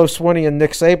 Dabo Swinney and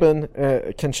Nick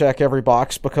Saban can check every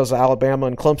box because Alabama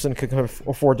and Clemson can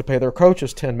afford to pay their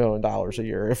coaches $10 million a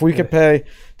year. If we could pay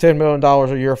 $10 million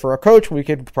a year for a coach, we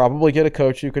could probably get a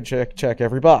coach who could check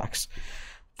every box.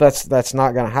 That's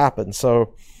not going to happen.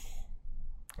 So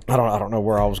I don't know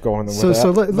where I was going with that.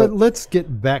 So let's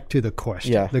get back to the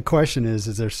question. Yeah. The question is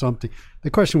there something?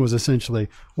 The question was essentially,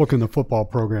 what can the football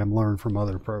program learn from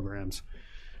other programs?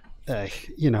 I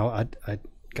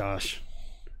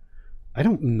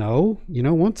don't know.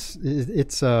 Once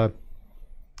it's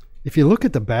if you look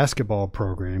at the basketball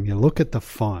program, you look at the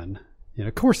fun.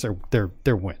 Of course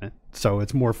they're winning, so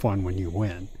it's more fun when you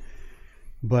win.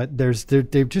 But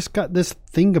they've just got this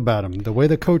thing about them, the way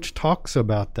the coach talks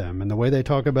about them, and the way they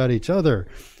talk about each other,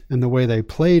 and the way they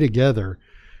play together.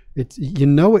 It's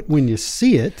it when you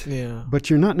see it, but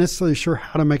you're not necessarily sure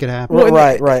how to make it happen.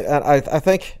 Right. And I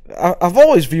think I've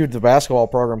always viewed the basketball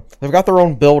program. They've got their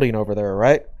own building over there,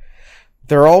 right?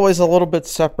 They're always a little bit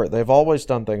separate. They've always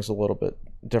done things a little bit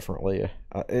differently.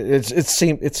 It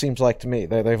seems like to me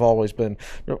they've always been,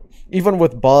 even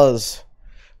with Buzz.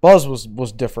 Buzz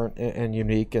was different and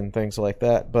unique and things like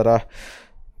that. But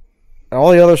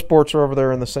all the other sports are over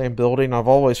there in the same building. I've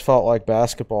always felt like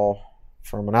basketball,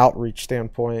 from an outreach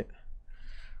standpoint,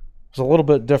 was a little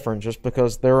bit different, just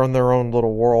because they're in their own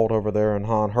little world over there in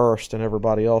Hurst, and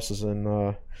everybody else is in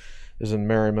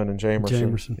Merriman and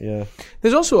Jamerson. Yeah.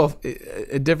 There's also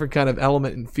a different kind of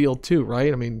element and feel too,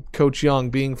 right? Coach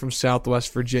Young being from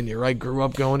Southwest Virginia, right? Grew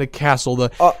up going to Castle.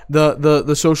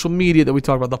 The social media that we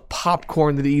talked about, the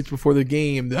popcorn that he eats before the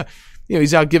game.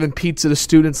 He's out giving pizza to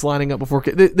students lining up before.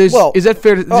 Is that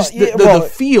fair?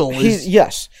 The feel is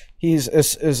yes. He's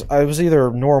I was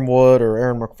either Norm Wood or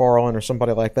Aaron McFarland or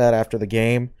somebody like that after the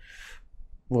game.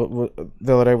 The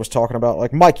other day was talking about,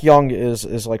 like, Mike Young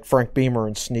is like Frank Beamer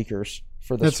in sneakers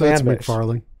for this fan base.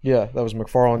 McFarland. Yeah, that was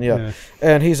McFarland. Yeah,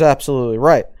 and he's absolutely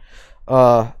right.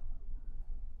 And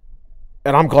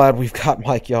I'm glad we've got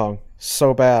Mike Young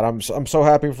so bad. I'm so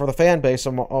happy for the fan base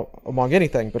among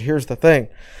anything. But here's the thing,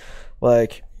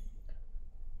 like,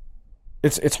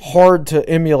 it's hard to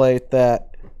emulate that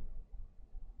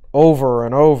over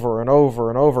and over and over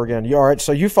and over again. All right,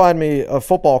 so you find me a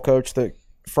football coach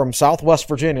from Southwest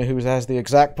Virginia who has the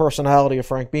exact personality of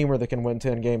Frank Beamer that can win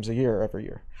 10 games a year every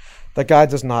year. That guy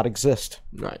does not exist.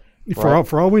 Right.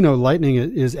 For all we know, lightning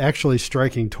is actually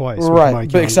striking twice.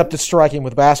 Right, but except it's striking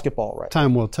with basketball. Right.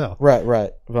 Time will tell.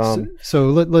 Right. So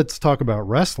let's talk about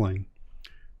wrestling.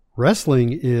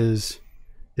 Wrestling is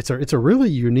it's a really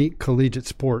unique collegiate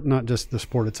sport, not just the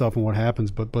sport itself and what happens,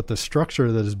 but the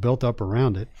structure that is built up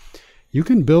around it. You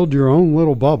can build your own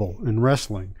little bubble in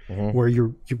wrestling, where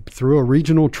you through a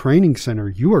regional training center,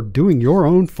 you are doing your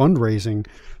own fundraising,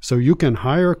 so you can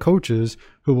hire coaches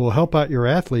who will help out your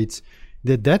athletes.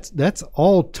 That's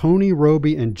all Tony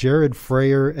Roby and Jared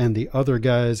Freyer and the other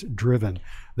guys driven.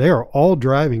 They are all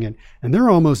driving it, and they're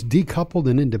almost decoupled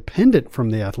and independent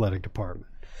from the athletic department.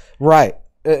 Right.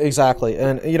 Exactly.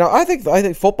 And I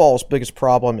think football's biggest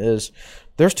problem is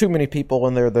there's too many people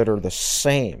in there that are the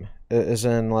same. As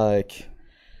in, like,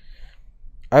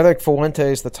 I think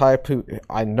Fuente's the type who,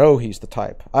 I know he's the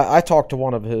type. I talked to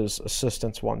one of his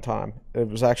assistants one time. It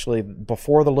was actually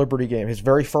before the Liberty game, his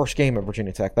very first game at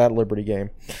Virginia Tech, that Liberty game.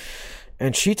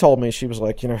 And she told me, she was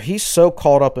like, he's so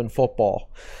caught up in football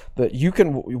that you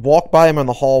can walk by him in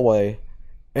the hallway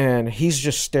and he's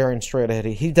just staring straight ahead.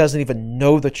 He doesn't even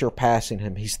know that you're passing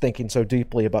him. He's thinking so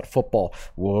deeply about football.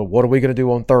 Well, what are we going to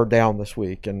do on third down this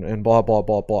week? And blah, blah,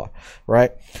 blah, blah,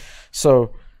 right?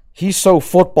 So he's so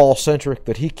football-centric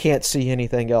that he can't see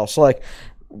anything else. Like,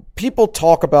 people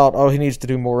talk about, he needs to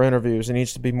do more interviews. He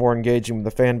needs to be more engaging with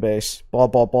the fan base, blah,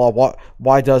 blah, blah.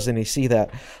 Why doesn't he see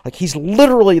that? Like,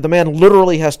 the man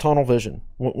literally has tunnel vision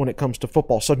when it comes to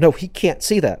football. So, no, he can't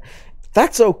see that.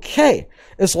 That's okay,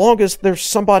 as long as there's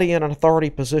somebody in an authority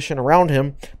position around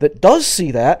him that does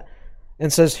see that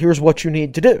and says, here's what you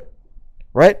need to do,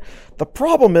 right? The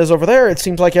problem is over there, it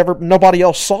seems like nobody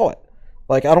else saw it.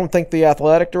 Like, I don't think the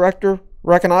athletic director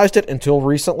recognized it until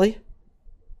recently.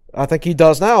 I think he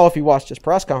does now if he watched his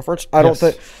press conference. I don't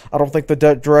think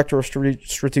the director of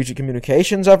strategic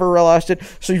communications ever realized it.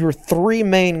 So your three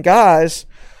main guys,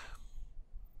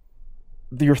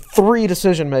 your three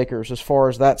decision makers as far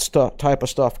as that type of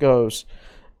stuff goes,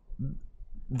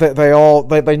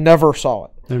 they never saw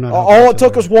it. They're not All it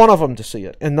took was one of them to see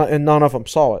it, and none of them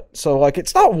saw it. So like,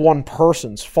 it's not one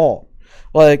person's fault.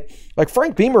 Like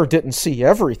Frank Beamer didn't see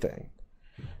everything,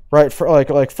 right?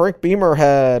 Like Frank Beamer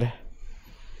had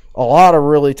a lot of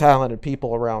really talented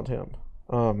people around him.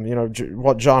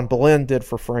 What John Boleyn did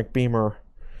for Frank Beamer.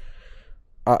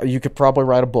 You could probably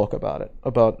write a book about it,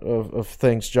 of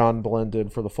things John Boleyn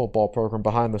did for the football program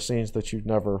behind the scenes that you'd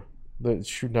never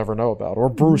know about, or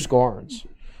Bruce Garnes.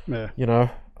 Yeah.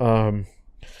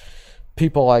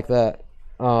 People like that.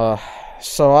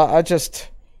 So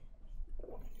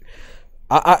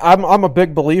I'm a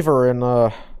big believer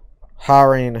in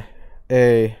hiring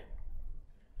and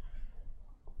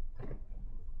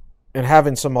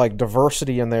having some like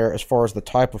diversity in there as far as the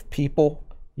type of people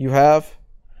you have.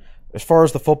 As far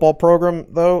as the football program,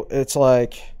 though, it's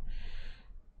like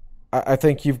I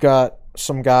think you've got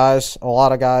some guys, a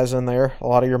lot of guys in there, a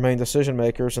lot of your main decision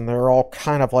makers, and they're all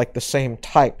kind of like the same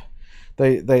type.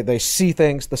 They see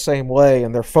things the same way,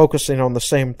 and they're focusing on the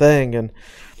same thing. And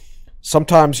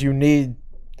sometimes you need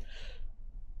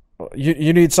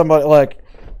somebody like.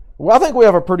 Well, I think we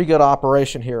have a pretty good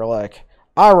operation here. Like,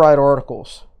 I write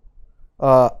articles.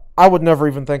 I would never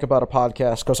even think about a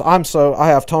podcast because I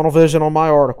have tunnel vision on my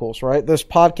articles, right? This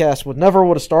podcast would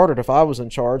have started if I was in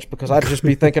charge, because I'd just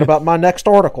be thinking about my next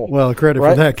article. Well, credit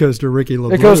right? for that goes to Ricky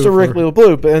LeBlue. It goes to Ricky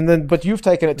LeBlue, but you've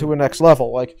taken it to a next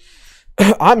level. Like,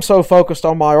 I'm so focused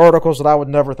on my articles that I would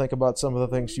never think about some of the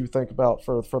things you think about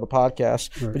for the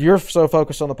podcast. Right. But you're so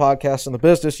focused on the podcast and the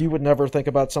business, you would never think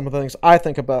about some of the things I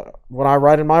think about when I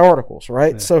write in my articles,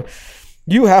 right? Yeah. So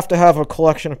you have to have a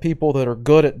collection of people that are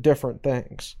good at different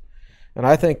things. And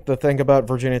I think the thing about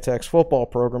Virginia Tech's football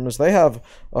program is they have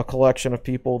a collection of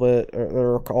people that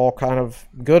are all kind of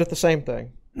good at the same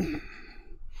thing.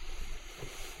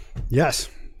 Yes.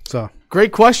 So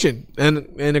great question and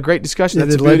a great discussion.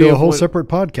 It led to a whole separate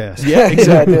podcast. Yeah,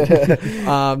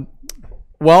 exactly.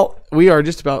 Well, we are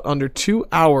just about under 2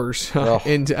 hours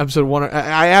into episode 1.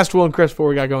 I asked Will and Chris before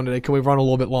we got going today, can we run a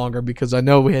little bit longer? Because I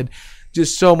know we had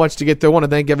just so much to get through. I want to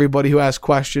thank everybody who asked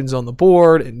questions on the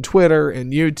board and Twitter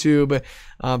and YouTube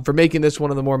for making this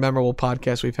one of the more memorable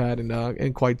podcasts we've had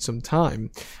in quite some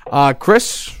time.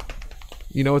 Chris,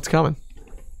 you know what's coming.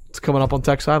 It's coming up on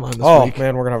Tech Sideline this week. Oh,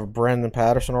 man, we're going to have a Brandon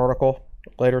Patterson article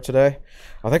later today.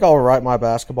 I think I'll write my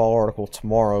basketball article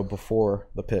tomorrow before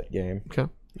the Pitt game. Okay.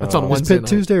 That's on Wednesday. Is Pitt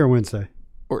Tuesday or Wednesday?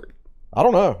 I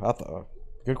don't know.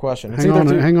 Good question. Hang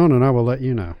on, and I will let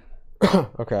you know.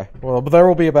 Okay. Well, but there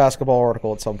will be a basketball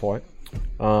article at some point.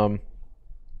 I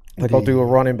think I'll do a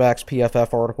running backs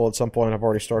PFF article at some point. I've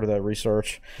already started that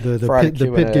research. The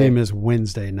Pitt game is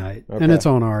Wednesday night, and it's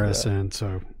on RSN.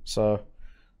 Yeah. So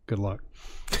good luck.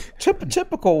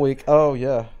 Typical week. Oh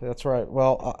yeah, that's right.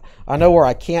 Well, I know where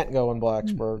I can't go in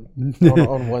Blacksburg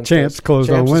on Wednesday. Champs closed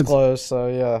on Wednesday. Closed, so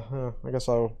yeah. I guess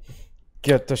I'll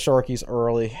get to Sharkies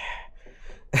early.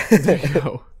 There you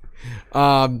go.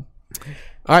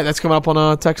 All right, that's coming up on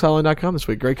TechSideline.com this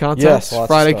week. Great content. Yes,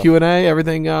 Friday Q&A,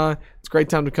 everything. It's a great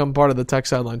time to become part of the Tech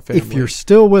Sideline family. If you're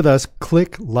still with us,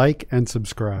 click like and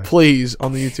subscribe. Please,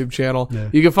 on the YouTube channel. Yeah.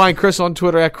 You can find Chris on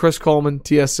Twitter at Chris Coleman,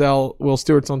 TSL. Will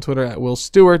Stewart's on Twitter at Will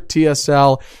Stewart,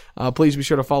 TSL. Please be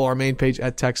sure to follow our main page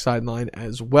at Tech Sideline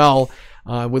as well.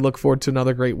 We look forward to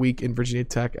another great week in Virginia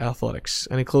Tech athletics.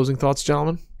 Any closing thoughts,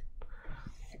 gentlemen?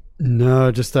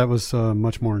 No, just that was a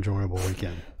much more enjoyable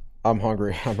weekend. I'm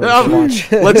hungry. I'm ready for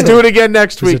lunch. Let's do it again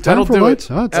next week. That'll do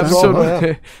it.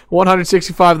 Episode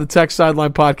 165 of the Tech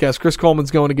Sideline Podcast. Chris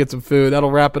Coleman's going to get some food. That'll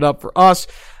wrap it up for us.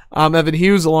 I'm Evan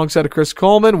Hughes alongside of Chris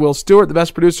Coleman, Will Stewart, the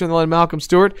best producer in the land, Malcolm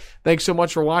Stewart. Thanks so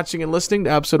much for watching and listening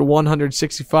to episode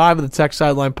 165 of the Tech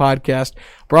Sideline Podcast,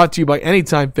 brought to you by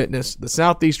Anytime Fitness, the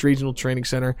Southeast Regional Training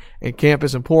Center, and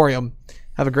Campus Emporium.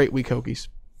 Have a great week, Hokies.